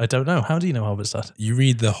 I don't know. How do you know Hobbit's died? You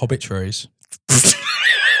read the Hobbitries.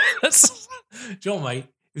 John, mate,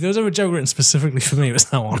 if there was ever a joke written specifically for me, it was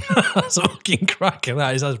that one. That's a fucking cracker.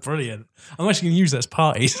 That's brilliant. I'm actually going to use that as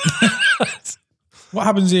parties. What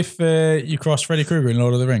happens if you cross Freddy Krueger in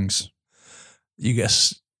Lord of the Rings? You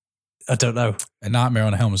guess. I don't know. A Nightmare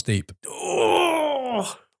on Helm's Deep.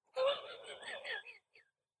 Oh.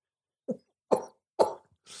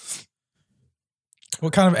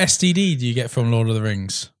 What kind of STD do you get from Lord of the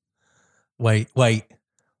Rings? Wait.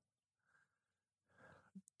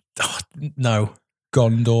 Oh, no.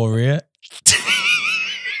 Gondorian.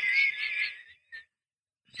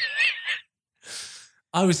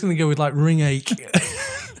 I was going to go with like ring ache.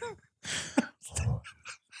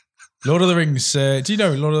 Lord of the Rings. Do you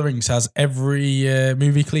know Lord of the Rings has every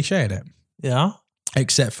movie cliche in it? Yeah.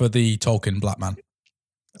 Except for the Tolkien black man.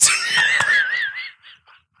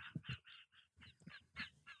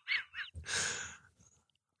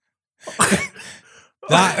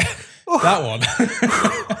 That one.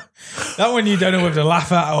 That one you don't know whether to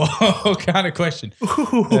laugh at or kind of question.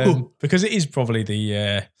 Because it is probably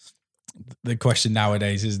the question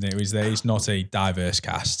nowadays, isn't it? Is that it's not a diverse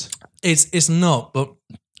cast. It's not, but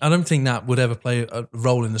I don't think that would ever play a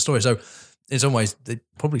role in the story. So in some ways, they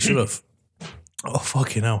probably should have. Oh,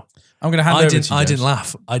 fucking hell. I'm going to hand over to you, I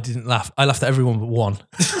didn't laugh. I laughed at everyone but one.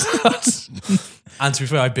 And to be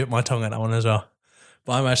fair, I bit my tongue at that one as well.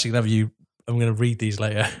 But I'm actually going to have you... I'm going to read these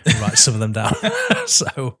later and write some of them down.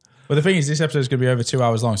 So... Well, the thing is, this episode is going to be over 2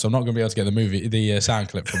 hours long, so I'm not going to be able to get the sound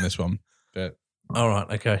clip from this one. But all right,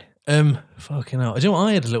 okay. Fucking hell. Do you know what?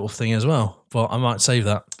 I had a little thing as well, but I might save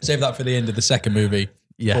that. Save that for the end of the second movie.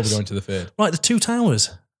 Yes. Before we go into the third. Right, The Two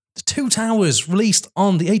Towers. The Two Towers, released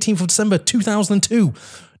on the 18th of December 2002.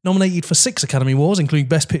 Nominated for 6 Academy Awards, including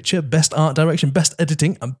Best Picture, Best Art Direction, Best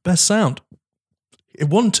Editing, and Best Sound. It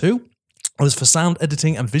won 2. It was for sound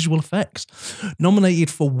editing and visual effects. Nominated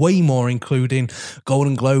for way more, including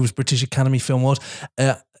Golden Globes, British Academy Film Awards.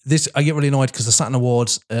 This I get really annoyed because the Saturn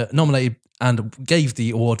Awards nominated and gave the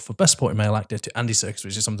award for Best Supporting Male Actor to Andy Serkis,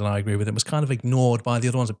 which is something I agree with. It was kind of ignored by the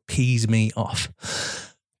other ones. It pees me off.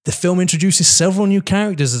 The film introduces several new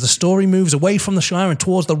characters as the story moves away from the Shire and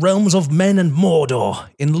towards the realms of men and Mordor.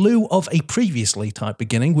 In lieu of a previously type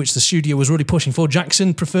beginning, which the studio was really pushing for,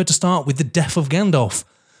 Jackson preferred to start with the death of Gandalf,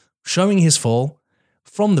 showing his fall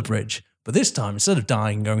from the bridge. But this time, instead of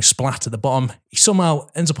dying and going splat at the bottom, he somehow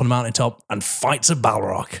ends up on a mountaintop and fights a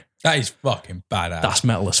Balrog. That is fucking badass. That's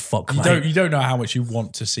metal as fuck, mate. You don't know how much you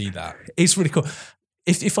want to see that. It's really cool.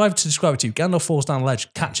 If I were to describe it to you, Gandalf falls down a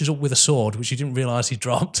ledge, catches up with a sword, which he didn't realise he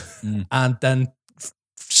dropped, and then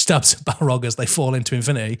stabs a Balrog as they fall into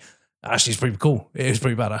infinity. Actually, it's pretty cool. It is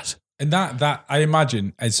pretty badass. And that I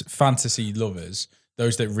imagine, as fantasy lovers,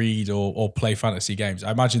 those that read or play fantasy games,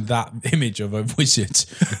 I imagine that image of a wizard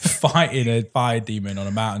fighting a fire demon on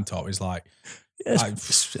a mountaintop is like... Yeah,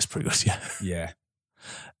 it's pretty good, yeah.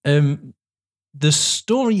 Yeah. The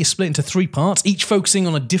story is split into 3 parts, each focusing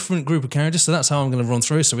on a different group of characters. So that's how I'm going to run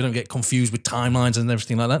through, so we don't get confused with timelines and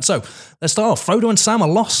everything like that. So let's start off. Frodo and Sam are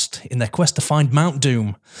lost in their quest to find Mount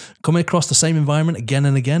Doom, coming across the same environment again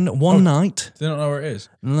and again. One night. They don't know where it is.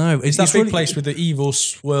 No, it's that big really, place with the evil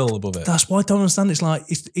swirl above it. That's why I don't understand. It's like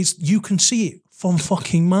it's you can see it from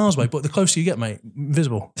fucking miles away, but the closer you get, mate,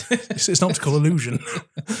 invisible. It's an optical illusion.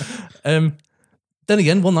 Then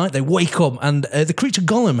again, one night they wake up and the creature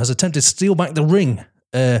Gollum has attempted to steal back the ring.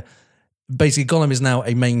 Basically, Gollum is now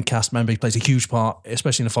a main cast member. He plays a huge part,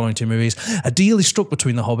 especially in the following 2 movies. A deal is struck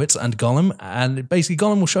between the hobbits and Gollum, and basically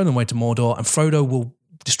Gollum will show them the way to Mordor, and Frodo will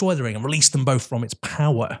destroy the ring and release them both from its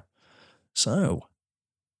power. So,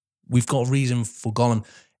 we've got a reason for Gollum.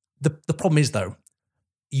 The problem is, though,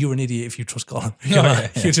 you're an idiot if you trust Gollum.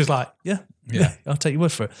 You're just like, yeah, I'll take your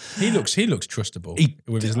word for it. He looks trustable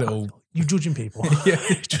with his little... You judging people.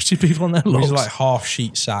 Judging people on their looks. He's like half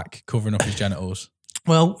sheet sack covering up his genitals.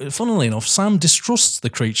 Well, funnily enough, Sam distrusts the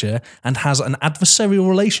creature and has an adversarial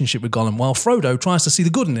relationship with Gollum, while Frodo tries to see the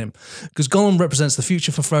good in him. Because Gollum represents the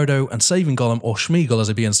future for Frodo, and saving Gollum, or Schmeagol as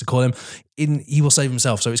he begins to call him, he will save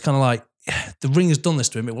himself. So it's kind of like, the ring has done this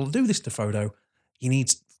to him, it will do this to Frodo. He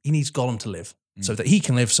needs Gollum to live. So that he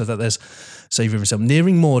can live, so that there's saving himself.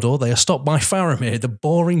 Nearing Mordor, they are stopped by Faramir, the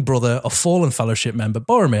boring brother of fallen Fellowship member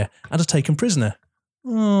Boromir, and are taken prisoner.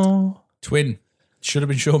 Oh. Twin. Should have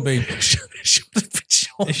been Sean Bean. Should have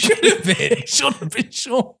been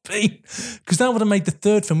Sean Bean. Because that would have made the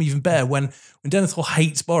third film even better when Denethor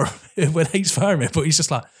hates Boromir, when hates Faramir, but he's just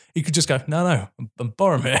like, he could just go, no, I'm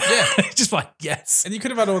Boromir. Yeah. Just like, yes. And you could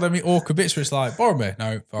have had all them awkward bits where it's like, Boromir.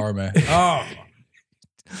 No, Faramir. Oh.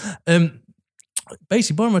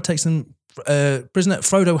 Basically, Boromir takes them prisoner.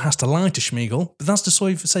 Frodo has to lie to Schmeagol, but that's to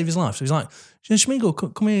save his life. So he's like,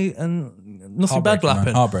 Schmeagol, come here, and nothing bad will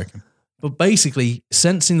happen. Heartbreaking. But basically,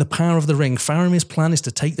 sensing the power of the ring, Faramir's plan is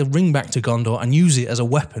to take the ring back to Gondor and use it as a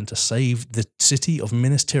weapon to save the city of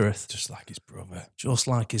Minas Tirith. Just like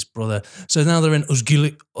his brother. So now they're in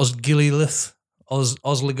Osgiliath, Osgiliath,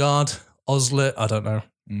 Osler, I don't know.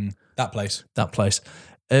 That place.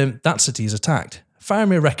 That city is attacked.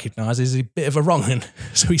 Faramir recognises a bit of a wrong-un,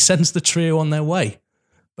 so he sends the trio on their way.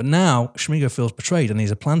 But now Schmeagol feels betrayed, and he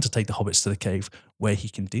has a plan to take the hobbits to the cave where he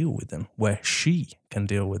can deal with them, where she can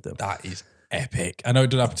deal with them. That is epic. I know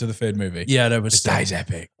it did happen to the third movie. Yeah, no, but that is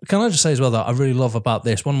epic. Can I just say as well that I really love about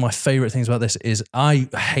this, one of my favourite things about this is I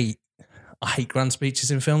hate grand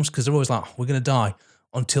speeches in films because they're always like, we're going to die.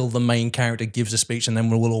 until the main character gives a speech, and then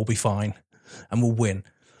we'll all be fine and we'll win.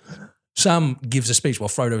 Sam gives a speech while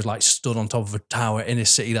Frodo is like stood on top of a tower in a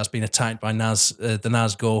city that's been attacked by the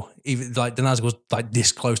Nazgul. Even like the Nazgul's like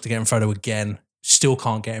this close to getting Frodo again, still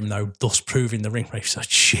can't get him though, thus proving the ring race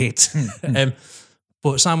such shit.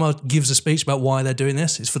 But Sam gives a speech about why they're doing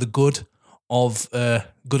this. It's for the good of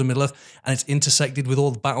Middle Earth, and it's intersected with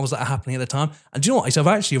all the battles that are happening at the time. And do you know what? It's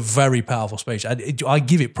actually a very powerful speech. I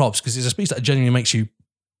give it props because it's a speech that genuinely makes you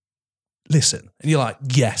listen, and you're like,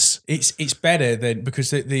 yes, it's better than,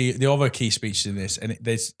 because the other key speeches in this, and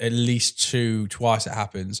there's at least twice it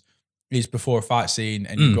happens, is before a fight scene,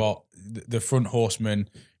 and you've got the front horsemen,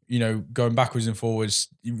 you know, going backwards and forwards,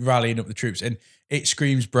 rallying up the troops, and it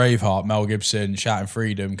screams Braveheart, Mel Gibson shouting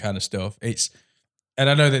freedom kind of stuff. And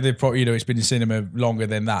I know that they've probably, you know, it's been in cinema longer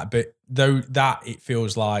than that, but though that it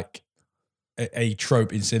feels like a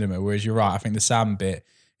trope in cinema, whereas you're right, I think the Sam bit,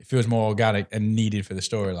 it feels more organic and needed for the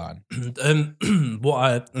storyline. What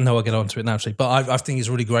I know, I'll get onto it now, actually, but I think it's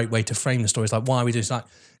a really great way to frame the story. It's like, why are we doing this? Like,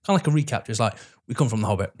 kind of like a recap. It's like, we come from The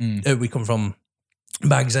Hobbit. We come from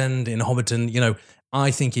Bag's End in Hobbiton. You know,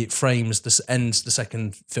 I think it ends the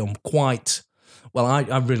second film quite well. I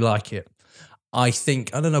really like it. I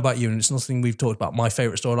think, I don't know about you, and it's nothing we've talked about, my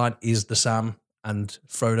favourite storyline is the Sam and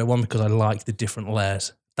Frodo one, because I like the different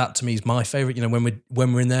layers. That to me is my favourite. You know,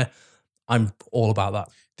 when we're in there, I'm all about that.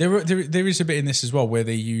 There is a bit in this as well where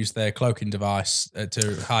they use their cloaking device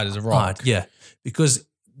to hide as a rock. Right, yeah, because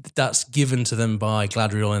that's given to them by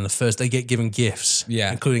Galadriel in the first. They get given gifts,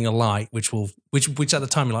 including a light, which at the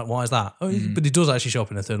time you're like, why is that? Oh, but it does actually show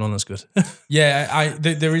up in the third one. That's good. Yeah,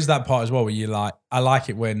 there is that part as well where you like. I like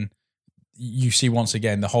it when you see once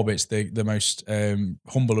again the hobbits, the most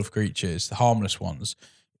humble of creatures, the harmless ones,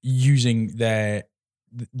 using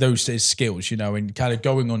those skills, you know, and kind of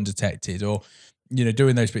going undetected, or, you know,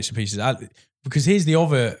 doing those bits and pieces. Because here's the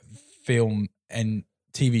other film and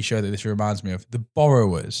TV show that this reminds me of, The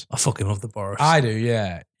Borrowers. I fucking love The Borrowers. I do,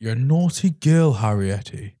 yeah. You're a naughty girl,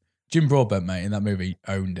 Harrietty. Jim Broadbent, mate, in that movie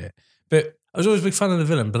owned it. But I was always a big fan of the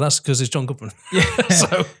villain, but that's because it's John Goodman. Yeah,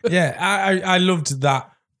 so yeah, I loved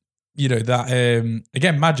that. You know, that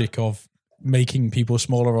again, magic of making people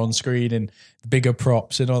smaller on screen and bigger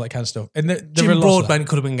props and all that kind of stuff. And Jim Broadbent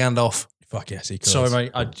could have been Gandalf. Fuck yes, he could. Sorry,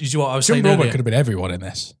 mate. Did you know what I was Jim saying Broadbent earlier? could have been everyone in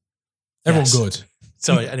this. Everyone good.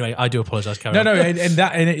 Sorry. Anyway, I do apologise. Carry on. No.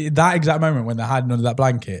 And that exact moment when they're hiding under that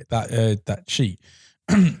blanket, that sheet,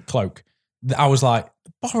 cloak, I was like,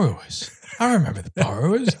 Borrowers. I remember The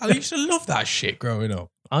Borrowers. I used to love that shit growing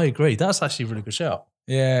up. I agree. That's actually a really good shout.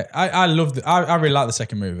 Yeah, I loved it. I really like the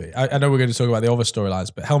second movie. I know we're going to talk about the other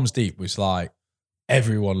storylines, but Helm's Deep was like,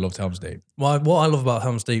 everyone loved Helm's Deep. Well, what I love about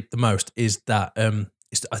Helm's Deep the most is that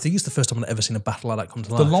I think it's the first time I've ever seen a battle like that come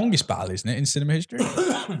to life. The longest battle, isn't it, in cinema history?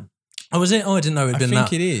 Oh, is it? Oh, I didn't know it'd been that. I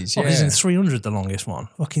think it is, yeah. Oh, it's in 300, the longest one.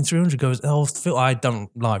 Fucking 300 goes, I don't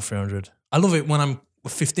like 300. I love it when I'm a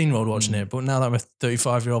 15-year-old watching it, but now that I'm a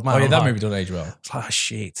 35-year-old man. Oh, yeah, that movie doesn't age well. It's like,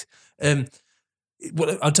 shit.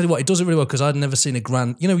 Well, I'll tell you what, it does it really well because I'd never seen a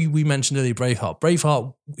grand. You know, we mentioned earlier Braveheart.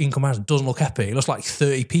 Braveheart, in comparison, doesn't look epic. It looks like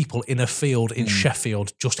 30 people in a field in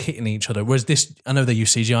Sheffield just hitting each other. Whereas this, I know they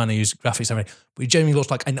use CGI and they use graphics and everything, but it genuinely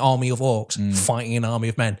looks like an army of orcs fighting an army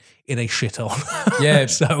of men in a shithole.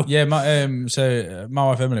 Yeah, my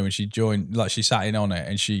wife Emily, when she joined, like she sat in on it,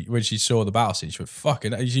 and when she saw the battle scene, she went,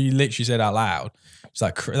 "Fucking!" She literally said out loud, "It's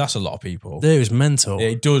like that's a lot of people." It was mental. Yeah,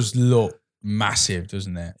 it does look massive,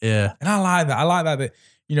 doesn't it? Yeah. And I like that,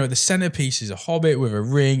 you know, the centerpiece is a hobbit with a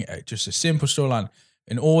ring, just a simple storyline,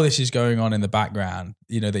 and all this is going on in the background,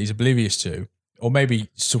 you know, that he's oblivious to, or maybe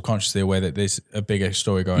subconsciously aware that there's a bigger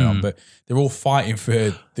story going on, but they're all fighting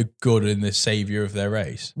for the good and the savior of their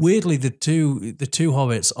race. Weirdly, the two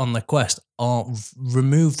hobbits on the quest are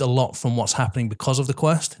removed a lot from what's happening because of the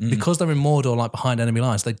quest. Because they're in Mordor, like behind enemy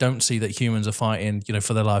lines, they don't see that humans are fighting, you know,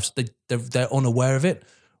 for their lives. They're unaware of it,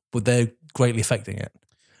 but they're greatly affecting it.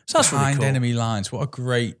 So that's behind really cool. enemy lines. What a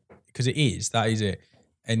great, because that is it.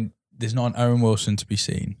 And there's not an Owen Wilson to be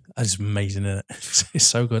seen. That's amazing, isn't it? It's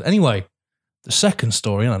so good. Anyway, the second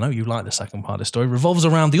story, and I know you like the second part of the story, revolves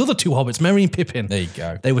around the other two hobbits, Merry and Pippin. There you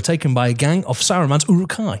go. They were taken by a gang of Saruman's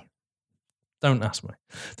Uruk-hai. Don't ask me.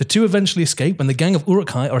 The two eventually escape when the gang of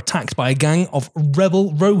Uruk-hai are attacked by a gang of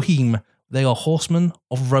rebel Rohirrim. They are horsemen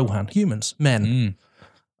of Rohan, humans, men.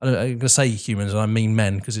 I'm going to say humans, and I mean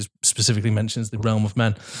men, because it specifically mentions the realm of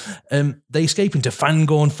men. They escape into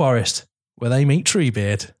Fangorn Forest, where they meet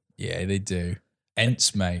Treebeard. Yeah, they do.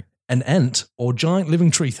 Ents, mate. An Ent, or giant living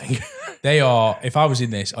tree thing. They are, if I was in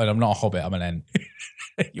this, and I'm not a hobbit, I'm an Ent.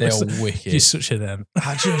 They are wicked. You're such an Ent.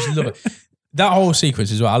 I just love it. That whole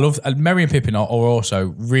sequence as well. I love Merry and Pippin are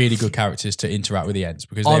also really good characters to interact with the Ents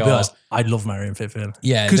because they are. I love Merry and Pippin.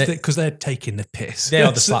 Yeah, because they're taking the piss. They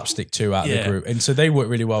are the slapstick two out of the group, and so they work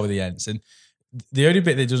really well with the Ents. And the only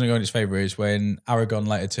bit that doesn't go in its favour is when Aragorn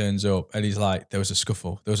later turns up and he's like, "There was a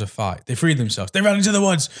scuffle, there was a fight, they freed themselves, they ran into the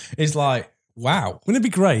woods." It's like, wow, wouldn't it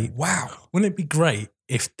be great? Wow, wouldn't it be great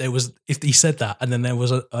if he said that and then there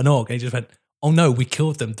was an orc and he just went, "Oh no, we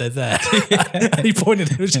killed them. They're there." And he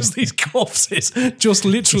pointed, it was just these corpses, just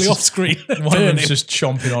literally off screen. One of them's just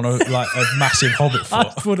chomping on a massive hobbit foot.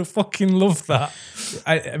 I would have fucking loved that.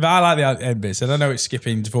 But I like the end bits, and I know it's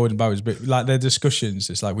skipping forward and backwards, but like their discussions,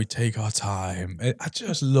 it's like we take our time. I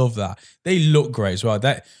just love that. They look great as well.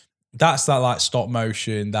 That's that like stop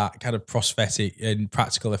motion, that kind of prosthetic and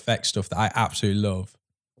practical effect stuff that I absolutely love.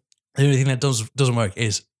 The only thing that doesn't work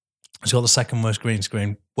is it's got the second worst green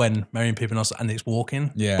screen when Merry and Pippin are, and it's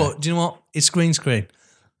walking. Yeah. But do you know what? It's green screen.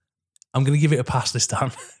 I'm going to give it a pass this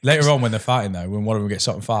time. Later on when they're fighting though, when one of them gets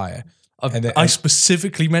shot on fire. I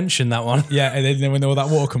specifically mentioned that one. Yeah, and then when all that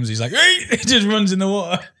water comes, he's like, hey! He just runs in the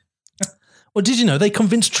water. Well, did you know they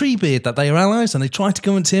convinced Treebeard that they are allies and they tried to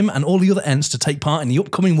convince him and all the other Ents to take part in the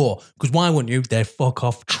upcoming war? Because why wouldn't you? They're fuck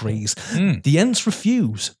off trees. The Ents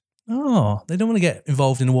refuse. Oh, they don't want to get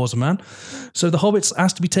involved in the wars of man. So the hobbits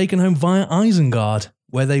asked to be taken home via Isengard,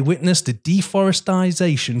 where they witnessed the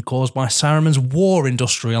deforestation caused by Saruman's war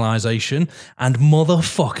industrialization, and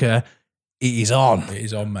motherfucker, it is on. It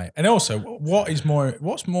is on, mate. And also, what's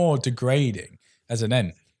more degrading as an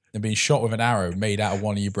Ent than being shot with an arrow made out of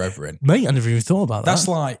one of your brethren? Mate, I never even thought about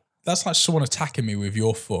that. That's like someone attacking me with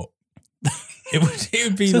your foot. It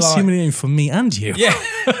would be so that's humiliating for me and you. Yeah.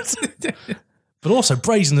 But also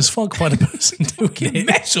brazen as fuck by the person doing it.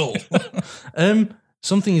 Metal.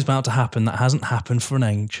 Something is about to happen that hasn't happened for an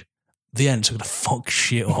age. The Ents are going to fuck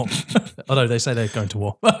shit up. Although they say they're going to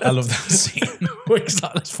war. I love that scene.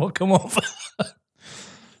 Exactly, let's fuck them up.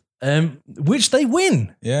 Which they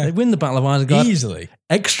win. Yeah. They win the Battle of Isengard. Easily.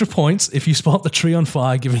 Extra points if you spot the tree on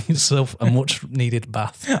fire, giving yourself a much needed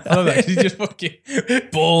bath. I love that. He just fucking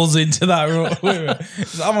balls into that room.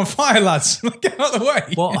 I'm on fire, lads. Get out of the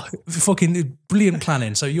way. What fucking brilliant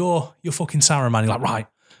planning. So you're fucking Saruman. You're like,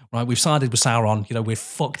 right, we've sided with Sauron. You know, we've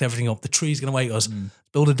fucked everything up. The tree's going to wait us.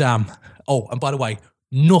 Build a dam. Oh, and by the way,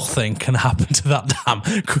 nothing can happen to that dam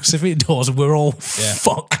because if it does, we're all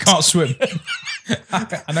fucked. I can't swim.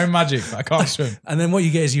 I know magic, but I can't swim. And then what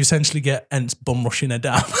you get is you essentially get Ents bum rushing a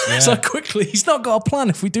dam. Yeah. So quickly, he's not got a plan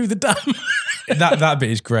if we do the dam. that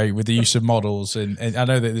bit is great with the use of models, and I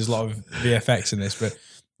know that there's a lot of VFX in this, but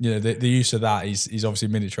you know the use of that is obviously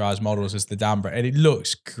miniaturized models as the dam, and it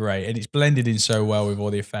looks great, and it's blended in so well with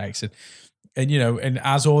all the effects, and you know, and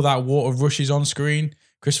as all that water rushes on screen,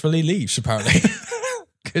 Christopher Lee leaves apparently.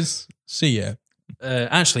 Because, see ya.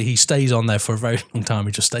 Actually, he stays on there for a very long time.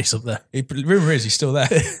 He just stays up there. Rumour is he's still there.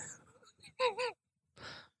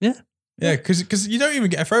 Yeah. Yeah, because you don't even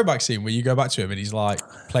get a throwback scene where you go back to him and he's like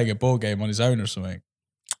playing a board game on his own or something.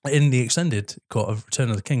 In the extended cut of Return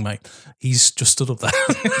of the King, mate, he's just stood up there.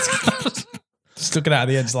 Just looking out of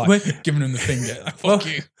the Ents like giving him the finger. Like, fuck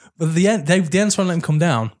you. But the Ents won't let him come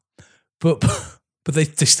down. But they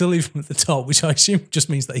still leave him at the top, which I assume just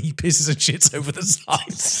means that he pisses and shits over the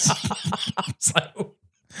sides.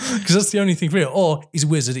 Because that's the only thing real. Or he's a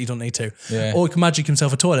wizard, he don't need to. Yeah. Or he can magic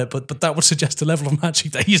himself a toilet, but that would suggest a level of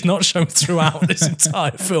magic that he's not shown throughout this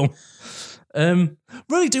entire film.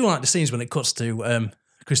 Really do like the scenes when it cuts to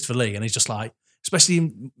Christopher Lee and he's just like, especially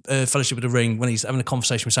in Fellowship of the Ring, when he's having a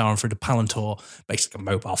conversation with Sauron through the Palantir, basically a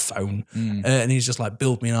mobile phone, and he's just like,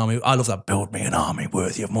 build me an army. I love that, build me an army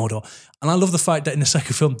worthy of Mordor. And I love the fact that in the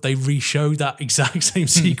second film, they re-show that exact same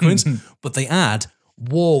sequence, but they add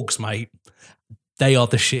wargs, mate. They are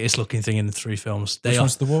the shittest looking thing in the three films. Which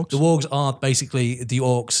one's the wargs? The wargs are basically the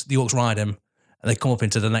orcs. The orcs ride them, and they come up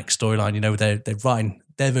into the next storyline. You know, they're riding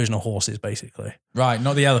their version of horses, basically. Right,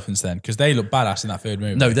 not the elephants then, because they look badass in that third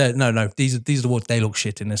movie. No. These are the wargs. They look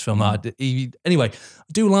shit in this film. Anyway,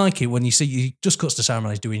 I do like it when you see he just cuts to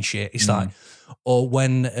Saruman. He's doing shit. It's like, or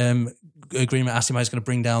when Greenman asked him how he's going to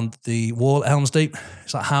bring down the wall at Helm's Deep.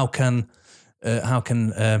 It's like how can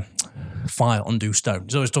fire undo stone?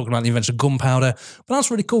 He's always talking about the invention of gunpowder, but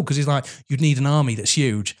that's really cool because he's like, you'd need an army that's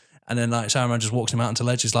huge. And then like Saruman just walks him out into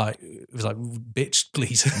ledge. He's like, bitch,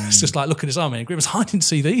 please. It's just like, look at his army. And Grimmer's like, I didn't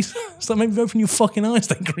see these. It's like, maybe open your fucking eyes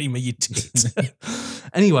then, Grimmer, you tit.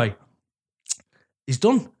 Anyway, he's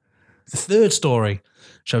done. The third story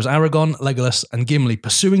shows Aragorn, Legolas, and Gimli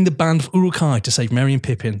pursuing the band of Uruk-hai to save Merry and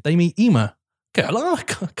Pippin. They meet Ema,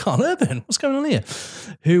 Carl Urban, what's going on here?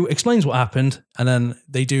 Who explains what happened, and then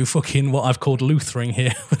they do fucking what I've called Luthering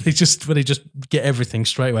here, where they just get everything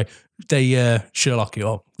straight away. They Sherlock it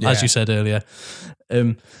up, as you said earlier.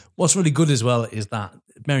 What's really good as well is that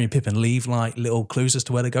Merry and Pippin leave like little clues as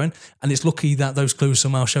to where they're going, and it's lucky that those clues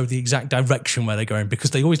somehow show the exact direction where they're going,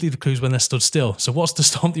 because they always leave the clues when they're stood still. So what's to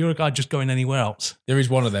stop the Uruk-hai just going anywhere else? There is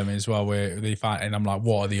one of them as well where they find, and I'm like,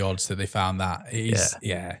 what are the odds that they found that? It is,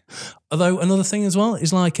 yeah. Although another thing as well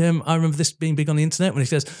is like, I remember this being big on the internet when he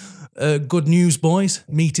says, "Good news, boys!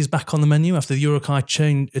 Meat is back on the menu after the Uruk-hai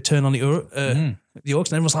turn on the Urks." And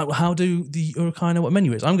everyone's like, "Well, how do the Uruk-hai know what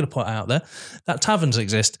menu is?" I'm going to put it out there that taverns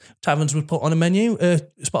exist. Taverns would put on a menu,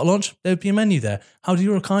 spot a launch. There would be a menu there. How do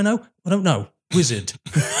Uruk-hai know? I don't know. Wizard.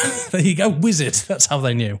 There you go, wizard. That's how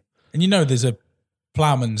they knew. And there's a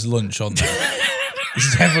ploughman's lunch on there.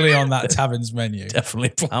 It's definitely on that tavern's menu.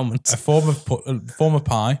 Definitely ploughman's. A form of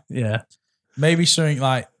pie. Yeah. Maybe something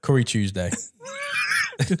like Curry Tuesday.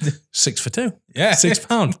 6 for 2. Yeah.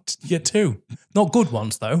 £6. You get 2. Not good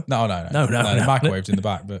ones, though. No. The microwave's in the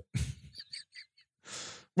back, but...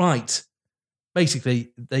 Right.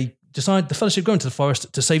 Basically, they decide the Fellowship go into the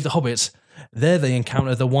forest to save the hobbits. There they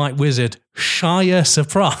encounter the White Wizard. Shire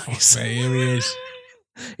surprise. Oh, here he is.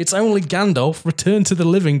 It's only Gandalf returned to the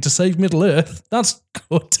living to save Middle-earth. That's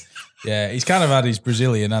good. Yeah, he's kind of had his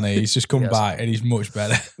Brazilian, hasn't he? He's just come back and he's much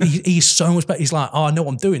better. He's so much better. He's like, I know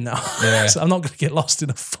what I'm doing now. Yeah. So I'm not going to get lost in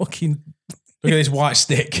a fucking... Look at this white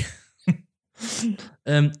stick.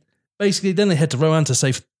 Basically, then they head to Rohan to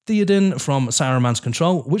save Theoden from Saruman's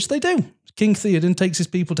control, which they do. King Theoden takes his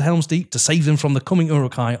people to Helm's Deep to save them from the coming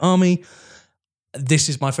Uruk-hai army. This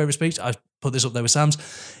is my favourite speech. I put this up there with Sam's.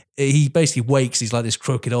 He basically wakes. He's like this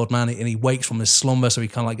crooked old man, and he wakes from his slumber, so he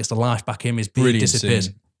kind of like gets the life back in him. His beard disappears.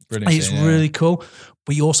 It's really cool.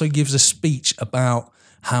 But he also gives a speech about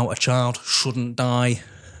how a child shouldn't die,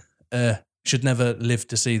 should never live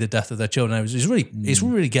to see the death of their children. It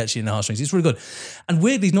really gets you in the heartstrings. It's really good. And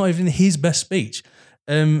weirdly, it's not even his best speech.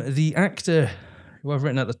 The actor who I've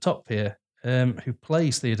written at the top here, who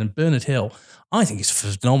plays Theoden, Bernard Hill, I think he's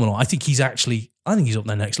phenomenal. I think he's up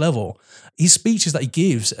there next level. His speeches that he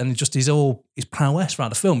gives and just his prowess throughout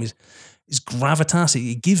the film is gravitas.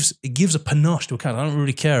 It gives a panache to a character I don't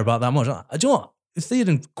really care about that much. Do you know what?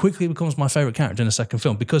 Theoden quickly becomes my favourite character in the second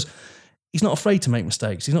film because he's not afraid to make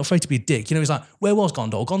mistakes. He's not afraid to be a dick. He's like, where was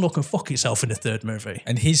Gondor? Gondor can fuck itself in the third movie.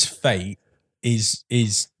 And his fate is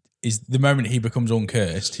the moment he becomes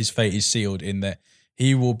uncursed, his fate is sealed in that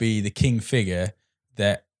he will be the king figure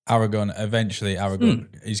that Aragorn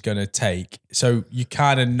is going to take. So you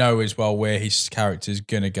kind of know as well where his character's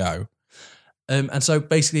going to go. And so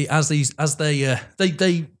basically, as they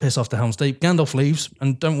piss off the Helm's Deep, Gandalf leaves,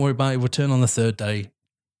 and don't worry about it. Return on the third day.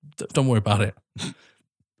 Don't worry about it.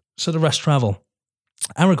 So the rest travel.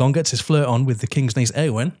 Aragorn gets his flirt on with the king's niece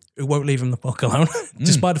Eowyn, who won't leave him the fuck alone,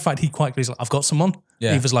 despite the fact he quite clearly is like, I've got someone.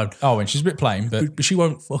 Yeah. Leave us alone. Oh, and she's a bit plain, but she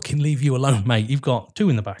won't fucking leave you alone, mate. You've got 2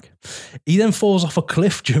 in the back. He then falls off a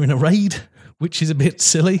cliff during a raid, which is a bit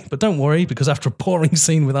silly, but don't worry, because after a boring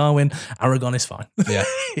scene with Arwen, Aragorn is fine. Yeah.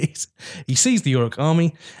 He sees the Uruk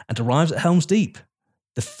army and arrives at Helm's Deep.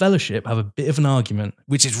 The Fellowship have a bit of an argument,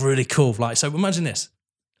 which is really cool. Like, so imagine this.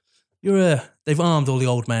 They've armed all the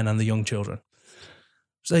old men and the young children.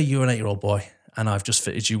 Say you're an 8-year-old boy and I've just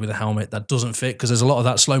fitted you with a helmet that doesn't fit, because there's a lot of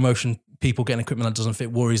that slow motion people getting equipment that doesn't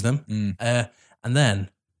fit worries them. And then,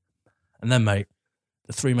 mate,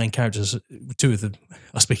 the 3 main characters, 2 of them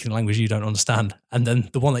are speaking a language you don't understand. And then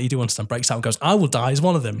the one that you do understand breaks out and goes, I will die as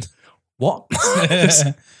one of them. What?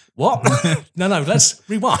 What? No, let's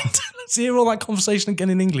rewind. Let's hear all that conversation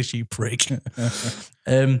again in English, you prick.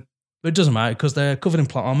 But it doesn't matter because they're covered in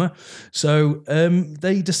plot armor. So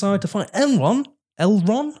they decide to fight Elrond.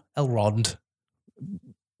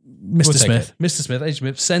 Mr. Smith, Agent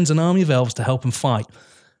Smith, sends an army of elves to help him fight.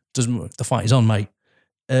 The fight is on, mate.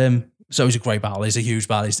 So it's a great battle. It's a huge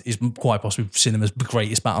battle. It's quite possibly cinema's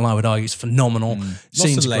greatest battle, I would argue. It's phenomenal.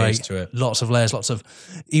 Lots of layers to it. Lots of layers,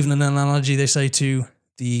 even an analogy they say to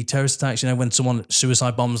the terrorist attacks, when someone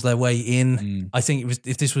suicide bombs their way in. I think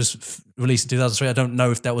if this was released in 2003, I don't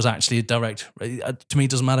know if that was actually a direct, to me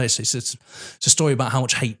it doesn't matter. It's a story about how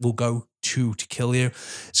much hate will go to kill you.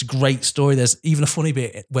 It's a great story. There's even a funny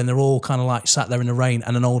bit when they're all kind of like sat there in the rain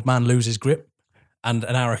and an old man loses grip and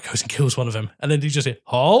an arrow goes and kills one of them. And then you just hear,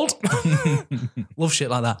 hold. Love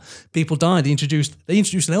shit like that. People die. They introduced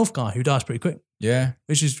an elf guy who dies pretty quick. Yeah.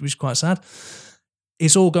 Which is quite sad.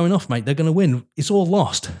 It's all going off, mate. They're going to win. It's all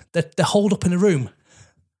lost. They're holed up in a room.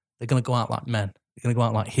 They're going to go out like men. They're going to go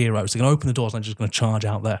out like heroes. They're going to open the doors and they're just going to charge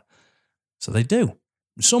out there. So they do.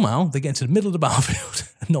 Somehow they get into the middle of the battlefield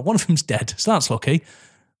Not one of them's dead. So that's lucky.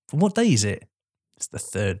 But what day is it? It's the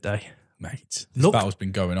third day. Mate, this Look- battle's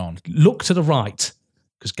been going on. Look to the right,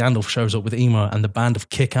 because Gandalf shows up with Emo and the band of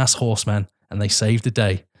kick-ass horsemen, and they save the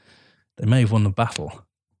day. They may have won the battle,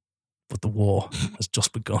 but the war has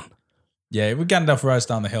just begun. Yeah, with Gandalf rides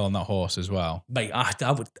down the hill on that horse as well. Mate,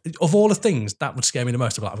 I would, of all the things, that would scare me the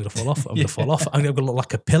most. I'm like, I'm going to fall off. I'm going to fall off. I'm going to look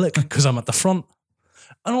like a pillock because I'm at the front.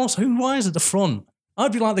 And also, why is at the front?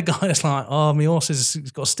 I'd be like the guy that's like, oh, my horse has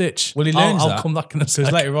got a stitch. Well, he learns I'll that come back in a because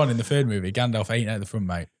sec. later on in the third movie, Gandalf ain't at the front,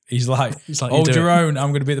 mate. He's like, you hold do your it." own.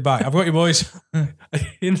 I'm going to be at the back. I've got you, boys.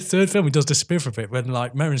 In the third film, he does disappear for a bit when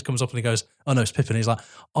like Merrin comes up and he goes, oh no, it's Pippin. He's like,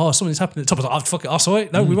 oh, something's happened at the top. I was like, oh, fuck it. I'll saw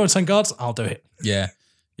it. No, we won't send guards. I'll do it. Yeah.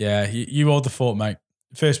 Yeah. You hold the fort, mate.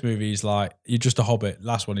 First movie, he's like, you're just a hobbit.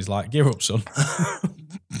 Last one, he's like, gear up, son.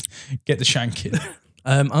 Get the shanking.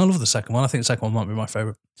 I love the second one. I think the second one might be my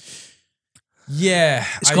favourite. Yeah.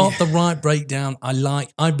 It's got the right breakdown.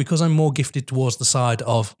 Because I'm more gifted towards the side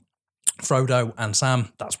of Frodo and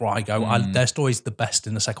Sam, that's where I go. Their story's the best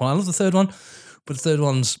in the second one. I love the third one, but the third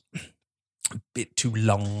one's a bit too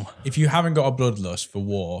long. If you haven't got a bloodlust for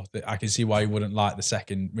war, I can see why you wouldn't like the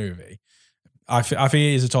second movie. I think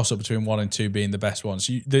it is a toss-up between 1 and 2 being the best ones.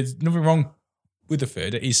 There's nothing wrong with the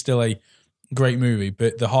third. It is still a great movie,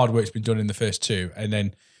 but the hard work's been done in the first 2. And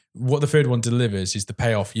then what the third one delivers is the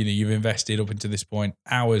payoff. You've invested up until this point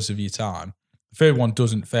hours of your time. The third one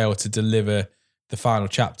doesn't fail to deliver the final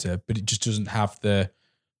chapter, but it just doesn't have the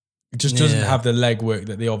legwork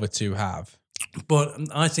that the other 2 have. But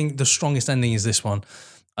I think the strongest ending is this one.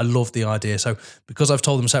 I love the idea. So because I've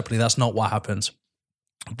told them separately, that's not what happens.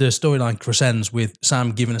 The storyline crescends with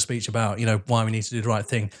Sam giving a speech about, why we need to do the right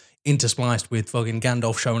thing, interspliced with fucking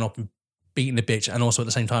Gandalf showing up and beating the bitch, and also at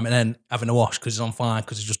the same time, and then having a wash because he's on fire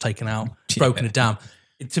because he's just taken out, broken it down.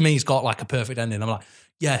 To me, he's got like a perfect ending. I'm like,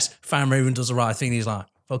 yes, Faramir does the right thing. He's like,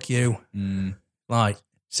 fuck you. Like,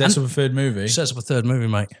 Sets up a third movie. Sets up a third movie,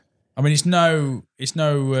 mate. I mean, it's no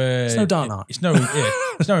Dark Knight. It's no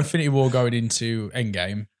Infinity War going into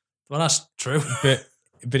Endgame. Well, that's true.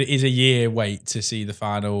 But it is a year wait to see the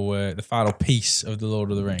final piece of the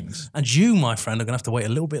Lord of the Rings. And you, my friend, are going to have to wait a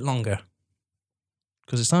little bit longer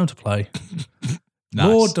because it's time to play Nice.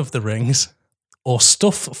 Lord of the Rings or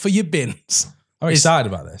Stuff for Your Bins. I'm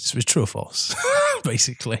excited about this. It's true or false,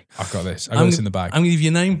 basically. I've got this. I've got this in the bag. I'm going to give you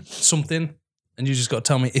a name, something, and you just got to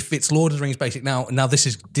tell me if it's Lord of the Rings basic. Now this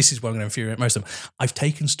is where I'm going to infuriate most of them. I've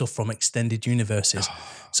taken stuff from extended universes.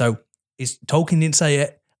 So Tolkien didn't say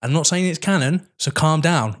it. I'm not saying it's canon, so calm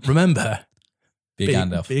down. Remember. Be a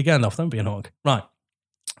Gandalf. Be a Gandalf, don't be an orc. Right.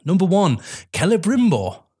 Number 1,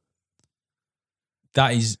 Celebrimbor.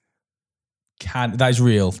 That is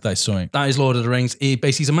real. That is something. That is Lord of the Rings.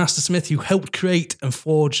 He's a master smith who helped create and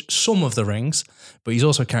forge some of the rings, but he's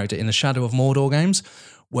also a character in the Shadow of Mordor games,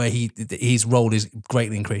 where his role is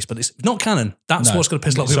greatly increased. But it's not canon. That's what's going to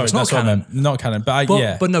piss a lot of people. It's not canon. Not canon.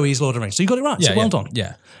 But no, he's Lord of the Rings. So you got it right. So well done.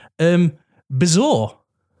 Yeah. Bezoar.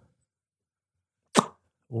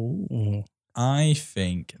 Ooh. I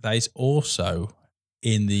think that is also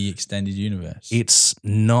in the extended universe. It's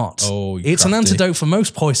not. Oh, it's an antidote for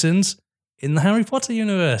most poisons in the Harry Potter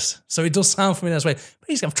universe. So it does sound familiar that way.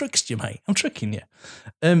 Basically, I've tricked you, mate. I'm tricking you.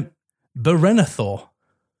 Berenathor.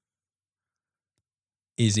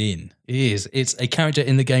 Is in. It's a character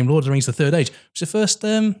in the game Lord of the Rings: The Third Age. It's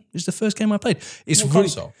the first game I played. It's what really,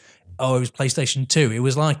 console? Oh, it was PlayStation 2. It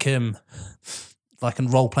was like a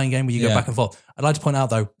role-playing game where you go back and forth. I'd like to point out,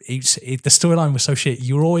 though, the storyline was so shit.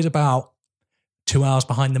 You were always about 2 hours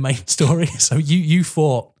behind the main story. So you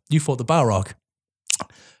fought the Balrog.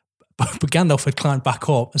 But Gandalf had climbed back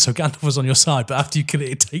up, and so Gandalf was on your side. But after you kill it,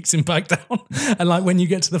 it takes him back down. And like when you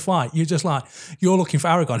get to the fight, you're just like, you're looking for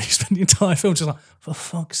Aragorn. You spend the entire film just like, for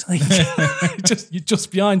fuck's sake, you're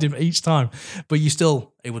just behind him each time, but you're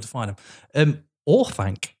still able to find him.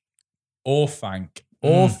 Orthanc.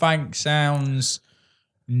 Orthanc sounds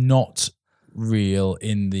not real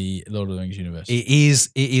in the Lord of the Rings universe. It is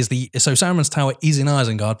so Saruman's tower is in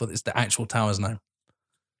Isengard, but it's the actual tower's name.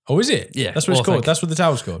 Oh, is it? Yeah, that's what it's called. That's what the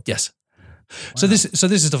tower's called. Yes. Wow. So this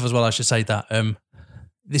is stuff as well. I should say that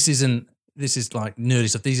this is like nerdy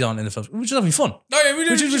stuff. These aren't in the films. We're just having fun. Oh yeah,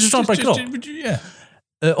 we're just trying to break it up. Yeah.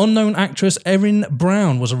 Unknown actress Erin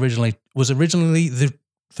Brown was originally the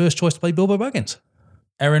first choice to play Bilbo Baggins.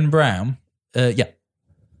 Erin Brown. Yeah.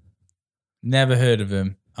 Never heard of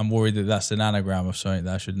him. I'm worried that that's an anagram of something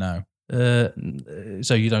that I should know.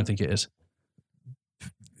 So you don't think it is?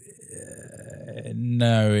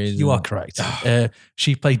 No, you are correct.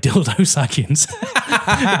 She played Dildo Saggins.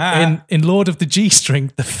 in Lord of the G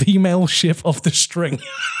String, the female ship of the string,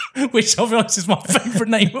 which I'll be honest is my favourite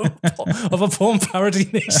name of a porn parody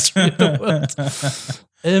in the history of the world.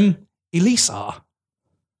 Elisar.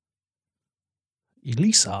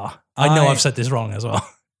 I know I've said this wrong as well.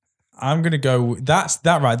 I'm gonna go. That's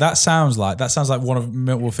that right. That sounds like one of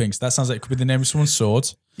multiple things. That sounds like it could be the name of someone's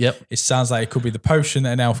sword. Yep. It sounds like it could be the potion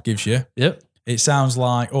that an elf gives you. Yep. It sounds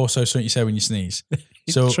like also something you say when you sneeze.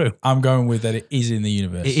 So true. I'm going with that. It is in the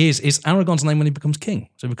universe. It is. It's Aragorn's name when he becomes king.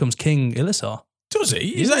 So he becomes King Elisar. Does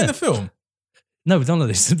he? Is that in the film? No, none of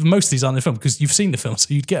this. Most of these aren't in the film because you've seen the film,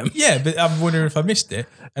 so you'd get them. Yeah, but I'm wondering if I missed it.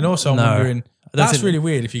 And also I'm wondering, that's really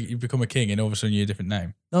weird if you become a king and all of a sudden you're a different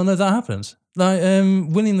name. Oh, no, that happens. Like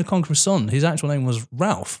William the Conqueror's son, his actual name was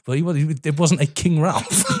Ralph, but it wasn't a King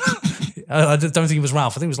Ralph. I don't think it was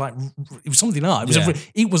Ralph. I think it was something like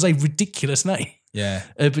it was a ridiculous name. Yeah.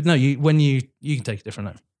 But no, you can take a different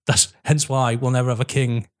name. That's hence why we'll never have a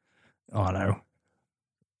king. Oh, no.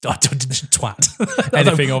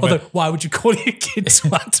 Twat. Although, why would you call your kid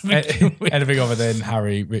twat to begin with? Anything other than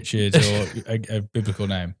Harry, Richard, or a biblical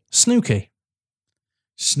name? Snooky.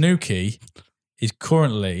 Snooky is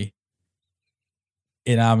currently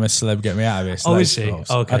in I'm a Celeb, Get Me Out of This. Oh, is he?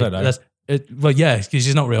 Okay. I don't know. Well, yeah, because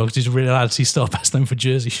he's not real, because he's a reality star best known for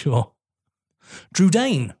Jersey Shore. Drew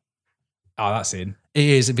Dane. Oh, that's in. It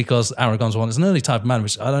is because Aragorn's one. It's an early type of man,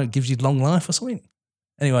 which I don't gives you long life or something.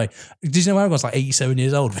 Anyway, did you know Aragorn's like 87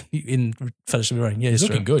 years old in Fellowship of the Ring? Yeah, he's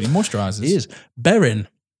looking good. He moisturises. He is. Beren.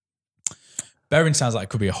 Beren sounds like it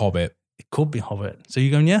could be a hobbit. It could be a hobbit. So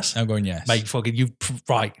you going yes? I'm going yes. Mate, fucking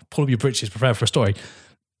right. Pull up your britches, prepare for a story.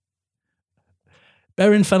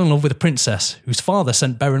 Beren fell in love with a princess whose father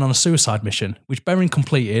sent Beren on a suicide mission, which Beren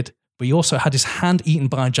completed, but he also had his hand eaten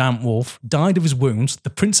by a giant wolf, died of his wounds, the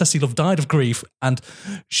princess he loved died of grief, and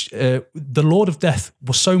the Lord of Death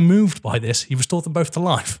was so moved by this, he restored them both to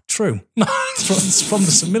life. True. It's from the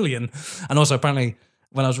Silmarillion. And also, apparently,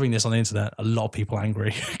 when I was reading this on the internet, a lot of people are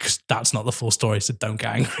angry, because that's not the full story, so don't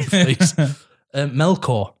get angry, please.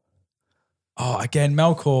 Melkor. Oh, again,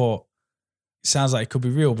 Melkor sounds like it could be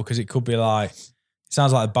real, because it could be like, it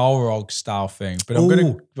sounds like a Balrog style thing, but I'm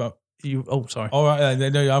going to... sorry. All right, no,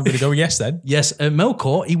 I'm going to go yes then. Yes,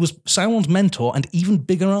 Melkor, he was Sauron's mentor and even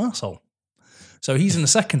bigger arsehole. So he's in the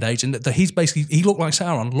second age, and he's basically, he looked like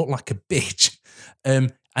Sauron, looked like a bitch.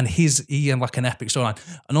 And he had like an epic storyline.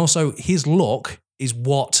 And also his look is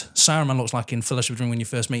what Saruman looks like in Fellowship of the Ring when you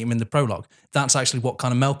first meet him in the prologue. That's actually what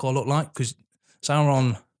kind of Melkor looked like, because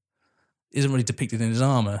Sauron isn't really depicted in his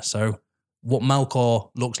armor. So what Melkor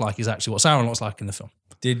looks like is actually what Sauron looks like in the film.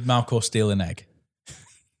 Did Melkor steal an egg?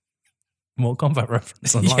 Mortal Kombat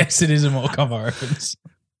reference. Yes, it is a Mortal Kombat reference.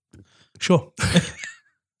 Sure.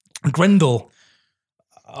 Grendel.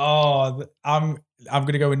 Oh, I'm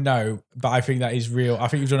going to go with no, but I think that is real. I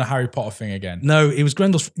think you've done a Harry Potter thing again. No, it was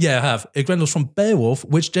Grendel's. Yeah, I have. Grendel's from Beowulf,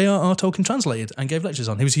 which J.R.R. Tolkien translated and gave lectures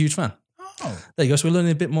on. He was a huge fan. Oh. There you go. So we're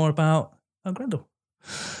learning a bit more about Grendel.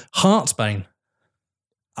 Heartsbane.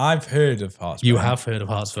 I've heard of Heartsbane. You have heard of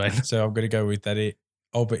Heartsbane. So I'm going to go with that.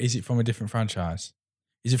 But is it from a different franchise?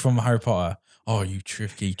 Is it from Harry Potter? Oh, you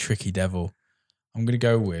tricky devil. I'm going to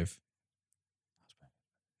go with...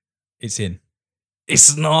 It's in.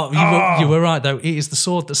 It's not. You were right, though. It is the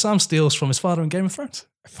sword that Sam steals from his father in Game of Thrones.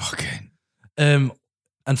 Fucking. And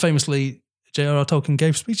famously, J.R.R. Tolkien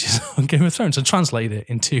gave speeches on Game of Thrones and translated it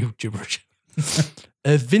into gibberish.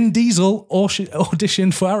 Vin Diesel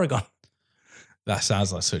auditioned for Aragorn. That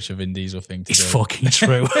sounds like such a Vin Diesel thing to do. It's fucking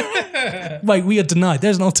true. Wait, we are denied.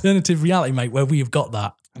 There's an alternative reality, mate, where we have got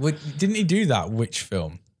that. Well, didn't he do that? Which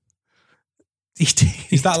film? He did.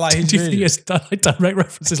 Is that like his video? Yes, direct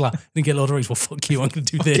references like, I didn't get Lord of the Rings. Well, fuck you, I'm going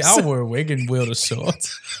to do this. I'll wear a wig and wield a sword.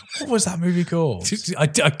 What was that movie called? I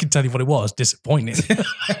can tell you what it was. Disappointing.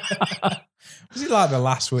 Was it like The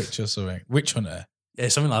Last Witch or something? Witch Hunter? Yeah,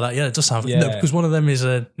 something like that. Yeah, it does sound... Yeah. No, because one of them is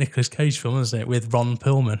a Nicolas Cage film, isn't it? With Ron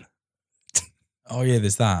Perlman. Oh, yeah,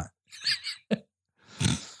 there's that.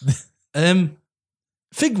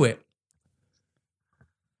 Figwit.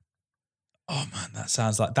 Oh man, that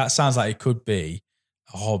sounds like it could be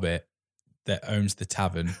a hobbit that owns the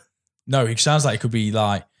tavern. No, it sounds like it could be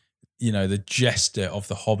like, the jester of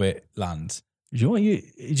the Hobbit land.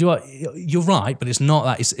 You're right, but it's not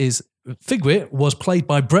that. Is Figwit was played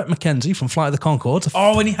by Brett McKenzie from Flight of the Conchords.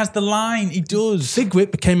 Oh, and he has the line. He does. Figwit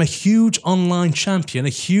became a huge online champion, a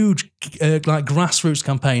huge grassroots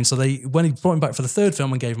campaign. So when he brought him back for the third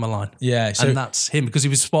film and gave him a line. Yeah. And that's him, because he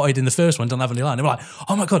was spotted in the first one, didn't have any line. They were like,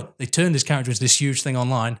 oh my God, they turned this character into this huge thing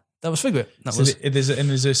online. That was Figwit.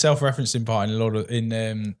 There's a self-referencing part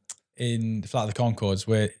in Flight of the Conchords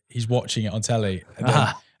where he's watching it on telly.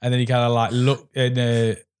 and then he kind of like look and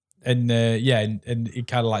he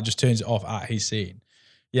kind of like just turns it off at his scene.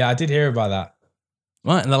 Yeah, I did hear about that.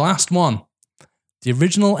 Right, and the last one. The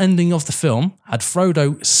original ending of the film had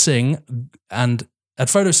Frodo sing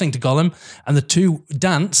to Gollum, and the two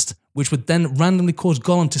danced, which would then randomly cause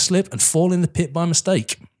Gollum to slip and fall in the pit by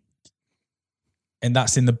mistake. And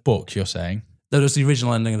that's in the book, you're saying? That was the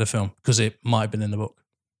original ending of the film, because it might have been in the book.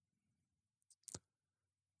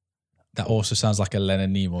 That also sounds like a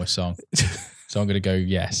Leonard Nimoy song. So I'm going to go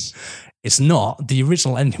yes. It's not. The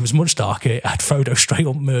original ending was much darker. It had Frodo straight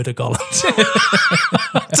up murder Gollum.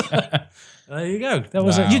 There you go. That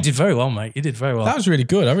was You did very well, mate. You did very well. That was really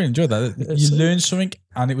good. I really enjoyed that. You learned something,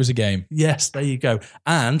 and it was a game. Yes, there you go.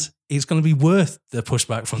 And it's going to be worth the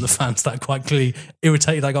pushback from the fans that quite clearly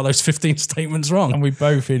irritated I got those 15 statements wrong. And we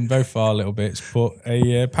both, in both our little bits, put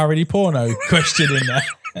a parody porno question in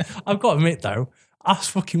there. I've got to admit, though, I was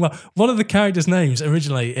fucking well. One of the characters' names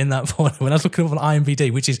originally in that porno, when I was looking up on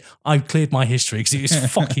IMDb, which is, I've cleared my history because it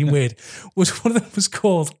was fucking weird, was one of them was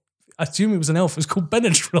called, I assume it was an elf, it was called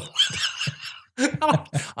Benadryl.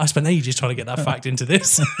 I spent ages trying to get that fact into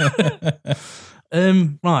this.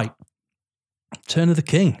 Right. Return of the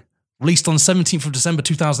King. Released on 17th of December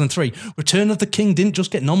 2003. Return of the King didn't just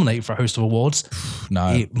get nominated for a host of awards.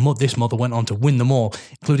 No. This mother went on to win them all,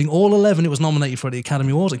 including all 11 it was nominated for at the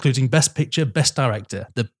Academy Awards, including Best Picture, Best Director,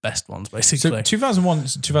 the best ones, basically. So 2001,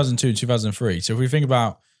 2002, 2003. So if we think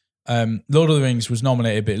about Lord of the Rings was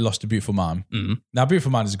nominated, but it lost to Beautiful Man. Mm-hmm. Now,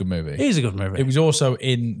 Beautiful Man is a good movie. It is a good movie. It was also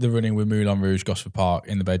in the running with Moulin Rouge, Gosford Park,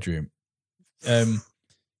 in the bedroom.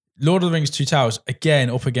 Lord of the Rings, Two Towers,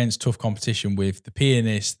 again, up against tough competition with The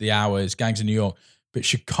Pianist, The Hours, Gangs of New York, but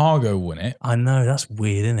Chicago won it. I know, that's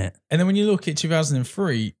weird, isn't it? And then when you look at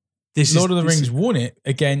 2003, Lord of the Rings won it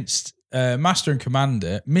against Master and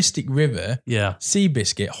Commander, Mystic River,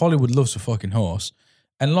 Seabiscuit, Hollywood Loves a Fucking Horse,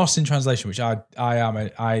 and Lost in Translation, which I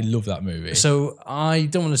love that movie. So I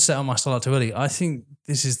don't want to set up my stall out too early. I think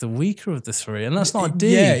this is the weaker of the three, and that's not a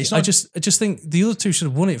dig. Yeah, it's not, I just think the other two should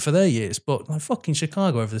have won it for their years, but like fucking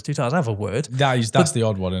Chicago over the Two Towers, I have a word. That's the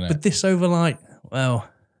odd one, isn't it? But this over like, well,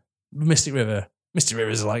 Mystic River. Mystic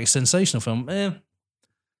River is like a sensational film.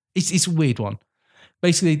 It's a weird one.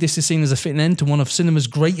 Basically, this is seen as a fitting end to one of cinema's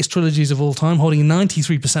greatest trilogies of all time, holding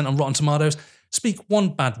 93% on Rotten Tomatoes. Speak one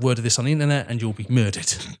bad word of this on the internet and you'll be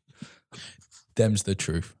murdered. Them's the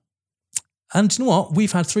truth. And you know what?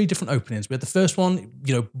 We've had 3 different openings. We had the first one,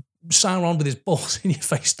 Sauron with his balls in your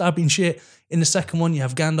face, stabbing shit. In the second one, you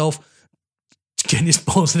have Gandalf getting his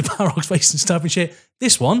balls in the Balrog's face and stabbing shit.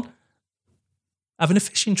 This one, having a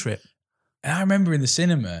fishing trip. And I remember in the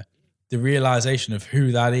cinema, the realization of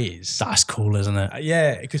who that is. That's cool, isn't it?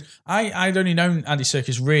 Yeah, because I'd only known Andy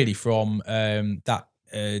Serkis really from that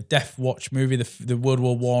Death Watch movie, the World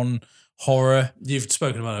War I horror. You've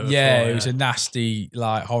spoken about it. Yeah, it was a nasty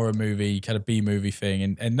like horror movie, kind of B movie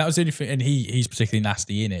thing, and that was the only thing. And he's particularly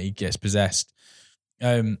nasty in it. He gets possessed.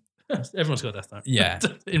 Everyone's got a death note. Yeah,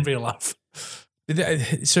 in real life.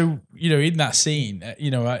 So in that scene,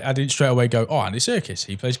 I didn't straight away go, "Oh, Andy Serkis,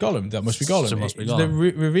 he plays Gollum. That must be Gollum." So must be Gollum. The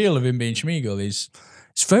reveal of him being Schmeagol is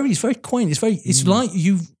it's very quaint. It's like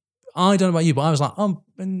you. I don't know about you, but I was like, I'm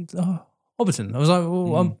in Hobbiton. I was like,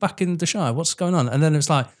 I'm back in the Shire. What's going on? And then it's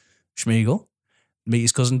like Schmeagol, meet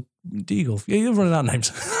his cousin Deagle. Yeah, you're running out of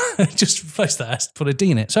names. Just replace that S, put a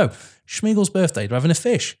D in it. So Schmeagol's birthday, they're having a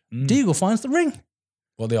fish. Deagle finds the ring.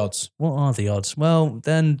 What are the odds? What are the odds? Well,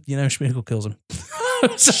 then, Schmeagol kills him.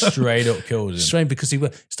 Straight up kills him. Straight, because he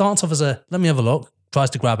starts off as let me have a look,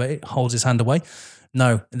 tries to grab it, holds his hand away.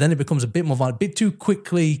 No. And then it becomes a bit more violent, a bit too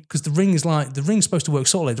quickly, because the ring's supposed to work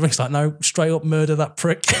solid. The ring's like, no, straight up murder that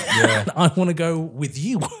prick. Yeah. I want to go with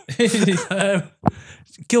you.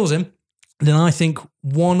 Kills him. Then I think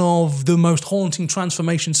one of the most haunting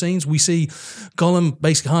transformation scenes, we see Gollum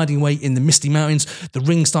basically hiding away in the misty mountains. The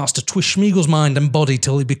ring starts to twist Schmeagol's mind and body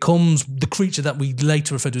till he becomes the creature that we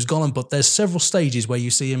later refer to as Gollum. But there's several stages where you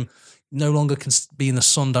see him no longer can be in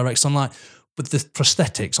the direct sunlight. But the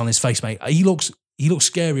prosthetics on his face, mate, he looks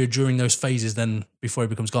scarier during those phases than before he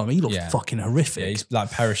becomes Gollum. He looks fucking horrific. Yeah, he's like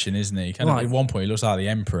perishing, isn't he? At one point, he looks like the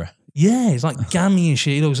Emperor. Yeah, he's like gammy and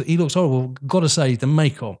shit. He looks horrible. Got to say, the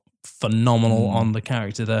makeup, phenomenal on the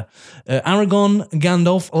character there. Aragorn,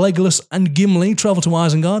 Gandalf, Legolas and Gimli travel to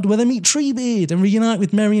Isengard where they meet Treebeard and reunite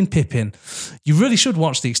with Merry and Pippin. You really should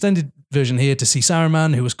watch the extended version here to see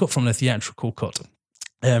Saruman, who was cut from the theatrical cut.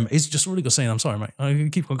 It's just a really good scene. I'm sorry, mate. I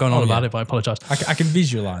keep going on about it, but I apologise. I can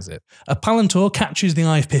visualise it. A Palantir catches the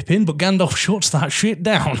eye of Pippin, but Gandalf shuts that shit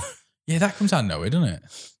down. Yeah, that comes out of nowhere, doesn't it?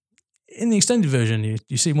 In the extended version,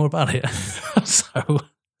 you see more about it. So...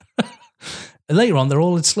 Later on, they're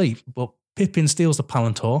all asleep, but Pippin steals the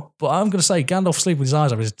Palantir, but I'm going to say Gandalf sleeping with his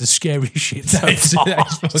eyes open is the scariest shit so far.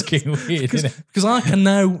 That's fucking weird, isn't it? Because I can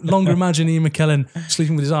no longer imagine Ian McKellen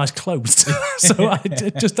sleeping with his eyes closed. So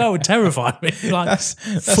that would terrify me. Like, that's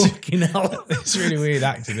fucking hell. It's really weird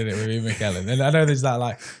acting, isn't it, with Ian McKellen? And I know there's that,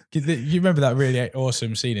 like, you remember that really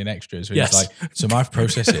awesome scene in Extras where Yes. it's like, so my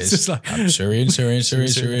process is like, Syrian,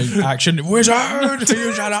 action, wizard,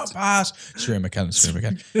 you shall not pass. Syrian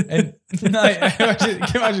McKellen. And like, can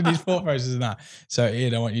you imagine these thought processes and that? So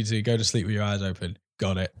Ian, I want you to go to sleep with your eyes open.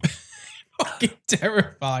 Got it. Fucking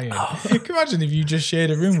terrifying. Can you imagine if you just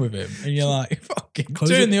shared a room with him and you're like, fucking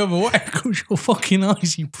turn the other way? Close your fucking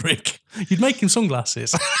eyes, you prick. You'd make him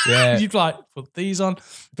sunglasses. Yeah. You'd like, put these on.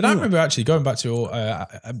 But I remember actually going back to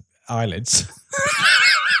eyelids.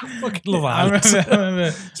 Fucking love eyelids. I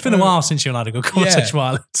remember, it's been a while since you and I had a good conversation with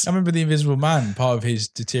eyelids. I remember the Invisible Man, part of his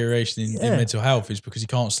deterioration in mental health is because he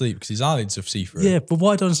can't sleep because his eyelids are see-through. Yeah, but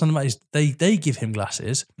what I don't understand about is they give him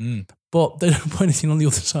glasses, but they don't put anything on the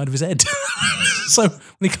other side of his head. So when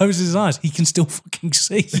he closes his eyes, he can still fucking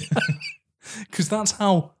see. Because that's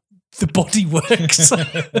how the body works.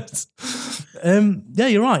 Yeah,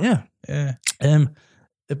 you're right, yeah.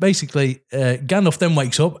 Basically, Gandalf then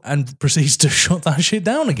wakes up and proceeds to shut that shit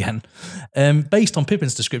down again. Based on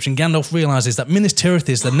Pippin's description, Gandalf realises that Minas Tirith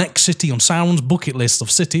is the next city on Sauron's bucket list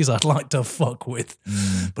of cities I'd like to fuck with.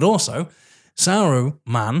 But also, Sauron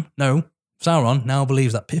now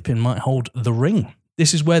believes that Pippin might hold the ring.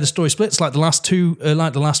 This is where the story splits, like the last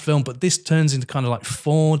film, but this turns into kind of like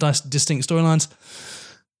 4 distinct storylines.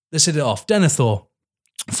 Let's hit it off. Denethor,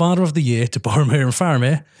 Father of the Year to Boromir and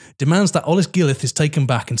Faramir, demands that Olis Gilith is taken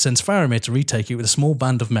back and sends Faramir to retake it with a small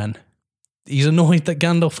band of men. He's annoyed that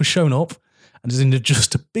Gandalf has shown up and is in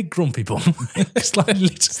just a big grumpy bum. It's like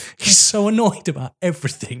he's so annoyed about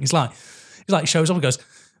everything. He's like shows up and goes,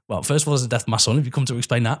 well, first of all, there's the death of my son. If you come to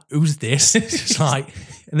explain that, who's this? It's like,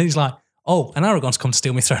 and then he's like, oh, and Aragorn's come to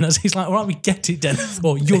steal my throne. He's like, all right, we get it,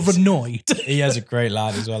 Denethor. You're annoyed. He has a great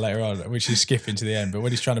line as well later on, which is skipping to the end. But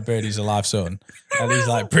when he's trying to burn his alive son, and he's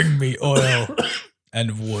like, bring me oil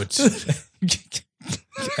and wood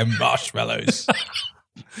and marshmallows.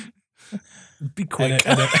 Be quick.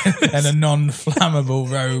 And a non-flammable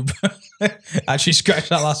robe. Actually, scratch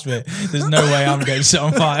that last bit. There's no way I'm getting set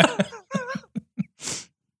on fire.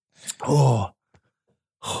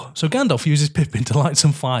 So Gandalf uses Pippin to light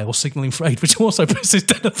some fire or signalling for aid, which also pisses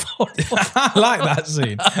Denethor off. I like that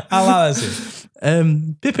scene.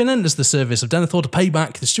 Pippin enters the service of Denethor to pay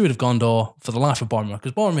back the Steward of Gondor for the life of Boromir,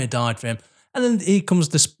 because Boromir died for him. And then here comes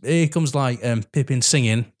Pippin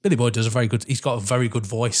singing. Billy Boyd he's got a very good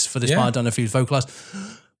voice for this part. I don't know if he was vocalised.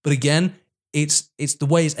 But again, it's the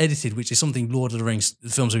way it's edited, which is something Lord of the Rings, the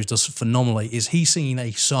film series, does phenomenally, is he's singing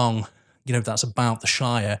a song, that's about the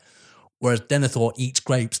Shire, whereas Denethor eats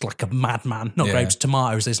grapes like a madman. Not grapes,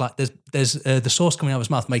 tomatoes. There's the sauce coming out of his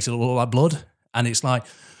mouth makes it look like blood, and it's like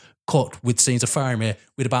cut with scenes of Faramir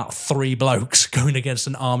with about 3 blokes going against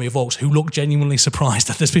an army of orcs who look genuinely surprised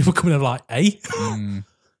that there's people coming in like, hey? I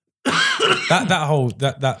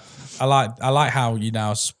like how you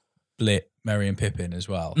now split Merry and Pippin as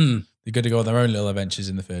well. They're going to go on their own little adventures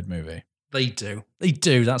in the 3rd movie. They do.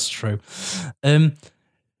 That's true. Faramir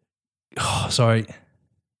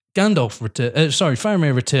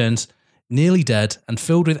returns, nearly dead and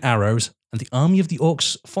filled with arrows, and the army of the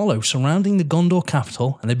orcs follow, surrounding the Gondor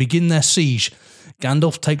capital, and they begin their siege.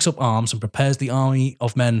 Gandalf takes up arms and prepares the army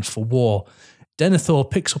of men for war. Denethor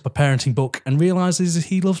picks up a parenting book and realises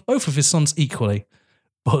he loves both of his sons equally,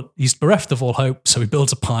 but he's bereft of all hope, so he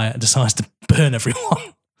builds a pyre and decides to burn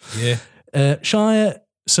everyone. Yeah. Shire,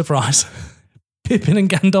 surprise, Pippin and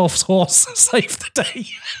Gandalf's horse save the day.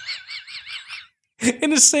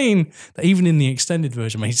 In a scene that even in the extended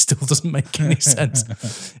version, it still doesn't make any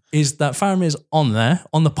sense, is that Faramir's on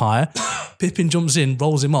the pyre, Pippin jumps in,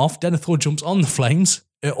 rolls him off, Denethor jumps on the flames,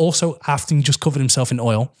 also having just covered himself in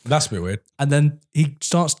oil. That's a bit weird. And then he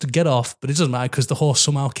starts to get off, but it doesn't matter because the horse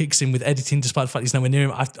somehow kicks in with editing despite the fact he's nowhere near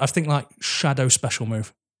him. I think like shadow special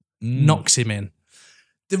move, knocks him in.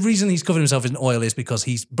 The reason he's covered himself in oil is because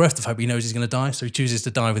he's bereft of hope. He knows he's going to die, so he chooses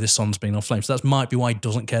to die with his sons being on flames. So that might be why he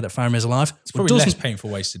doesn't care that Faramir's alive. It's probably less painful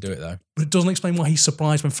ways to do it, though. But it doesn't explain why he's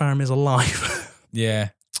surprised when Faramir's alive.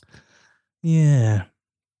 Yeah.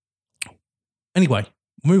 Anyway,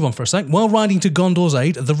 move on for a sec. While riding to Gondor's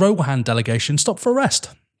aid, the Rohan delegation stopped for a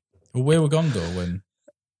rest. Well, where were Gondor when?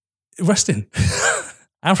 Resting.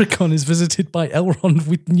 Aragorn is visited by Elrond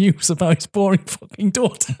with news about his boring fucking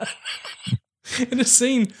daughter. In a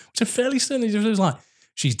scene which I'm fairly certain he was like,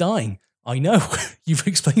 she's dying. I know. You've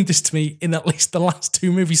explained this to me in at least the last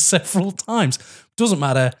 2 movies several times. Doesn't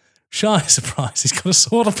matter. Shy surprise, he's got a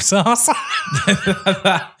sword up his ass.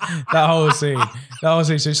 that whole scene. So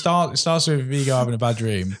it starts with Vigo having a bad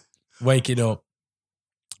dream, waking up.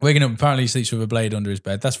 Apparently he sleeps with a blade under his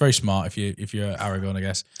bed. That's very smart if you're Aragorn, I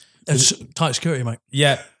guess. It's tight security, mate.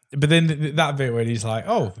 Yeah, but then that bit where he's like,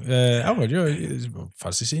 you're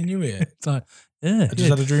fancy seeing you here. It's like, yeah. I just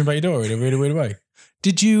had a dream about your daughter in a really weird way.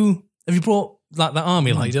 Have you brought like that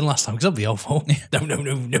army like you did last time? Because that'd be helpful. No.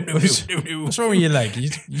 What's wrong with your leg?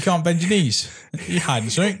 You can't bend your knees. You're hiding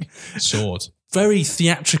something. Sword. Very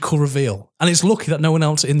theatrical reveal. And it's lucky that no one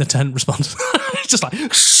else in the tent responds. It's just like...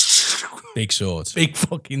 Big sword. Big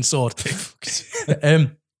fucking sword.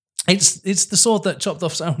 It's the sword that chopped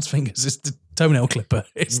off Sauron's fingers. It's the toenail clipper.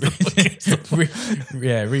 It's reforged.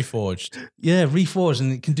 Yeah, reforged,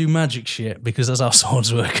 and it can do magic shit because that's how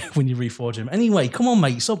swords work when you reforge them. Anyway, come on,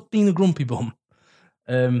 mate. Stop being a grumpy bum.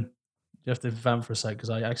 You have to vamp for a sec because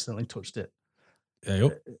I accidentally touched it. Yeah,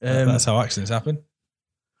 that's how accidents happen.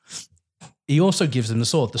 He also gives him the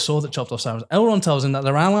sword that chopped off Sauron. Elrond tells him that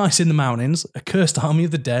they're allies in the mountains, a cursed army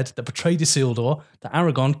of the dead that betrayed Isildur, that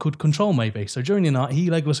Aragorn could control maybe. So during the night, he,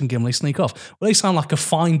 Legolas and Gimli sneak off. Well, they sound like a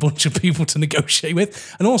fine bunch of people to negotiate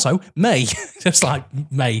with. And also, May, just like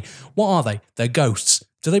May, what are they? They're ghosts.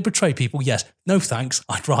 Do they betray people? Yes. No thanks.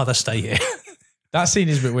 I'd rather stay here. That scene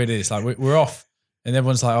is a bit weird. It's like, we're off. And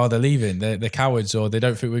everyone's like, oh, they're leaving. They're cowards or they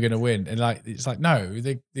don't think we're going to win. And like, it's like, no,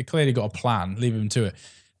 they clearly got a plan. Leave them to it.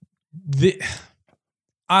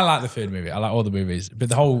 I like the third movie. I like all the movies, but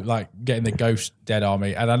the whole like getting the ghost dead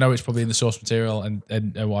army, and I know it's probably in the source material and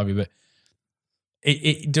what have you, but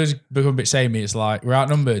it does become a bit samey. It's like we're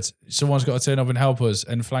outnumbered. Someone's got to turn up and help us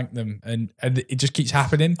and flank them, and it just keeps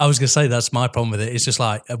happening. I was going to say that's my problem with it. It's just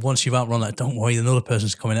like once you've outrun that, don't worry, another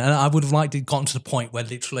person's coming. And I would have liked it gotten to the point where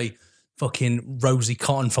literally fucking Rosie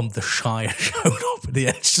Cotton from the Shire showed up at the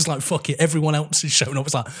end. It's just like, fuck it, everyone else is showing up.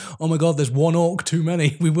 It's like, oh my God, there's one orc too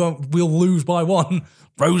many. We'll lose by one.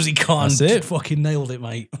 Rosie Cotton. That's it. Fucking nailed it,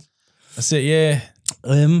 mate. That's it, yeah.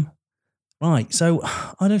 Right, so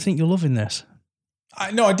I don't think you're loving this.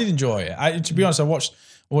 I did enjoy it. To be honest, I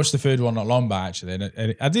watched the third one not long back, actually,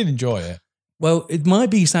 and I did enjoy it. Well, it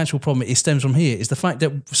might be his actual problem. It stems from here. Is the fact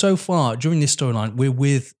that so far during this storyline, we're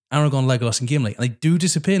with Aragorn, Legolas, and Gimli, and they do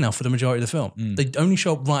disappear now for the majority of the film. They only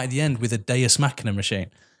show up right at the end with a Deus Machina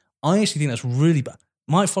machine. I actually think that's really bad.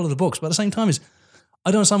 Might follow the books, but at the same time,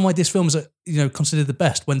 I don't understand why this film is considered the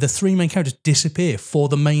best when the three main characters disappear for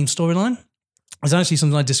the main storyline. It's actually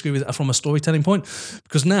something I disagree with from a storytelling point,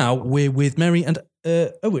 because now we're with Merry and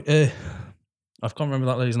I can't remember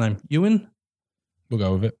that lady's name. Ewan? We'll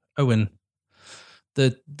go with it. Owen.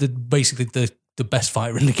 Basically the best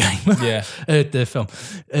fighter in the game. Yeah. The film.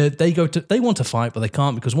 They want to fight, but they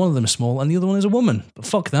can't because one of them is small and the other one is a woman. But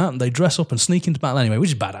fuck that. They dress up and sneak into battle anyway,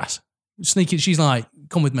 which is badass. Sneaking, she's like,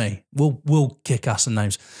 come with me. We'll kick ass and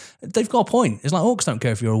names. They've got a point. It's like orcs don't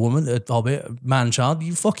care if you're a woman, a hobbit, a man, child.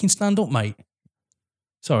 You fucking stand up, mate.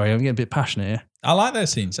 Sorry, I'm getting a bit passionate here. I like their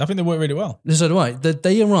scenes. I think they work really well. So do I.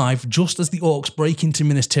 They arrive just as the orcs break into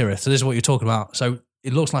Minas Tirith. So this is what you're talking about. So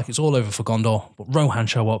it looks like it's all over for Gondor, but Rohan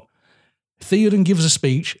show up. Theoden gives a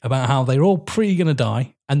speech about how they're all pretty going to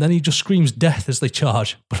die, and then he just screams death as they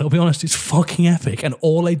charge. But I'll be honest, it's fucking epic, and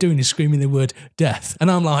all they're doing is screaming the word death. And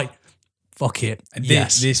I'm like, fuck it. And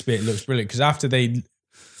yes. This bit looks brilliant, because after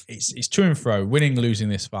it's to and fro, winning, losing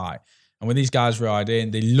this fight. And when these guys ride in,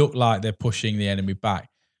 they look like they're pushing the enemy back.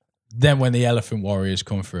 Then when the elephant warriors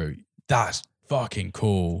come through, that's fucking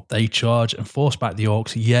cool. They charge and force back the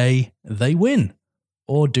orcs. Yay, they win.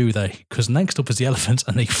 Or do they? Because next up is the elephants,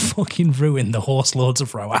 and they fucking ruin the horse lords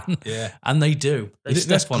of Rohan. Yeah. And they do.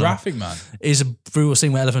 That's graphic, man. It's a brutal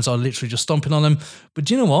scene where elephants are literally just stomping on them. But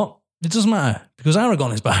do you know what? It doesn't matter, because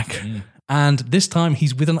Aragorn is back. And this time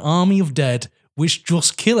he's with an army of dead, which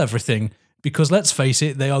just kill everything. Because let's face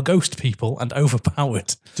it, they are ghost people and overpowered.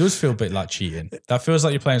 It does feel a bit like cheating. That feels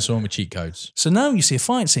like you're playing someone with cheat codes. So now you see a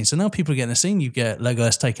fight scene. So now people are getting a scene. You get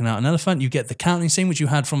Legolas taking out an elephant. You get the counting scene, which you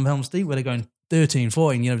had from Helm's Deep, where they're going 13,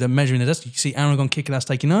 14, they're measuring the dust. You see Aragorn kicking ass,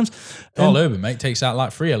 taking arms. Carl Urban, mate, takes out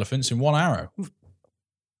like 3 elephants in 1 arrow.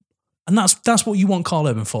 And that's what you want Carl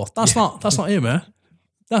Urban for. That's not him, eh?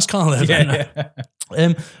 That's Carl Urban.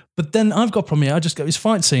 Yeah. But then I've got a problem here. I just get this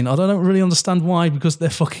fight scene. I don't really understand why, because they're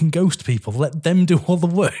fucking ghost people. Let them do all the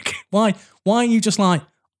work. Why aren't you just like,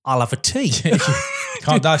 I'll have a tea?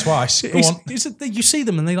 Can't die twice. Go on. You see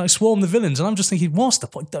them and they like swarm the villains, and I'm just thinking, what's the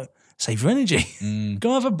point? Don't save your energy.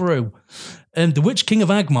 Go have a brew. And the Witch King of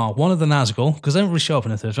Angmar, one of the Nazgul, because they don't really show up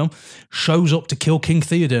in the third film, shows up to kill King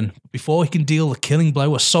Theoden. Before he can deal the killing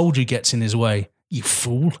blow, a soldier gets in his way. You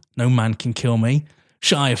fool. No man can kill me.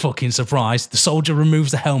 shy of fucking surprise, the soldier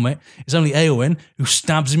removes the helmet. It's only Eowyn who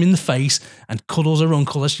stabs him in the face and cuddles her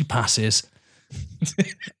uncle as she passes.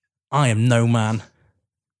 I am no man.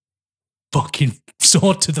 Fucking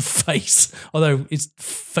sword to the face. Although it's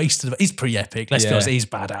face to the face. He's pretty epic. Let's be honest, he's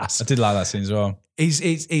badass. I did like that scene as well.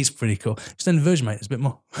 He's pretty cool. Just then the Virgin mate, there's a bit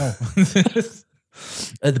more. Oh.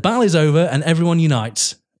 The battle is over and everyone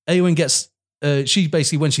unites. Eowyn gets, she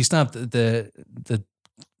basically, when she stabbed the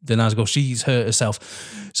Nazgul, she's hurt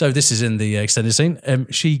herself. So this is in the extended scene.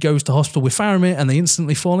 She goes to hospital with Faramir and they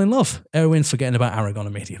instantly fall in love. Eowyn forgetting about Aragorn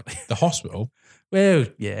immediately. The hospital? Well,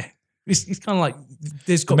 yeah. It's kind of like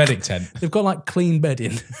there's got medic tent. They've got like clean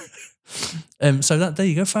bedding. So there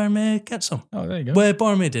you go. Faramir gets some. Oh, there you go. Where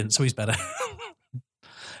Boromir didn't, so he's better.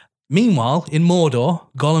 Meanwhile, in Mordor,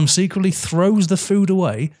 Gollum secretly throws the food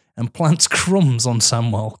away and plants crumbs on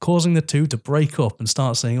Samwell, causing the two to break up and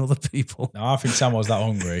start seeing other people. No, I think Samwell's that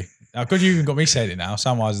hungry. Now, because you even got me saying it now,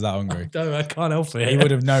 Samwell's that hungry. No, I can't help it. He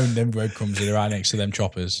would have known them breadcrumbs are right next to them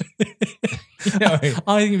choppers. You know what I mean?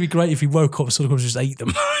 I think it'd be great if he woke up and just ate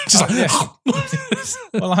them. Just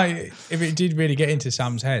Well, like, if it did really get into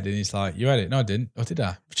Sam's head and he's like, you had it? No, I didn't. Or did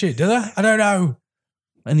I? Shit, did I? I don't know.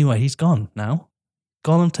 Anyway, he's gone now.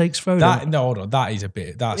 Gollum takes Frodo. No, hold on. That is a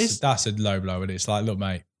bit, that's a low blow. And it's like, look,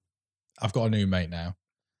 mate, I've got a new mate now.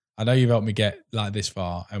 I know you've helped me get like this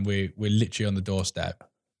far and we're literally on the doorstep,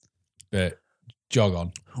 but jog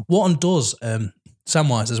on. What does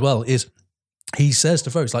Samwise as well is he says to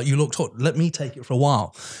Frodo, like, you looked up, let me take it for a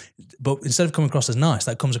while. But instead of coming across as nice,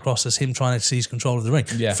 that comes across as him trying to seize control of the ring.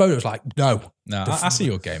 Yeah. Frodo's like, no. No, I see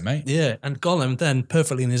your game, mate. Yeah, and Gollum then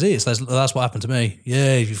perfectly in his ear says, that's what happened to me.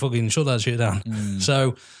 Yeah, you fucking shut that shit down.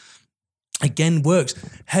 So, again, works.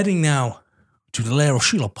 Heading now to the lair of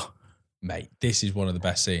Shelob. Mate, this is one of the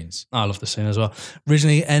best scenes. I love this scene as well.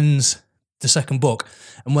 Originally ends the second book,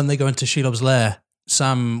 and when they go into Shelob's lair,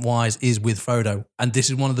 Samwise is with Frodo, and this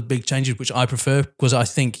is one of the big changes which I prefer because I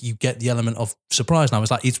think you get the element of surprise now.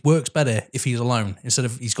 It's like it works better if he's alone instead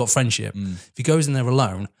of he's got friendship. If he goes in there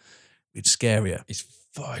alone, it's scarier. It's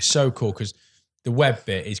so cool because the web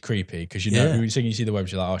bit is creepy because you know, you see the web,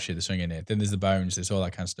 you're like, oh shit, there's something in it. Then there's the bones, there's all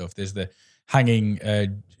that kind of stuff. There's the hanging,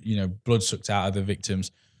 blood sucked out of the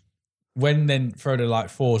victims. When then Frodo like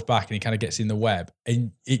falls back and he kind of gets in the web,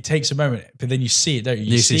 and it takes a moment, but then you see it, don't you?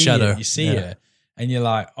 You see shadow. You see it, and you're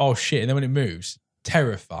like, oh shit. And then when it moves,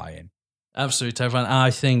 terrifying. Absolutely terrifying.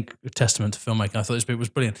 I think a testament to filmmaking. I thought this bit was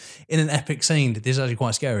brilliant. In an epic scene, this is actually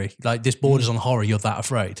quite scary. Like this borders on horror, you're that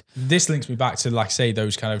afraid. This links me back to, like, say,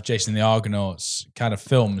 those kind of Jason and the Argonauts kind of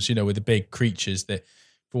films, you know, with the big creatures that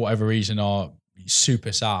for whatever reason are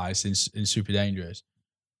super sized and super dangerous.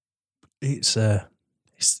 It's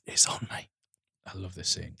on, mate. I love this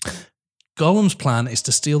scene. Gollum's plan is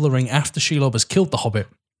to steal the ring after Shelob has killed the Hobbit.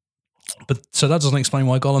 But so that doesn't explain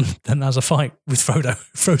why Gollum then has a fight with Frodo,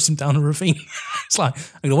 throws him down a ravine. It's like,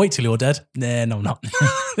 I'm going to wait till you're dead. Nah, no, I'm not.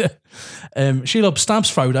 Shelob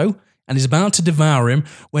stabs Frodo and is about to devour him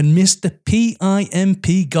when Mr.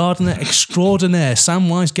 PIMP Gardener Extraordinaire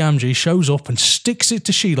Samwise Gamgee shows up and sticks it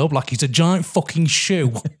to Shelob like he's a giant fucking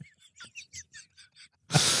shoe.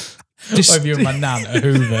 If you're my nan, a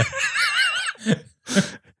Hoover.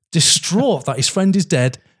 Distraught that his friend is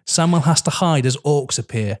dead, Samwell has to hide as orcs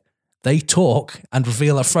appear. They talk and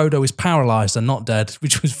reveal that Frodo is paralysed and not dead,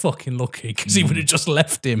 which was fucking lucky because he would have just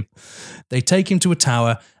left him. They take him to a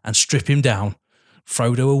tower and strip him down.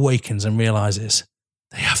 Frodo awakens and realises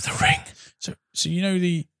they have the ring. So you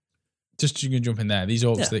know just you can jump in there. These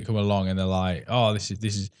orcs that come along and they're like, oh, this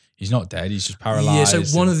is he's not dead. He's just paralysed. Yeah,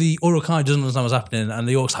 so one of the Uruk-hai doesn't understand what's happening, and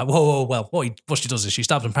the orc's like, whoa, well, what she does is she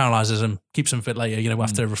stabs and paralyses him, keeps him fit later,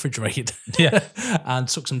 after refrigerated, and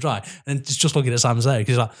sucks him dry. And it's just looking at Sam's there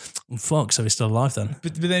because he's like, fuck, so he's still alive then.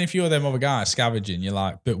 But then if you're them other guys scavenging, you're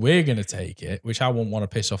like, but we're going to take it, which I wouldn't want to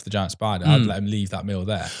piss off the giant spider. I'd let him leave that meal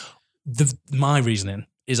there. My reasoning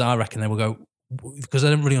is I reckon they will go, because they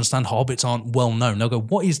don't really understand, hobbits aren't well known. They'll go,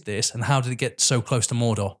 what is this and how did it get so close to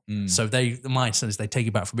Mordor? So my sense is they take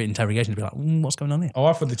you back for a bit of interrogation to be like, what's going on here? Oh,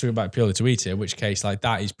 I thought they took it back purely to eat it, in which case, like,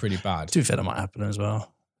 that is pretty bad. To be fair, that might happen as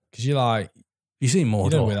well. Because you're like, you see Mordor. You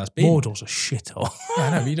don't know where that's been. Mordor's a shithole. Yeah,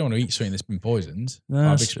 I know, but you don't want to eat something that's been poisoned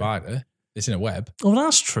by a big spider. It's in a web. Oh,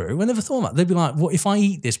 that's true. I never thought about it. They'd be like, what if I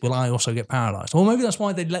eat this, will I also get paralysed? Or maybe that's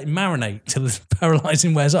why they'd let him marinate till the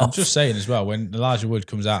paralysing wears off. I'm just saying as well, when Elijah Wood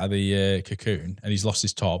comes out of the cocoon and he's lost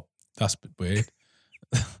his top, that's a bit weird.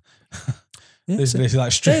 There's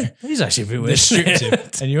like he's actually a bit weird. Stripped him.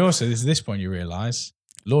 And you also, there's this point you realise,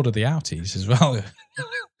 Lord of the Outies as well.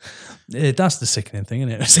 Yeah, that's the sickening thing,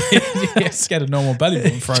 isn't it? Yeah, scared of normal belly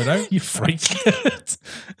button, Frodo. You freak.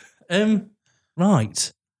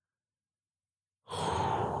 Right.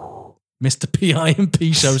 Mr.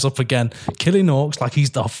 P.I.M.P. shows up again, killing orcs like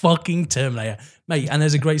he's the fucking Terminator. Mate, and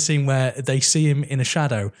there's a great scene where they see him in a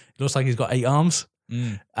shadow. It looks like he's got 8 arms.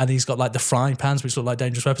 And he's got like the frying pans, which look like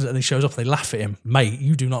dangerous weapons, and he shows up, they laugh at him. Mate,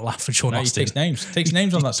 you do not laugh at Sean Austin. He takes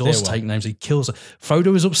names on that stairwell. He does take names, he kills it.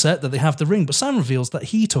 Frodo is upset that they have the ring, but Sam reveals that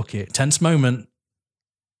he took it. Tense moment.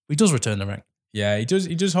 He does return the ring. Yeah, he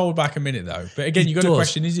does hold back a minute though. But again, you got to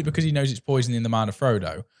question, is it because he knows it's poisoning the mind of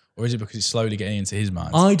Frodo? Or is it because it's slowly getting into his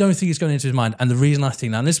mind? I don't think it's going into his mind. And the reason I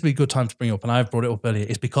think that, and this would be a good time to bring up, and I've brought it up earlier,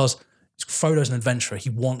 is because Frodo's an adventurer. He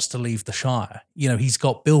wants to leave the Shire. You know, he's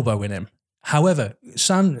got Bilbo in him. However,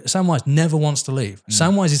 Samwise never wants to leave.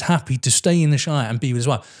 Samwise is happy to stay in the Shire and be with his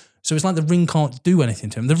wife. So it's like the ring can't do anything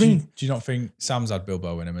to him. The ring. Do you not think Sam's had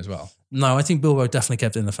Bilbo in him as well? No, I think Bilbo definitely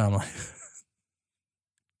kept it in the family.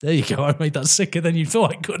 There you go. I made that sicker than you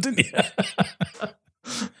thought I could, didn't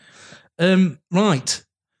you? Right.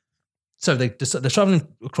 So they're traveling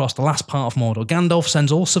across the last part of Mordor. Gandalf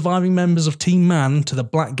sends all surviving members of Team Man to the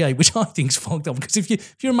Black Gate, which I think is fucked up. Because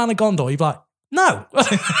if you're a man of Gondor, you'd be like, no.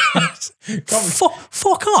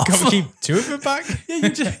 Fuck off. Can't we keep 2 of them back? Yeah, you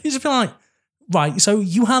just be like, right, so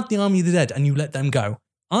you had the army of the dead and you let them go.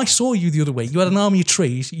 I saw you the other week. You had an army of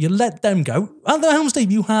trees. You let them go. At the Helm's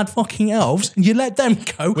Deep, you had fucking elves. And you let them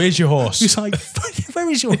go. Where's your horse? It's like,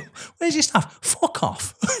 where's your staff? Fuck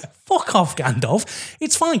off. Fuck off, Gandalf.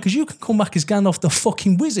 It's fine because you can come back as Gandalf the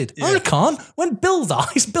fucking wizard. Yeah. I can't. When Bill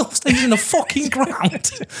dies, Bill stays in the fucking ground.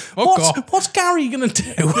 What's Gary going to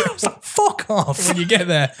do? It's like, fuck off. When you get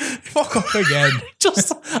there, fuck off again.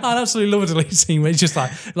 I absolutely love a deleted scene where it's just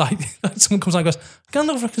like someone comes out and goes,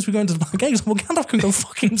 Gandalf reckons we're going to the Black Gate. Well, Gandalf can go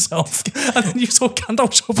fuck himself. And then you saw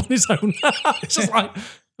Gandalf show up on his own. It's just like,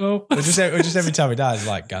 oh. Just every time he dies,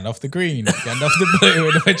 like Gandalf the green, Gandalf the blue,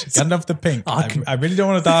 and Gandalf the pink. I really don't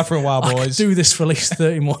want to die for a while, boys. I could do this for at least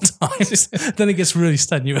 30 more times. Then it gets really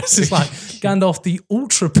strenuous. It's like Gandalf the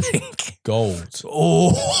ultra pink. Gold.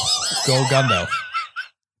 Oh. Gold Gandalf.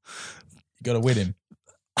 You got to win him.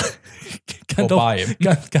 Gandalf, or buy him.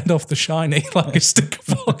 Gandalf the shiny, like a stick of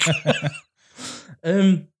rock.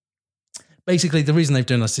 Basically, the reason they've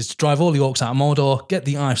done this is to drive all the orcs out of Mordor, get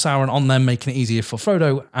the Eye of Sauron on them, making it easier for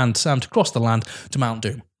Frodo and Sam to cross the land to Mount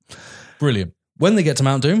Doom. Brilliant. When they get to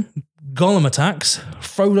Mount Doom, Gollum attacks.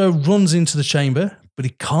 Frodo runs into the chamber, but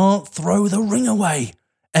he can't throw the ring away.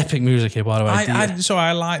 Epic music here, by the way.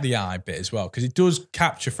 I like the eye bit as well because it does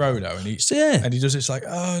capture Frodo, and he does it's like,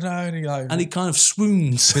 oh no, and he kind of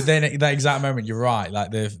swoons. But then at that exact moment, you're right,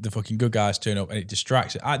 like the fucking good guys turn up and it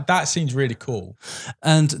distracts it. That seems really cool.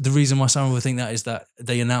 And the reason why someone would think that is that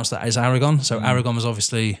they announced that as Aragorn. So Aragorn was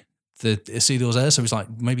obviously the Isildur's heir, so it's like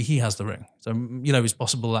maybe he has the ring. So it's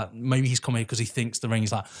possible that maybe he's coming because he thinks the ring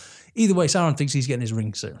is like. Either way, Sauron thinks he's getting his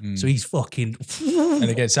ring soon. So he's fucking... And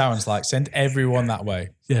again, Sauron's like, send everyone that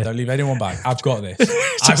way. Yeah. Don't leave anyone back. I've got this.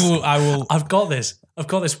 I will. I've got this. I've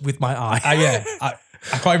got this with my eye. I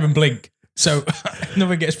can't even blink. So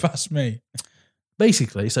nothing gets past me.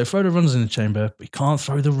 Basically, so Frodo runs in the chamber, but he can't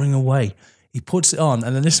throw the ring away. He puts it on,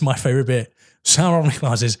 and then this is my favourite bit. Sauron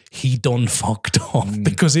realises he done fucked up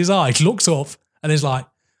because his eye looks up and is like,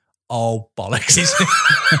 oh, bollocks.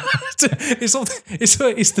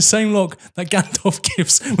 It's the same look that Gandalf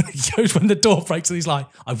gives when the door breaks and he's like,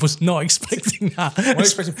 I was not expecting that. I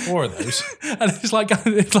was expecting 4 of those. And it's like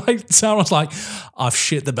Sauron's like, I've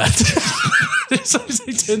shit the bed. So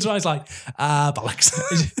he turns around, he's like, bollocks.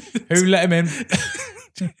 Who let him in?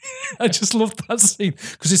 I just love that scene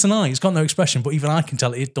because it's an eye. It's got no expression, but even I can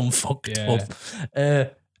tell it's done fucked up.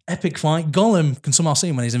 Epic fight. Gollum can somehow see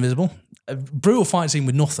him when he's invisible. A brutal fight scene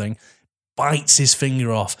with nothing. Bites his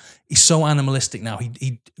finger off. He's so animalistic now.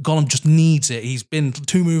 Gollum just needs it. He's been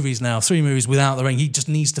 2 movies now, 3 movies without the ring. He just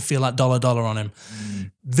needs to feel that dollar on him.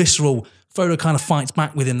 Visceral. Frodo kind of fights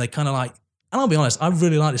back with him. They kind of like, and I'll be honest, I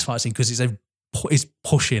really like this fight scene because it's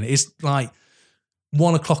pushing. It's like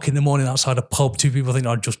 1 o'clock in the morning outside a pub. 2 people think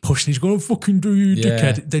I'm just pushing. He's going, fucking do you,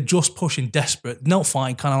 dickhead. They're just pushing, desperate, not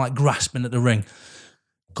fighting, kind of like grasping at the ring.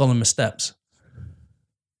 Gollum missteps.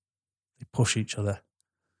 They push each other.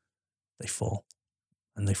 They fall.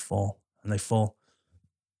 And they fall. And they fall.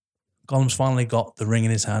 Gollum's finally got the ring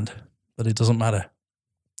in his hand, but it doesn't matter.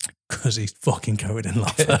 Because he's fucking covered in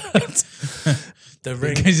lava. The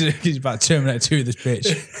ring. He's about Terminator 2 this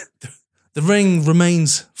bitch. The ring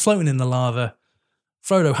remains floating in the lava.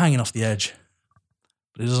 Frodo hanging off the edge.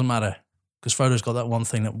 But it doesn't matter. Because Frodo's got that one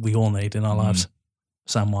thing that we all need in our lives.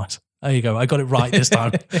 Samwise. There you go. I got it right this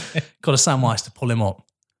time. Got a Samwise to pull him up.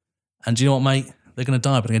 And do you know what, mate? They're going to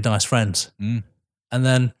die, but they're going to die as friends. And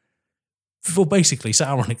then, basically,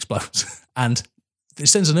 Sauron explodes. And it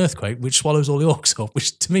sends an earthquake, which swallows all the orcs up,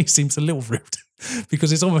 which to me seems a little rude.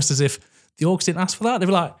 because it's almost as if the orcs didn't ask for that. They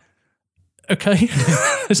were like, okay.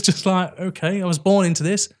 It's just like, okay, I was born into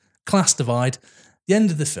this. Class divide. The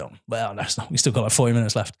end of the film. Well, no, it's not. We still got like 40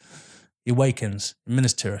 minutes left. He awakens in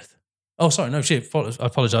Minas Tirith. Oh, sorry, no, shit. I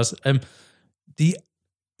apologise. The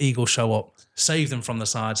eagles show up, save them from the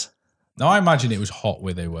sides. Now, I imagine it was hot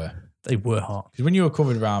where they were. They were hot. Because when you were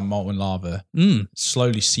covered around molten lava,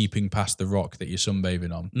 slowly seeping past the rock that you're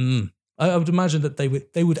sunbathing on. I would imagine that they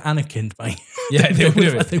would Anakin, mate. Yeah, they would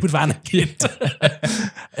have Anakin.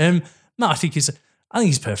 No, I think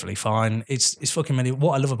he's perfectly fine. It's fucking many.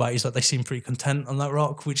 What I love about it is that they seem pretty content on that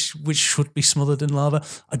rock, which should be smothered in lava.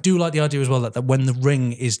 I do like the idea as well that when the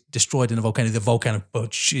ring is destroyed in the volcano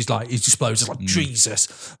budge is like, it explodes. It's like,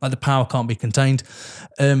 Jesus, like the power can't be contained.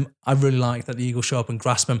 I really like that the eagles show up and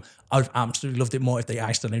grasp him. I'd absolutely loved it more if they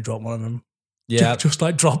accidentally dropped one of them. Yeah. Just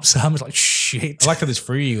like drop Sam. It's like, shit. I like how there's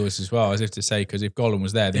 3 eagles as well, as if to say, because if Gollum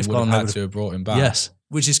was there, they would have had to have brought him back. Yes,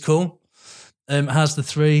 which is cool. It has the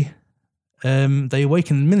 3. They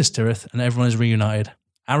awaken in Minas Tirith and everyone is reunited.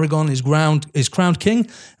 Aragorn is crowned king,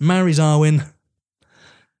 marries Arwen.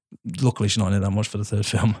 Luckily, she's not in it that much for the 3rd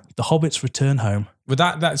film. The hobbits return home. But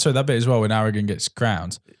that bit as well, when Aragorn gets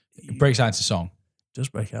crowned, it breaks out into song.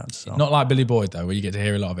 Just break out into song. Not like Billy Boyd, though, where you get to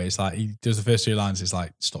hear a lot of it. It's like he does the first 2 lines, it's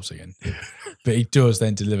like, stop singing. But he does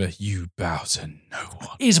then deliver, you bow to no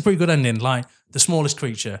one. It's a pretty good ending, like the smallest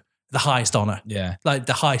creature, the highest honour. Yeah. Like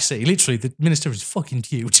the high sea. Literally, the minister is fucking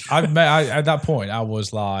huge. At that point, I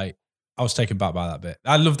was taken back by that bit.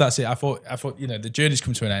 I loved that scene. I thought, the journey's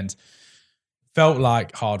come to an end. Felt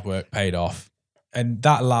like hard work paid off. And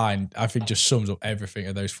that line, I think, just sums up everything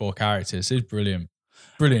of those 4 characters. It's brilliant.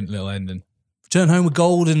 Brilliant little ending. Return home with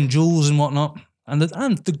gold and jewels and whatnot. And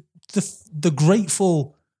the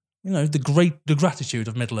grateful, the gratitude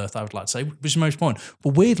of Middle Earth, I would like to say, which is the most point.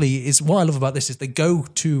 But weirdly, is what I love about this is they go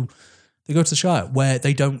to the Shire where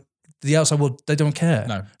the outside world, they don't care.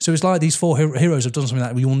 No. So it's like these 4 heroes have done something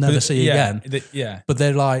that we will never see again. But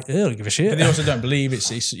they're like, they don't give a shit. But they also don't believe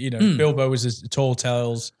it's Bilbo was as tall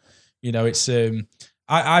tales. It's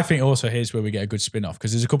I think also here's where we get a good spin-off,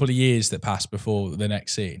 because there's a couple of years that pass before the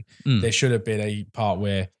next scene. There should have been a part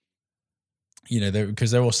where,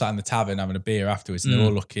 because they're all sat in the tavern having a beer afterwards, and they're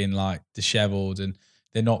all looking like disheveled, and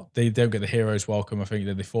they don't get the hero's welcome, I think,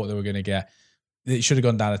 that they thought they were going to get. It should have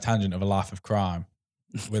gone down a tangent of a life of crime,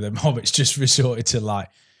 where the hobbits just resorted to like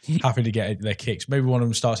having to get their kicks. Maybe one of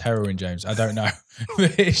them starts heroin, James. I don't know.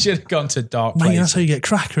 It should have gone to dark places. That's how you get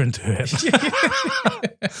Cracker into it.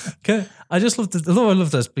 Okay. I just love this. I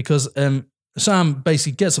love this because Sam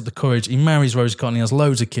basically gets up the courage. He marries Rose Cotton. He has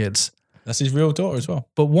loads of kids. That's his real daughter as well.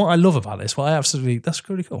 But what I love about this, that's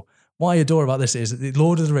really cool. What I adore about this is the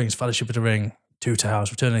Lord of the Rings, Fellowship of the Ring, Two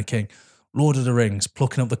Towers, Return of the King, Lord of the Rings,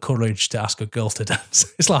 plucking up the courage to ask a girl to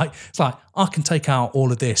dance. It's like I can take out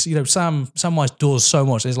all of this. Samwise does so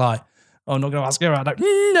much. It's like, oh, I'm not going to ask her out.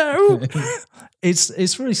 No.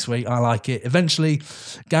 It's really sweet. I like it. Eventually,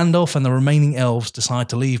 Gandalf and the remaining elves decide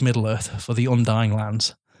to leave Middle-earth for the Undying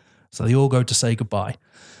Lands. So they all go to say goodbye.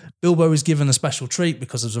 Bilbo is given a special treat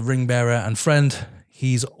because as a ring bearer and friend,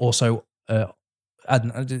 he's also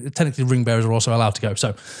technically ring bearers are also allowed to go.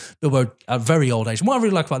 So Bilbo at a very old age. And what I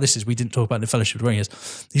really like about this is we didn't talk about in the Fellowship of the Ring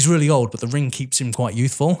is he's really old, but the ring keeps him quite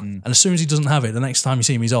youthful. And as soon as he doesn't have it, the next time you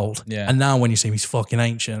see him, he's old. Yeah. And now when you see him, he's fucking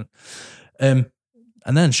ancient. And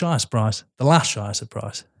then Shire surprise, the last Shire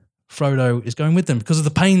surprise, Frodo is going with them because of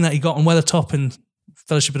the pain that he got on Weathertop in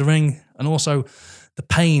Fellowship of the Ring, and also the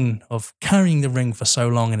pain of carrying the ring for so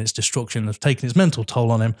long and its destruction, of taking its mental toll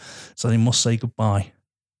on him. So they must say goodbye.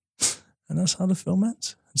 And that's how the film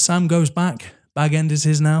ends. Sam goes back. Bag End is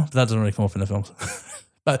his now. That doesn't really come up in the films.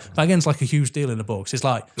 But Bag End's like a huge deal in the books. It's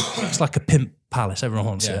like a pimp palace. Everyone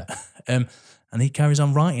wants it. And he carries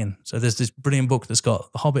on writing. So there's this brilliant book that's got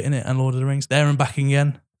The Hobbit in it and Lord of the Rings. There and back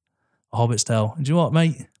again. A Hobbit's Tale. And do you know what,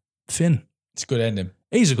 mate? Finn. It's a good ending.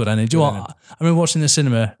 He's a good ending. Do you know what? I remember watching the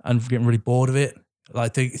cinema and getting really bored of it.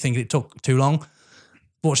 Like thinking it took too long.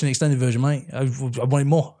 Watching the extended version, mate, I wanted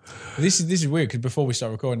more. This is weird because before we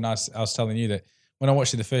start recording, I was telling you that when I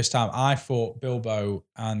watched it the first time, I thought Bilbo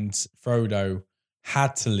and Frodo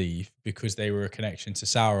had to leave because they were a connection to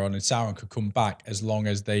Sauron, and Sauron could come back as long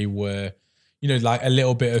as they were, like a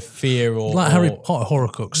little bit of fear or like Harry Potter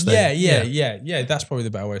Horcrux thing. Yeah. That's probably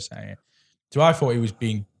the better way of saying it. So I thought he was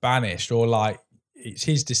being banished, or like it's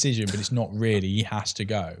his decision, but it's not really. He has to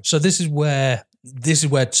go. So this is where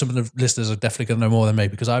some of the listeners are definitely going to know more than me,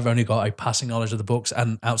 because I've only got a passing knowledge of the books,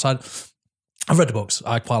 and outside, I've read the books.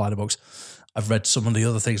 I quite like the books. I've read some of the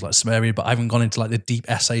other things like Sumerian, but I haven't gone into like the deep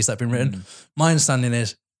essays that have been written. My understanding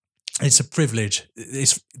is it's a privilege.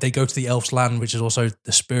 They go to the elves' land, which is also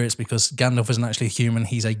the spirits, because Gandalf isn't actually a human.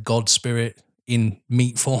 He's a god spirit in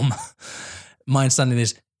meat form. My understanding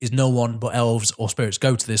is no one but elves or spirits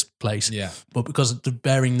go to this place. Yeah. But because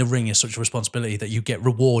bearing the ring is such a responsibility that you get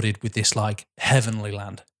rewarded with this like heavenly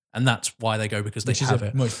land. And that's why they go, because they have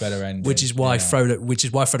it. Much better ending. Which is why Frodo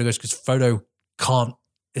goes, because Frodo can't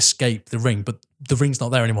escape the ring, but the ring's not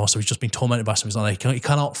there anymore, so he's just been tormented by something. He's not there. He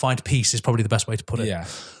cannot find peace is probably the best way to put it. Yeah.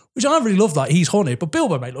 Which I really love. Like, he's haunted, but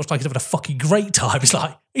Bilbo, mate, looks like he's having a fucking great time. He's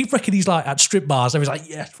like, he reckon he's like at strip bars, and he's like,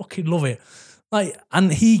 yeah, fucking love it. Like,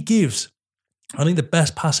 and he gives, I think the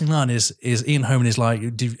best passing line is Ian Holm in his like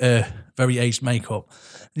very aged makeup.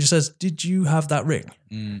 He just says, "Did you have that ring?"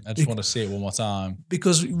 I just want to see it one more time.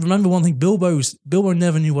 Because remember one thing, Bilbo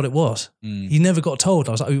never knew what it was. He never got told.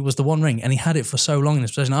 I was like, oh, it was the One Ring, and he had it for so long in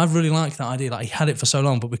his possession. I really liked that idea. Like, he had it for so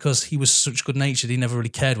long, but because he was such good natured, he never really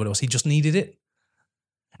cared what it was. He just needed it.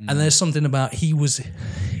 And there's something about he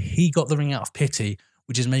got the ring out of pity,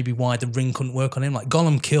 which is maybe why the ring couldn't work on him. Like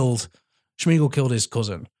Smeagol killed his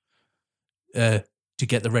cousin to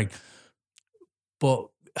get the ring, but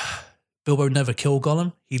Bilbo never killed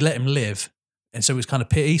Gollum. He let him live. And so it was kind of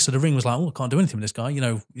pity. So the ring was like, oh, I can't do anything with this guy. You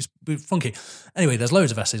know, he's funky. Anyway, there's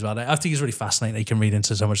loads of essays about it. I think it's really fascinating that you can read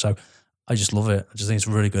into so much. So I just love it. I just think it's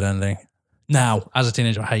a really good ending. Now, as a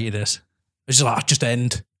teenager, I hated this. It's just like, just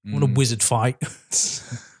end. I want a wizard fight.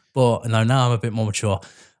 But no, now I'm a bit more mature.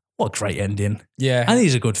 What a great ending. Yeah. And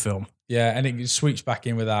it's a good film. Yeah, and it sweeps back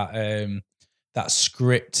in with that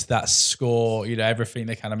script, that score, you know, everything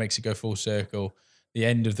that kind of makes it go full circle. The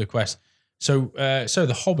end of the quest. So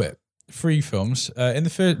The Hobbit, 3 films. In the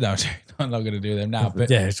first, no, I'm not going to do them now. But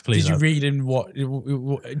yeah, please. Did you read in what?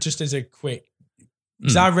 Just as a quick,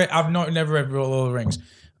 because I've never read Lord of the Rings.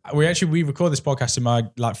 We record this podcast in my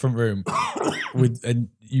like front room and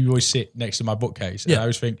you always sit next to my bookcase. And I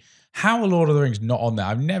always think, how are Lord of the Rings not on there?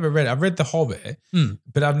 I've never read it. I've read The Hobbit,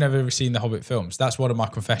 but I've never seen the Hobbit films. That's one of my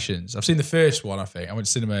confessions. I've seen the first one, I think. I went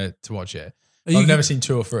to cinema to watch it. I've never seen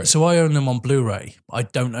 2 or 3. So I own them on Blu-ray. I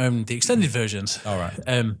don't own the extended versions. All right.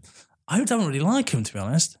 I don't really like them, to be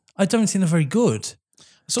honest. I don't think they're very good.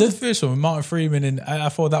 I saw the first one with Martin Freeman, and I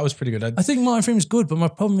thought that was pretty good. I think Martin Freeman's good, but my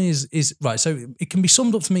problem is right. So it can be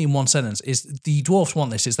summed up for me in one sentence: is the dwarfs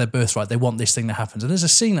want this? It's their birthright. They want this thing that happens. And there's a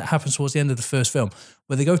scene that happens towards the end of the first film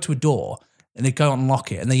where they go to a door and they go and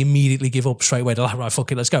unlock it, and they immediately give up straight away. They're like, right,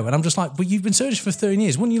 fuck it, let's go. And I'm just like, but you've been searching for 13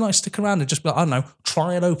 years. Wouldn't you like stick around and just be like, I don't know,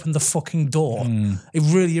 try and open the fucking door? It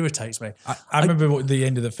really irritates me. I remember at the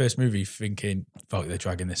end of the first movie thinking, fuck, they're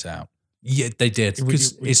dragging this out. Yeah, they did,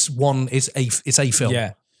 because it's a film.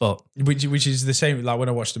 Yeah. But which is the same, like when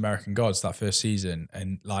I watched American Gods, that first season,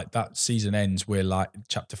 and like that season ends with like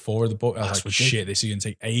chapter 4 of the book. I was like, shit, this is going to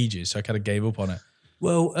take ages. So I kind of gave up on it.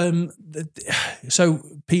 Well, so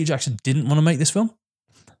Peter Jackson didn't want to make this film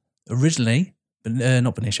originally, but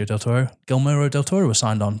not Benicio del Toro. Guillermo del Toro was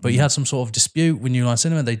signed on, but he had some sort of dispute with New Line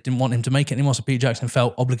Cinema. They didn't want him to make it anymore, so Peter Jackson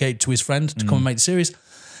felt obligated to his friend to come and make the series.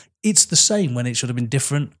 It's the same when it should have been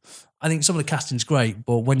different. I think some of the casting's great,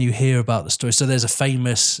 but when you hear about the story, so there's a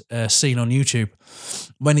famous scene on YouTube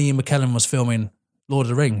when Ian McKellen was filming Lord of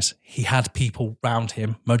the Rings. He had people around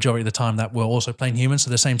him majority of the time that were also playing humans, so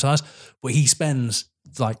the same size, but he spends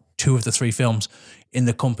like 2 of the 3 films in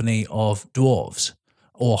the company of dwarves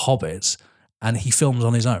or hobbits, and he films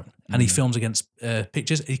on his own. And he films against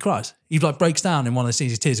pictures. He cries. He like breaks down in one of the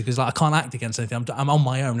scenes. He tears because like, I can't act against anything. I'm on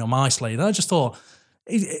my own. I'm isolated. And I just thought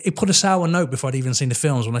it put a sour note before I'd even seen the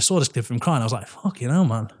films. When I saw this clip of him crying, I was like, "Fucking hell,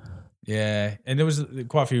 man." Yeah, and there was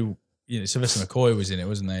quite a few. You know, Sylvester McCoy was in it,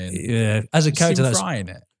 wasn't they? And yeah, as a character, that's Fry in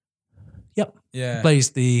it. Yep. Yeah, he plays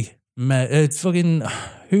the fucking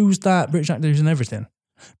who's that British actor who's in everything?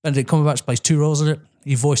 Benedict Cumberbatch plays 2 roles in it.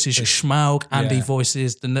 He voices Smaug and he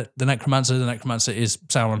voices the Necromancer. The Necromancer is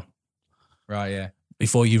Sauron. Right. Yeah.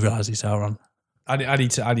 Before you realise he's Sauron. I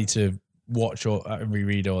need to watch or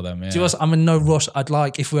reread all them. Yeah. Do you know, I'm in no rush. I'd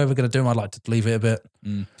like, if we're ever going to do them, I'd like to leave it a bit.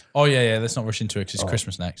 Oh yeah. Let's not rush into it because it's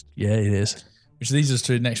Christmas next. Yeah, it is. Which leads us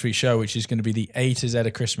to next week's show, which is going to be the A to Z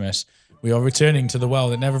of Christmas. We are returning to the well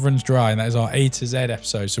that never runs dry, and that is our A to Z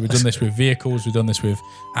episode. So we've done this with vehicles, we've done this with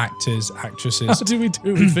actors, actresses. How do we do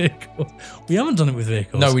it with vehicles? We haven't done it with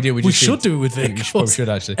vehicles. No, we did. We should do it with vehicles. We probably should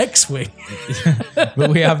actually. X-Wing. But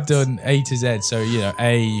we have done A to Z. So, you know,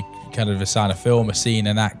 you kind of assign a film, a scene,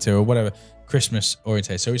 an actor, or whatever, Christmas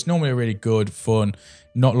oriented. So it's normally a really good, fun,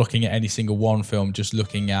 not looking at any single one film, just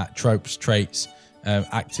looking at tropes, traits,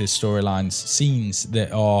 actors, storylines, scenes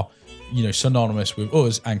that are, you know, synonymous with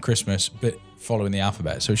us and Christmas, but following the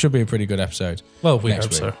alphabet. So it should be a pretty good episode. Well, we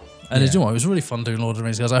hope so. And you know what? It was really fun doing Lord of the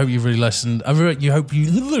Rings, guys. I hope you really listened. I hope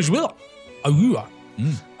you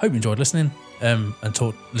Hope you enjoyed listening and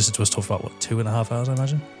listen to us talk for about, 2.5 hours, I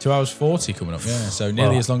imagine? 2 hours 40 coming up, yeah. So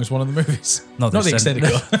nearly as long as one of the movies. Not the extended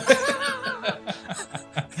cut.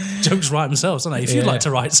 Jokes write themselves, don't they? If you'd like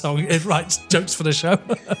to write jokes for the show.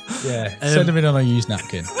 Yeah, send them in on a used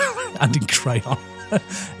napkin. And in crayon.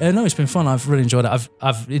 No, it's been fun. I've really enjoyed it.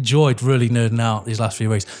 I've enjoyed really nerding out these last few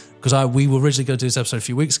weeks because we were originally going to do this episode a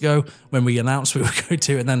few weeks ago when we announced we were going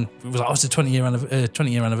to, and then it was like, it's a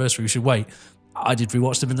 20-year anniversary. We should wait. I did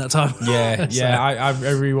rewatch them in that time. Yeah, yeah. I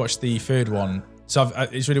rewatched the third one. So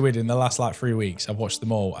it's really weird. In the last 3 weeks, I've watched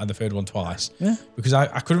them all and the third one twice. Yeah. Because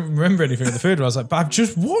I couldn't remember anything of the third one. I was like, but I've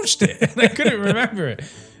just watched it. And I couldn't remember it.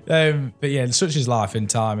 But yeah, such is life and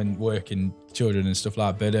time and work and children and stuff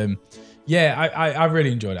like that. But yeah, I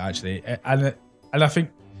really enjoyed it actually. And I think,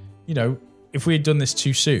 if we had done this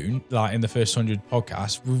too soon, like in the first 100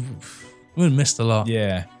 podcasts, we would have missed a lot.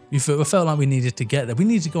 Yeah. We felt like we needed to get there. We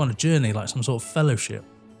needed to go on a journey, like some sort of fellowship.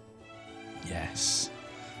 Yes.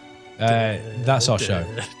 That's our show.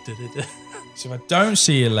 So if I don't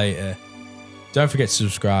see you later, don't forget to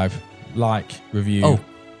subscribe, like, review. Oh,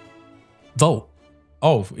 vote.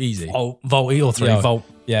 Oh, easy. Oh, vote, E3, vote.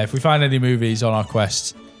 Yeah, if we find any movies on our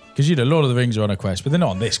quest, because Lord of the Rings are on a quest, but they're not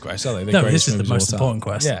on this quest, are they? No, this is the most important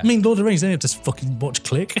quest. Yeah. I mean, Lord of the Rings, they have to fucking watch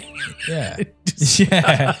Click. Yeah.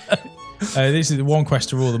 Yeah. This is the one quest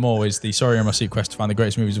to rule them all, is the Sorry I'm a Seat quest to find the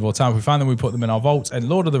greatest movies of all time. If we find them, we put them in our vault. And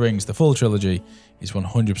Lord of the Rings, the full trilogy, is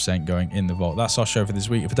 100% going in the vault. That's our show for this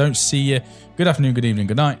week. If I don't see you, good afternoon, good evening,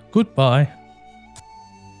 good night. Goodbye.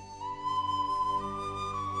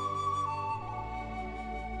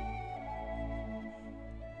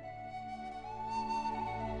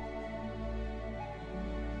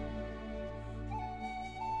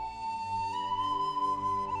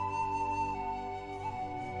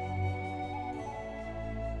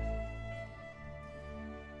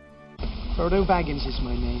 Frodo Baggins is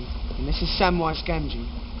my name, and this is Samwise Gamgee,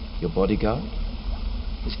 Your bodyguard?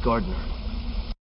 his gardener.